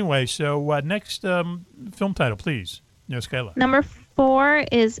 So anyway, next film title, please. Kayla. Number 4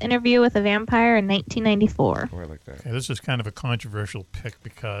 is Interview with a Vampire in 1994. Oh, I like that. Okay, this is kind of a controversial pick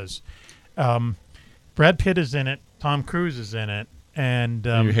because Brad Pitt is in it, Tom Cruise is in it, and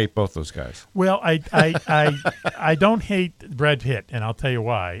you hate both those guys. Well, I don't hate Brad Pitt, and I'll tell you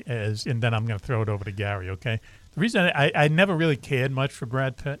why. And then I'm going to throw it over to Gary. Okay, The reason I never really cared much for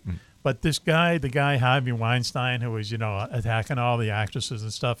Brad Pitt, but this guy, the guy Harvey Weinstein, who was attacking all the actresses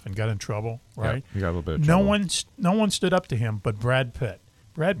and stuff and got in trouble, right? Yeah, he got a little bit of trouble. No one stood up to him, but Brad Pitt.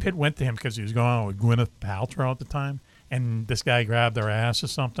 Brad Pitt went to him because he was going on with Gwyneth Paltrow at the time, and this guy grabbed her ass or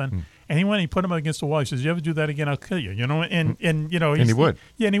something, and he went and he put him against the wall. He says, "You ever do that again, I'll kill you." And he would.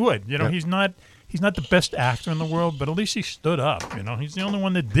 Yeah, and he would. He's not the best actor in the world, but at least he stood up. He's the only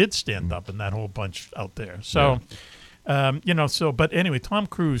one that did stand up in that whole bunch out there. So. But anyway, Tom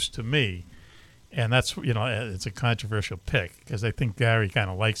Cruise to me, and that's, it's a controversial pick because I think Gary kind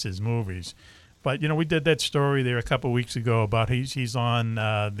of likes his movies. But, we did that story there a couple of weeks ago about he's on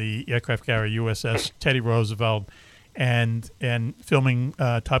the aircraft carrier USS Teddy Roosevelt and filming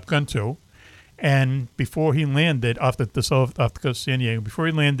Top Gun 2. And before he landed off the coast of San Diego, before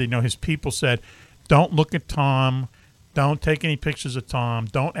he landed, his people said, "Don't look at Tom. Don't take any pictures of Tom.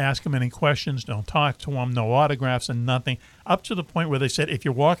 Don't ask him any questions. Don't talk to him. No autographs and nothing." Up to the point where they said, if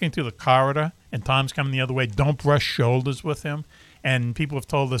you're walking through the corridor and Tom's coming the other way, don't brush shoulders with him. And people have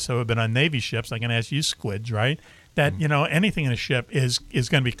told us who have been on Navy ships, I can ask you squids, right, that, anything in a ship is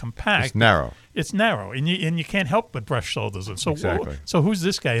going to be compact. It's narrow. It's narrow, and you can't help but brush shoulders with him. Exactly. So who's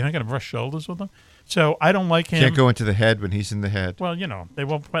this guy? You're not going to brush shoulders with him? So I don't like him. Can't go into the head when he's in the head. Well, they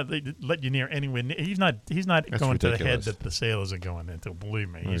won't let you near anywhere. He's not That's going ridiculous. to the head that the sailors are going into.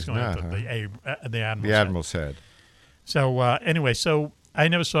 Believe me, No, he's going not, into the admiral's head. So anyway, I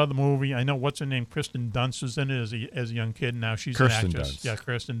never saw the movie. I know what's her name, Kristen Dunst was in it as a young kid. Now she's Kirsten an actress. Dunst. Yeah,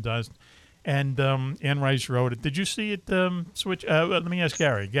 Kirsten Dunst. And Anne Rice wrote it. Did you see it? Switch. Let me ask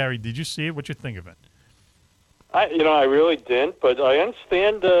Gary. Gary, did you see it? What'd you think of it? I really didn't, but I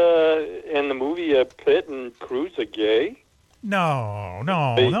understand in the movie Pitt and Cruise are gay. No,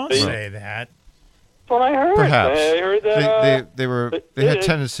 don't say that. That's what I heard. Perhaps. I heard that they had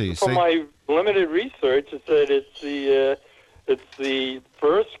tendencies. From my limited research, it said it's the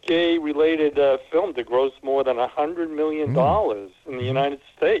first gay-related film to gross more than $100 million in the United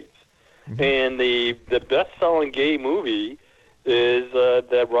States. And the best-selling gay movie is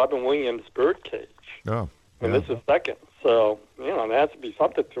that Robin Williams Birdcage. Oh. And this is second. So, there has to be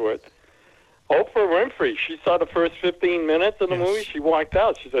something to it. Oprah Winfrey, she saw the first 15 minutes of the movie. She walked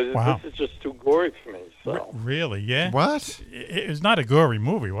out. She said, Wow. "This is just too gory for me." So. Really? Yeah. What? It was not a gory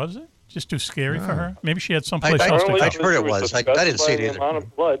movie, was it? Just too scary for her? Maybe she had someplace I else to go. heard it was. I didn't see it either. Amount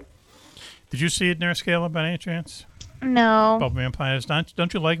of blood. Did you see it, Nurse Kayla, by any chance? No. About vampires?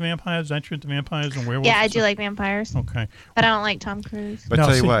 Don't you like vampires? Aren't you into vampires and werewolves? Yeah, I do like vampires. Okay. But I don't like Tom Cruise. But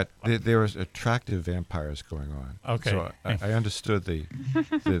tell you what, there was attractive vampires going on. Okay. So I understood the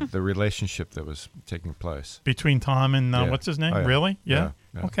relationship that was taking place. Between Tom and what's his name? Oh, yeah. Really? Yeah?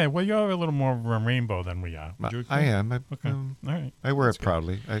 Yeah. Okay. Well, you're a little more of a rainbow than we are. Would you agree? I am. Okay. All right. I wear it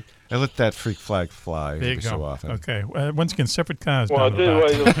proudly. I let that freak flag fly There you every go. so often. Okay. Once again, separate cars. Well, down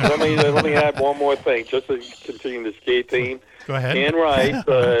the back. let me add one more thing, just to continue this gay theme. Go ahead. Anne Rice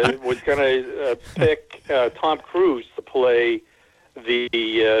was going to pick Tom Cruise to play Tom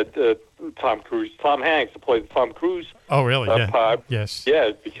Hanks to play the Tom Cruise. Oh, really? Yeah. Part. Yes.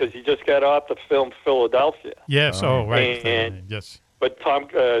 Yeah, because he just got off the film Philadelphia. Yes. Oh, right. And, yes. But Tom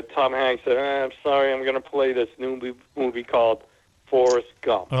Hanks said, "I'm sorry, I'm going to play this new movie called Forrest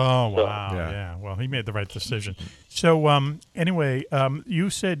Gump." Oh, So- wow. Yeah. Well, he made the right decision. So, anyway, you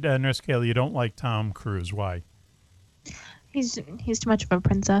said, Nurse Kayla, you don't like Tom Cruise. Why? He's too much of a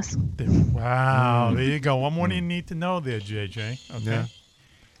princess. Wow. There you go. One more you need to know there, JJ. Okay. Yeah.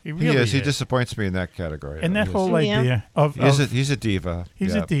 He really is. He disappoints me in that category. And that He is. whole idea of he's a diva.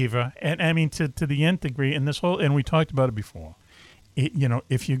 He's a diva, and I mean to the nth degree. And this whole, and we talked about it before.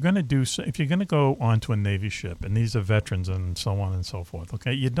 If you're going to if you're going to go onto a Navy ship, and these are veterans and so on and so forth,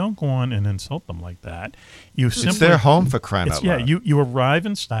 okay, you don't go on and insult them like that. It's their home, for crying out loud. Yeah, you arrive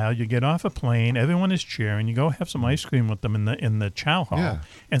in style. You get off a plane. Everyone is cheering. You go have some ice cream with them in the chow hall,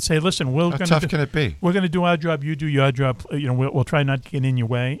 and say, "Listen, How tough can it be? We're going to do our job. You do your job. We'll try not to get in your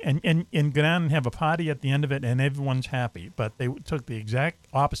way, and go down and have a party at the end of it, and everyone's happy." But they took the exact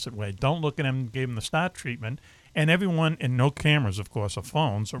opposite way. Don't look at them. Gave them the star treatment. And everyone, and no cameras, of course, or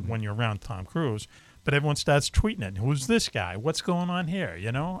phones, or when you're around Tom Cruise, but everyone starts tweeting it. Who's this guy? What's going on here?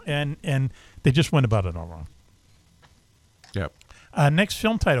 And they just went about it all wrong. Yep. Next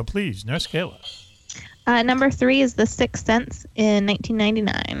film title, please, Nurse Kayla. Number 3 is The Sixth Sense in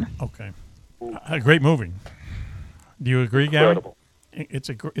 1999. Okay. A great movie. Do you agree, Gary? Incredible. It's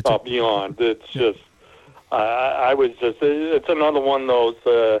beyond. It's just, I was just, it's another one of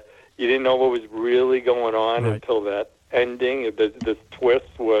those, you didn't know what was really going on until that ending. The twist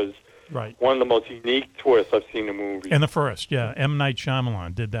was one of the most unique twists I've seen in a movie. And the first, M. Night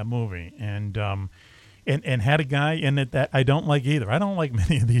Shyamalan did that movie. And and had a guy in it that I don't like either. I don't like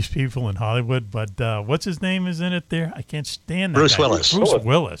many of these people in Hollywood, but what's his name is in it there? I can't stand that Bruce guy. Willis. Bruce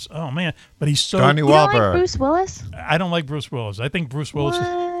Willis. Oh, man. But he's so... Donnie You don't Wahlberg. like Bruce Willis? I don't like Bruce Willis. I think Bruce Willis...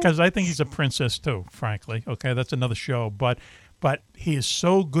 Because I think he's a princess, too, frankly. Okay, that's another show. But he is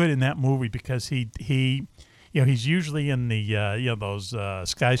so good in that movie because he he's usually in the those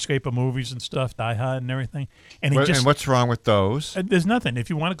skyscraper movies and stuff, Die Hard and everything. And And what's wrong with those? There's nothing. If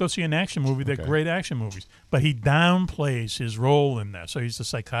you want to go see an action movie, they're great action movies. But he downplays his role in there. So he's a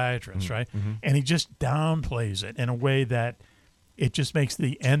psychiatrist, right? Mm-hmm. And he just downplays it in a way that it just makes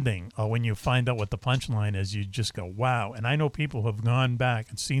the ending, or when you find out what the punchline is, you just go, wow. And I know people who have gone back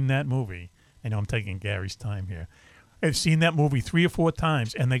and seen that movie. I know I'm taking Gary's time here. I've seen that movie 3 or 4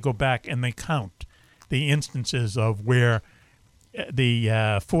 times, and they go back and they count the instances of where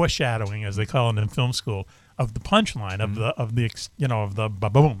the foreshadowing, as they call it in film school, of the punchline of the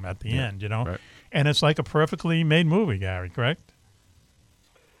boom at the end, right. And it's like a perfectly made movie, Gary, correct?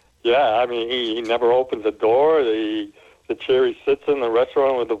 Yeah, I mean he never opens the door. The chair he sits in the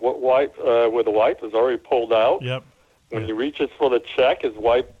restaurant with the wife is already pulled out. Yep. When he reaches for the check, his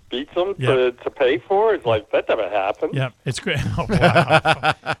wife beats him to pay for it. It's like that never happened. Yep, it's great. Oh,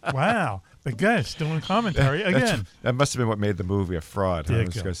 wow, wow. The guy's doing commentary again. That must have been what made the movie a fraud. Huh?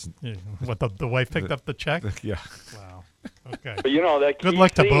 What, the wife picked up the check? Yeah. Wow. Okay. But that good key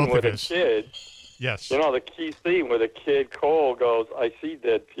luck to scene both with of the us. Kid. Yes. The key scene where the kid Cole goes, "I see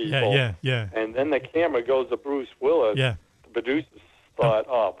dead people." Yeah. And then the camera goes to Bruce Willis. Yeah. The producers thought,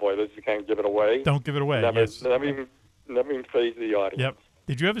 "Oh boy, this is can't give it away." Don't give it away. Never even phase the audience. Yep.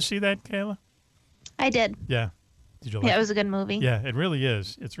 Did you ever see that, Kayla? I did. Yeah. Did you like it was a good movie. Yeah, it really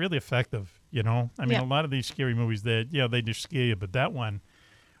is. It's really effective, I mean, a lot of these scary movies, they just scare you. But that one,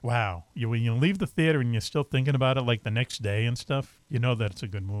 wow. When you leave the theater and you're still thinking about it like the next day and stuff, you know that it's a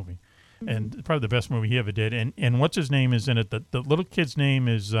good movie. Mm-hmm. And probably the best movie he ever did. And what's his name is in it? The little kid's name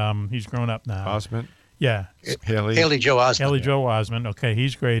is, he's grown up now. Osment? Yeah. Haley Joe Osment. Haley Joe Osment. Okay,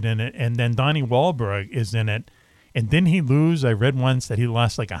 he's great in it. And then Donnie Wahlberg is in it. And didn't he lose? I read once that he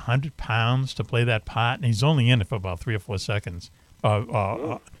lost like 100 pounds to play that part, and he's only in it for about 3 or 4 seconds,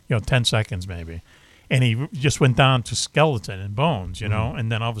 10 seconds maybe. And he just went down to skeleton and bones,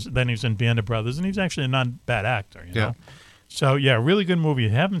 and then then he was in Band of Brothers, and he's actually a not bad actor, you know. So yeah, really good movie.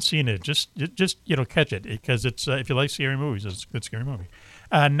 If you haven't seen it, just catch it because it's if you like scary movies, it's a good scary movie.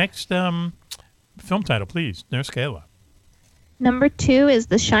 Next film title, please, Nurse Kayla. Number 2 is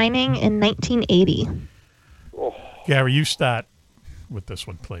The Shining in 1980. Oh. Gary, you start with this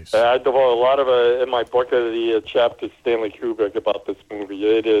one, please. I devote a lot of in my book of the chapter Stanley Kubrick about this movie.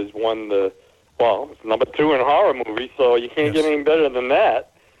 It is it's number 2 in horror movies, so you can't get any better than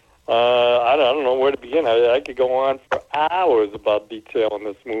that. I don't know where to begin. I could go on for hours about detailing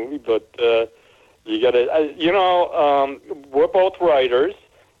this movie, but you got to, we're both writers.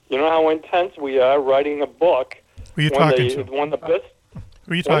 You know how intense we are writing a book. Who are you talking to? One of the best.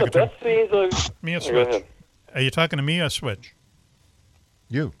 Who are you talking to? One of the best scenes of. Me or Switch? Are you talking to me or Switch?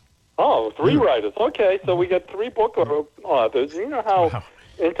 You. Oh, 3 writers. Okay, so we got 3 book authors. You know how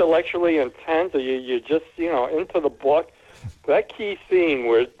intellectually intense you're just, into the book. That key scene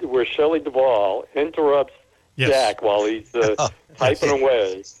where Shelley Duvall interrupts Jack while he's typing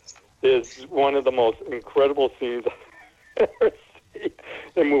away is one of the most incredible scenes I've ever seen.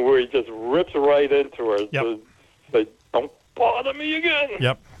 And where he just rips right into her. Yep. To say, "Don't bother me again."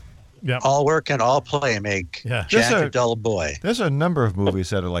 Yep. Yep. All work and all play make Jack a dull boy. There's a number of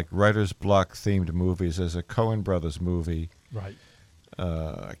movies that are like writer's block themed movies. There's a Coen Brothers movie. Right.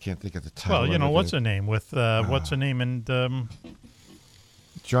 I can't think of the title. Well, what's her name? With what's her name and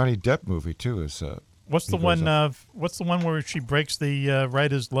Johnny Depp movie too is. What's the one? What's the one where she breaks the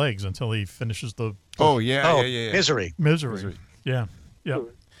writer's legs until he finishes the? Yeah. Misery. Yeah.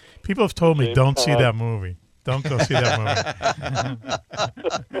 People have told me don't see that movie. Don't go see that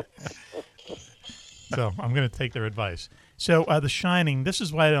movie. So I'm going to take their advice. So The Shining, this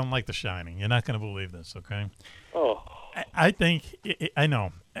is why I don't like The Shining. You're not going to believe this, okay? Oh. I think, I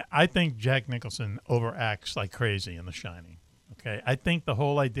know, I think Jack Nicholson overacts like crazy in The Shining, okay? I think the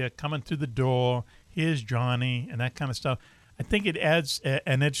whole idea coming through the door, here's Johnny, and that kind of stuff, I think it adds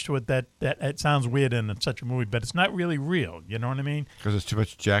an edge to it that it sounds weird in such a movie, but it's not really real. You know what I mean? Because it's too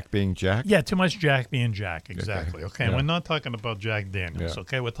much Jack being Jack? Yeah, too much Jack being Jack, exactly. Okay, Yeah. We're not talking about Jack Daniels,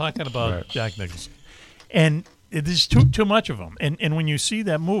 okay? We're talking about Jack Nicholson. And there's too much of them. And when you see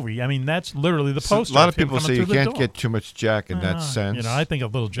that movie, I mean, that's literally the poster. A lot of him people coming say you through the can't door. get too much Jack in that sense. I think a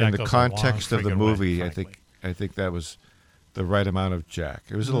little Jack in the goes a long context of the friggin' movie, way, I think that was the right amount of Jack.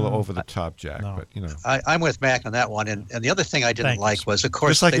 It was a little over the top Jack, but you know. I'm with Mac on that one. And the other thing I didn't like was, of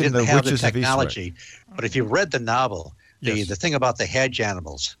course, Just like they in didn't The have the Witches of technology. But if you read the novel, the thing about the hedge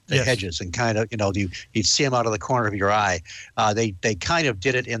animals, the hedges, and kind of, you'd see them out of the corner of your eye. They kind of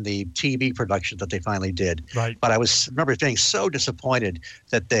did it in the TV production that they finally did. Right. But I remember being so disappointed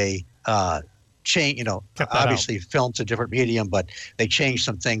that they changed, obviously film's a different medium, but they changed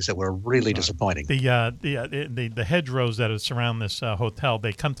some things that were really disappointing. The hedgerows that surround this hotel,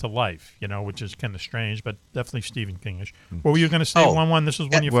 they come to life, which is kind of strange, but definitely Stephen Kingish. What were you going to say? One. This is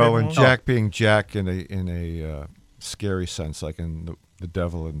one of your favorite Well, and movies? Jack being Jack in a scary sense, like in the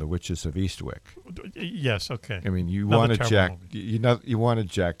Devil and the Witches of Eastwick. Yes. Okay. I mean, you Another wanted Jack. You wanted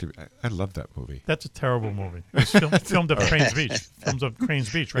Jack to. I love that movie. That's a terrible movie. It was filmed at Cranes Beach. Filmed at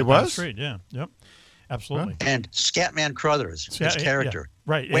Cranes Beach, right It down the was? street. Yeah. Yep. Absolutely. And Scatman Crothers, his character,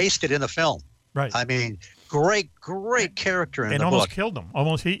 wasted in the film. Right. I mean, great character in the almost book. Killed him.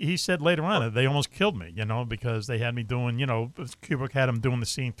 Almost. He said later on that they almost killed me. Because they had me doing. Kubrick had him doing the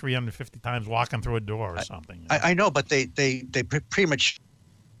scene 350 times, walking through a door or something. I know, but they pretty much.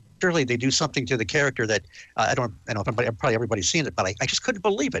 Surely they do something to the character that I know probably everybody's seen it, but I just couldn't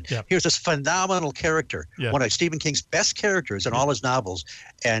believe it. Yep. Here's this phenomenal character, one of Stephen King's best characters in all his novels,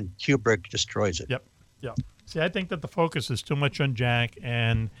 and Kubrick destroys it. Yep. See, I think that the focus is too much on Jack,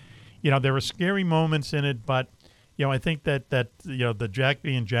 and there were scary moments in it, but I think that the Jack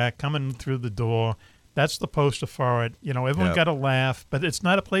being Jack coming through the door, that's the poster for it. Everyone got a laugh, but it's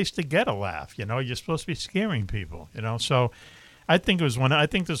not a place to get a laugh. You're supposed to be scaring people. So. I think it was I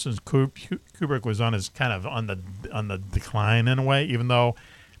think this is Kubrick was on his kind of on the decline in a way. Even though,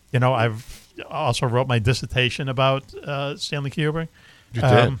 I've also wrote my dissertation about Stanley Kubrick. You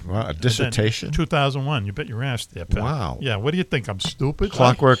did? Wow, a dissertation? 2001. You bet your ass there, pal. Wow. Yeah. What do you think? I'm stupid.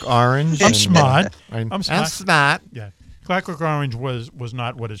 Clockwork Orange. I'm smart. I'm smart. Yeah. Clockwork Orange was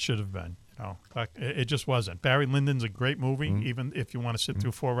not what it should have been. It just wasn't. Barry Lyndon's a great movie. Even if you want to sit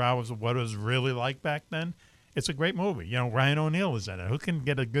through 4 hours of what it was really like back then. It's a great movie. Ryan O'Neal is in it. Who can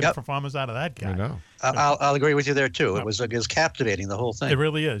get a good performance out of that guy? I know. I'll agree with you there too. It was captivating, the whole thing. It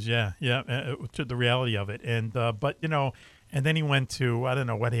really is. Yeah. To the reality of it, and but and then he went to I don't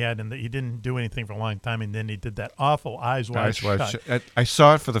know what he had, and he didn't do anything for a long time, and then he did that awful Eyes Wide Shut. I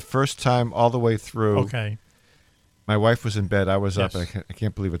saw it for the first time all the way through. Okay. My wife was in bed. I was up. I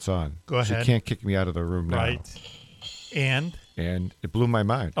can't believe it's on. Go ahead. She can't kick me out of the room now. Right. And it blew my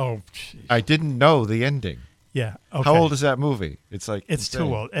mind. Oh, geez. I didn't know the ending. Yeah. Okay. How old is that movie? It's like it's insane.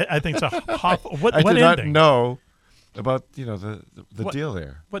 too old. I think it's a what I did ending? not know about the deal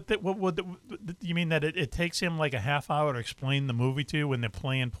there. What you mean that it takes him like a half hour to explain the movie to you when they're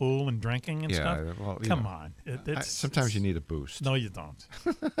playing pool and drinking and stuff? Well, come on. Sometimes you need a boost. No, you don't.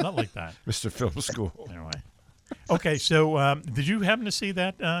 Not like that. Mr. Film School. Anyway. Okay, so did you happen to see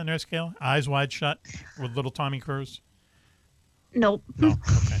that, Nurse Kayla? Eyes Wide Shut with little Tommy Cruise? Nope. No.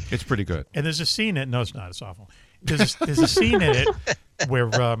 Okay. It's pretty good. And there's a scene in it. No, it's not. It's awful. There's a scene in it where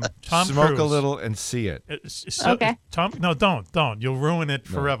Tom Smoke Cruise, a little and see it. Okay. No, don't. You'll ruin it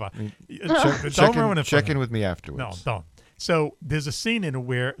forever. Don't ruin it. Check in with me afterwards. No, don't. So there's a scene in it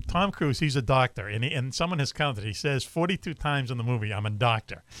where Tom Cruise, he's a doctor, and someone has counted. He says 42 times in the movie, "I'm a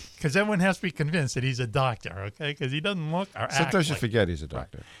doctor," because everyone has to be convinced that he's a doctor. Okay, because he doesn't look or act. Sometimes you like forget he's a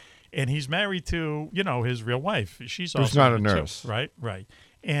doctor. Right. And he's married to, his real wife. She's Who's also not a nurse. too, right.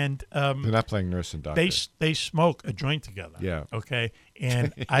 And they're not playing nurse and doctor. They smoke a joint together. Yeah. Okay.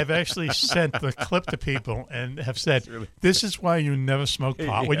 And I've actually sent the clip to people and have said, this is why you never smoke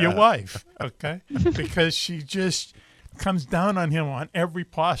pot with your wife. Okay. Because she just comes down on him on every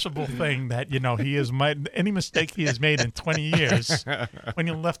possible thing that he has made, any mistake he has made in 20 years when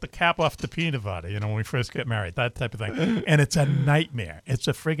you left the cap off the peanut butter, when we first get married, that type of thing. And it's a nightmare. It's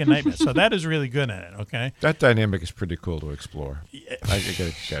a friggin' nightmare. So that is really good in it, okay? That dynamic is pretty cool to explore. I get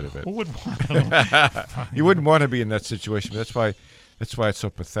a kick out of it. Who would want to? You wouldn't want to be in that situation. That's why it's so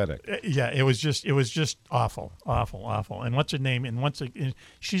pathetic. Yeah, it was just awful. And what's her name? And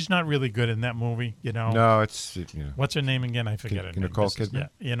she's not really good in that movie, No, it's What's her name again? I forget her name. Nicole Kidman.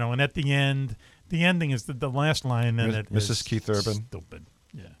 Yeah, and at the end, the ending is the last line in it. Mrs. Keith Urban. Stupid.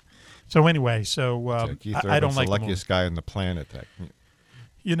 Yeah. So anyway, Keith I don't Urban's like the luckiest guy on the planet.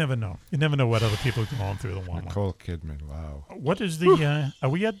 You never know. You never know what other people are going through. Nicole Kidman. Wow. What is the? Are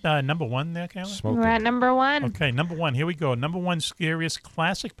we at number one there, Kayla? Smoking. We're at number one. Okay, number one. Here we go. Number one scariest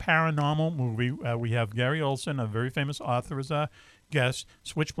classic paranormal movie. We have Gary Olson, a very famous author, as a guest.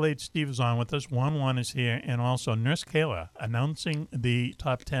 Switchblade Steve is on with us. 1-1 is here, and also Nurse Kayla announcing the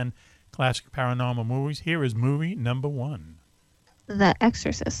top 10 classic paranormal movies. Here is movie number one. The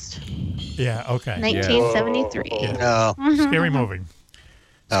Exorcist. Yeah, okay. 1973. Yeah. No. Scary movie.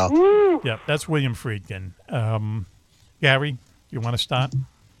 Oh. Yeah, that's William Friedkin. Gary, you want to start?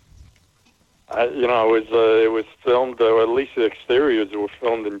 It was filmed, or at least the exteriors were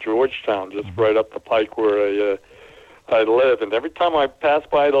filmed in Georgetown, just right up the pike where I live. And every time I pass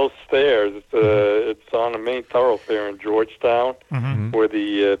by those stairs, it's on the main thoroughfare in Georgetown, where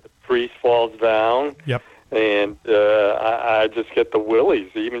the priest falls down. Yep. And I just get the willies,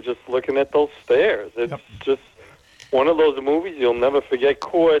 even just looking at those stairs. It's just one of those movies you'll never forget. Of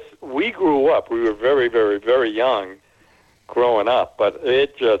course, we grew up. We were very, very, very young growing up, but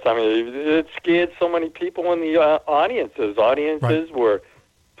it scared so many people in the audiences. Audiences were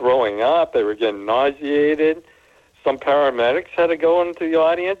throwing up. They were getting nauseated. Some paramedics had to go into the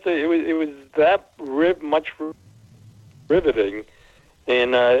audience. It was that much riveting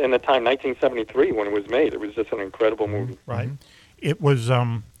in the time 1973 when it was made. It was just an incredible movie. Right. It was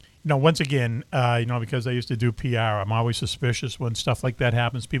once again, because I used to do PR, I'm always suspicious when stuff like that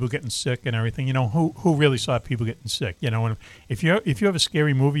happens, people getting sick and everything. Who really saw people getting sick? And if you have a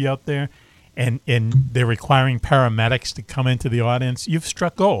scary movie out there and they're requiring paramedics to come into the audience, you've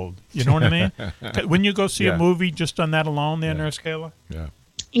struck gold. You know what I mean? When you go see a movie just on that alone there, Nurse Kayla? Yeah.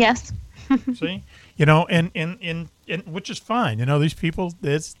 Yes. See? And which is fine. These people,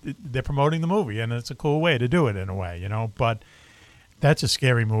 they're promoting the movie, and it's a cool way to do it in a way, but that's a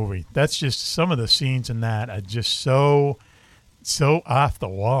scary movie. That's just some of the scenes in that are just so off the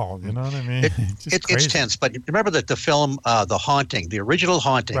wall. You know what I mean? It's tense. But remember that the film, The Haunting, the original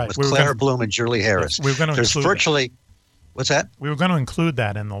Haunting, with Claire Bloom and Julie Harris. Yes, we were going to include virtually. That. What's that? We were going to include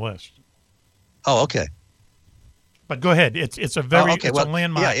that in the list. Oh, okay. But go ahead. It's a very it's a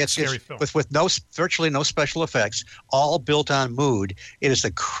landmark scary film with virtually no special effects, all built on mood. It is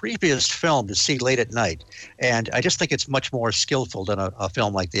the creepiest film to see late at night, and I just think it's much more skillful than a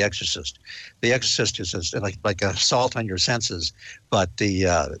film like The Exorcist. The Exorcist is like an assault on your senses, but the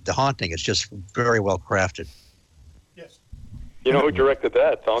Haunting is just very well crafted. Yes. You know who directed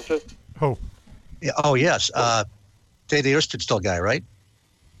that, don't you? Who? Yeah, oh yes, Day the Earthstood guy, right?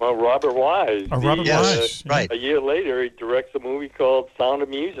 Well, Robert Wise. Robert Wise. Right. A year later, he directs a movie called Sound of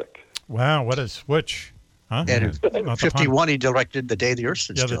Music. Wow, what a switch. Huh? And in 51, he directed The Day the Earth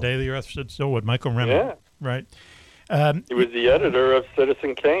Stood Still. Yeah, The Day the Earth Stood Still with Michael Remmel. Yeah. Right. He was the editor of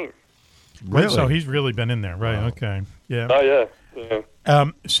Citizen Kane. Really? So he's really been in there. Right, okay. Yeah. Oh,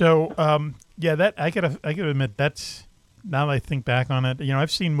 yeah. That I gotta admit, that's, now that I think back on it,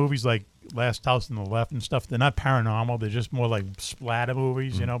 I've seen movies like Last House on the Left and stuff. They're not paranormal. They're just more like splatter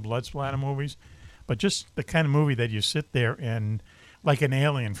movies, blood splatter movies. But just the kind of movie that you sit there and, like an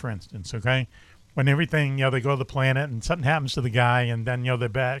Alien, for instance, okay? When everything, they go to the planet and something happens to the guy and then, they're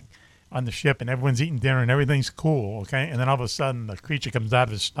back on the ship and everyone's eating dinner and everything's cool, okay? And then all of a sudden the creature comes out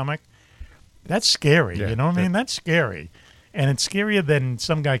of his stomach. That's scary, you know what I mean? That's scary. And it's scarier than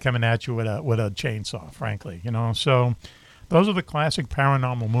some guy coming at you with a chainsaw, frankly, So those are the classic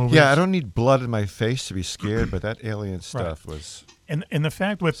paranormal movies. Yeah, I don't need blood in my face to be scared, but that alien stuff was. And the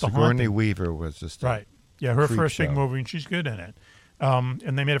fact with Sigourney The Haunting, Weaver was just right. Yeah, her first big show. movie, and she's good in it.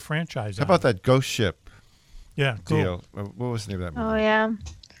 And they made a franchise. How about that ghost ship? Yeah, cool. Deal. What was the name of that movie? Oh yeah,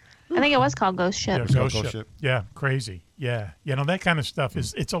 I think it was called Ghost Ship. Yeah, Ghost Ship. Yeah, crazy. Yeah, that kind of stuff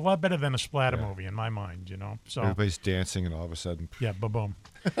it's a lot better than a splatter movie in my mind. So everybody's dancing, and all of a sudden, yeah, boom.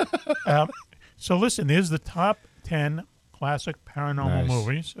 So listen, here's the top 10 classic paranormal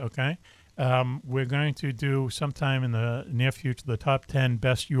movies. Okay, we're going to do sometime in the near future the top 10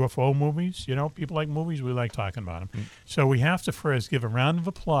 best UFO movies. People like movies, we like talking about them. So we have to first give a round of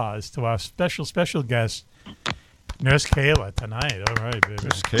applause to our special guest, Nurse Kayla, tonight. All right, baby.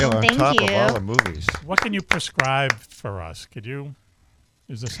 Nurse Kayla on top of all the movies. What can you prescribe for us?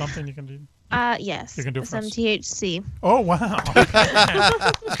 Is there something you can do? Yes. You can do for some us? THC. Oh, wow.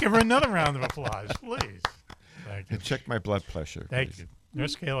 Let's give her another round of applause, please. Thank you. And check my blood pressure. Thank you.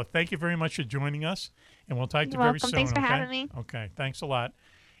 Nurse Kayla, thank you very much for joining us, and we'll talk to you You're very welcome. soon. Thanks for okay? having me. Okay, thanks a lot.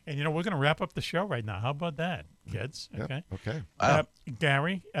 And, we're going to wrap up the show right now. How about that, kids? Okay. Okay.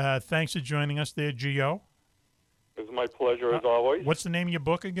 Gary, thanks for joining us there, Gio. It was my pleasure, as always. What's the name of your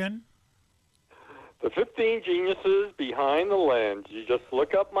book again? The 15 Geniuses Behind the Lens. You just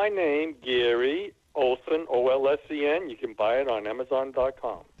look up my name, Gary Olsen, Olsen. You can buy it on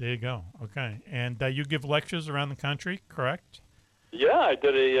Amazon.com. There you go. Okay. And you give lectures around the country, correct? Yeah, I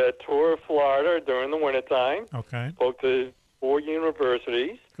did a tour of Florida during the wintertime. Okay. Spoke to 4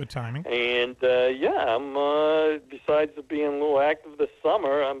 universities. Good timing. And, I'm, besides being a little active this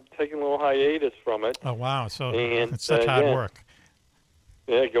summer, I'm taking a little hiatus from it. Oh, wow. So and, it's such hard work.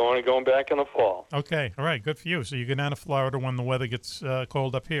 Yeah, going back in the fall. Okay, all right, good for you. So you go down to Florida when the weather gets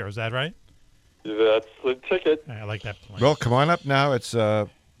cold up here. Is that right? That's the ticket. I like that plan. Well, come on up now. It's the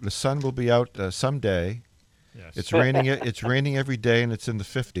sun will be out someday. Yes. It's raining. It's raining every day, and it's in the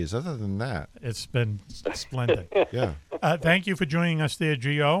 50s. Other than that, it's been splendid. Yeah. Thank you for joining us there,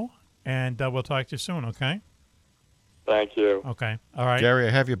 Gio, and we'll talk to you soon. Okay. Thank you. Okay. All right. Gary, I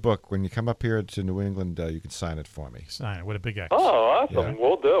have your book. When you come up here to New England, you can sign it for me. Sign it with a big X. Oh, awesome. Yeah.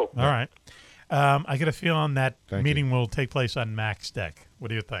 We'll do. All right. I get a feeling that Thank meeting will take place on Mac's deck. What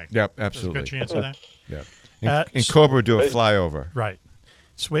do you think? Yep, There's absolutely. a good chance of that? Yep. And Cobra do a flyover. Right.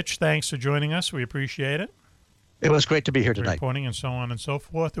 Switch, thanks for joining us. We appreciate it. It was great to be here tonight. Reporting and so on and so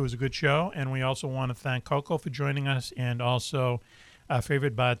forth. It was a good show. And we also want to thank Coco for joining us and also our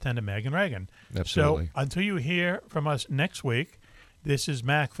favorite bartender, Megan Reagan. Absolutely. So until you hear from us next week, this is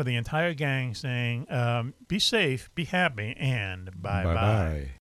Mac for the entire gang saying, be safe, be happy, and bye-bye. Bye-bye.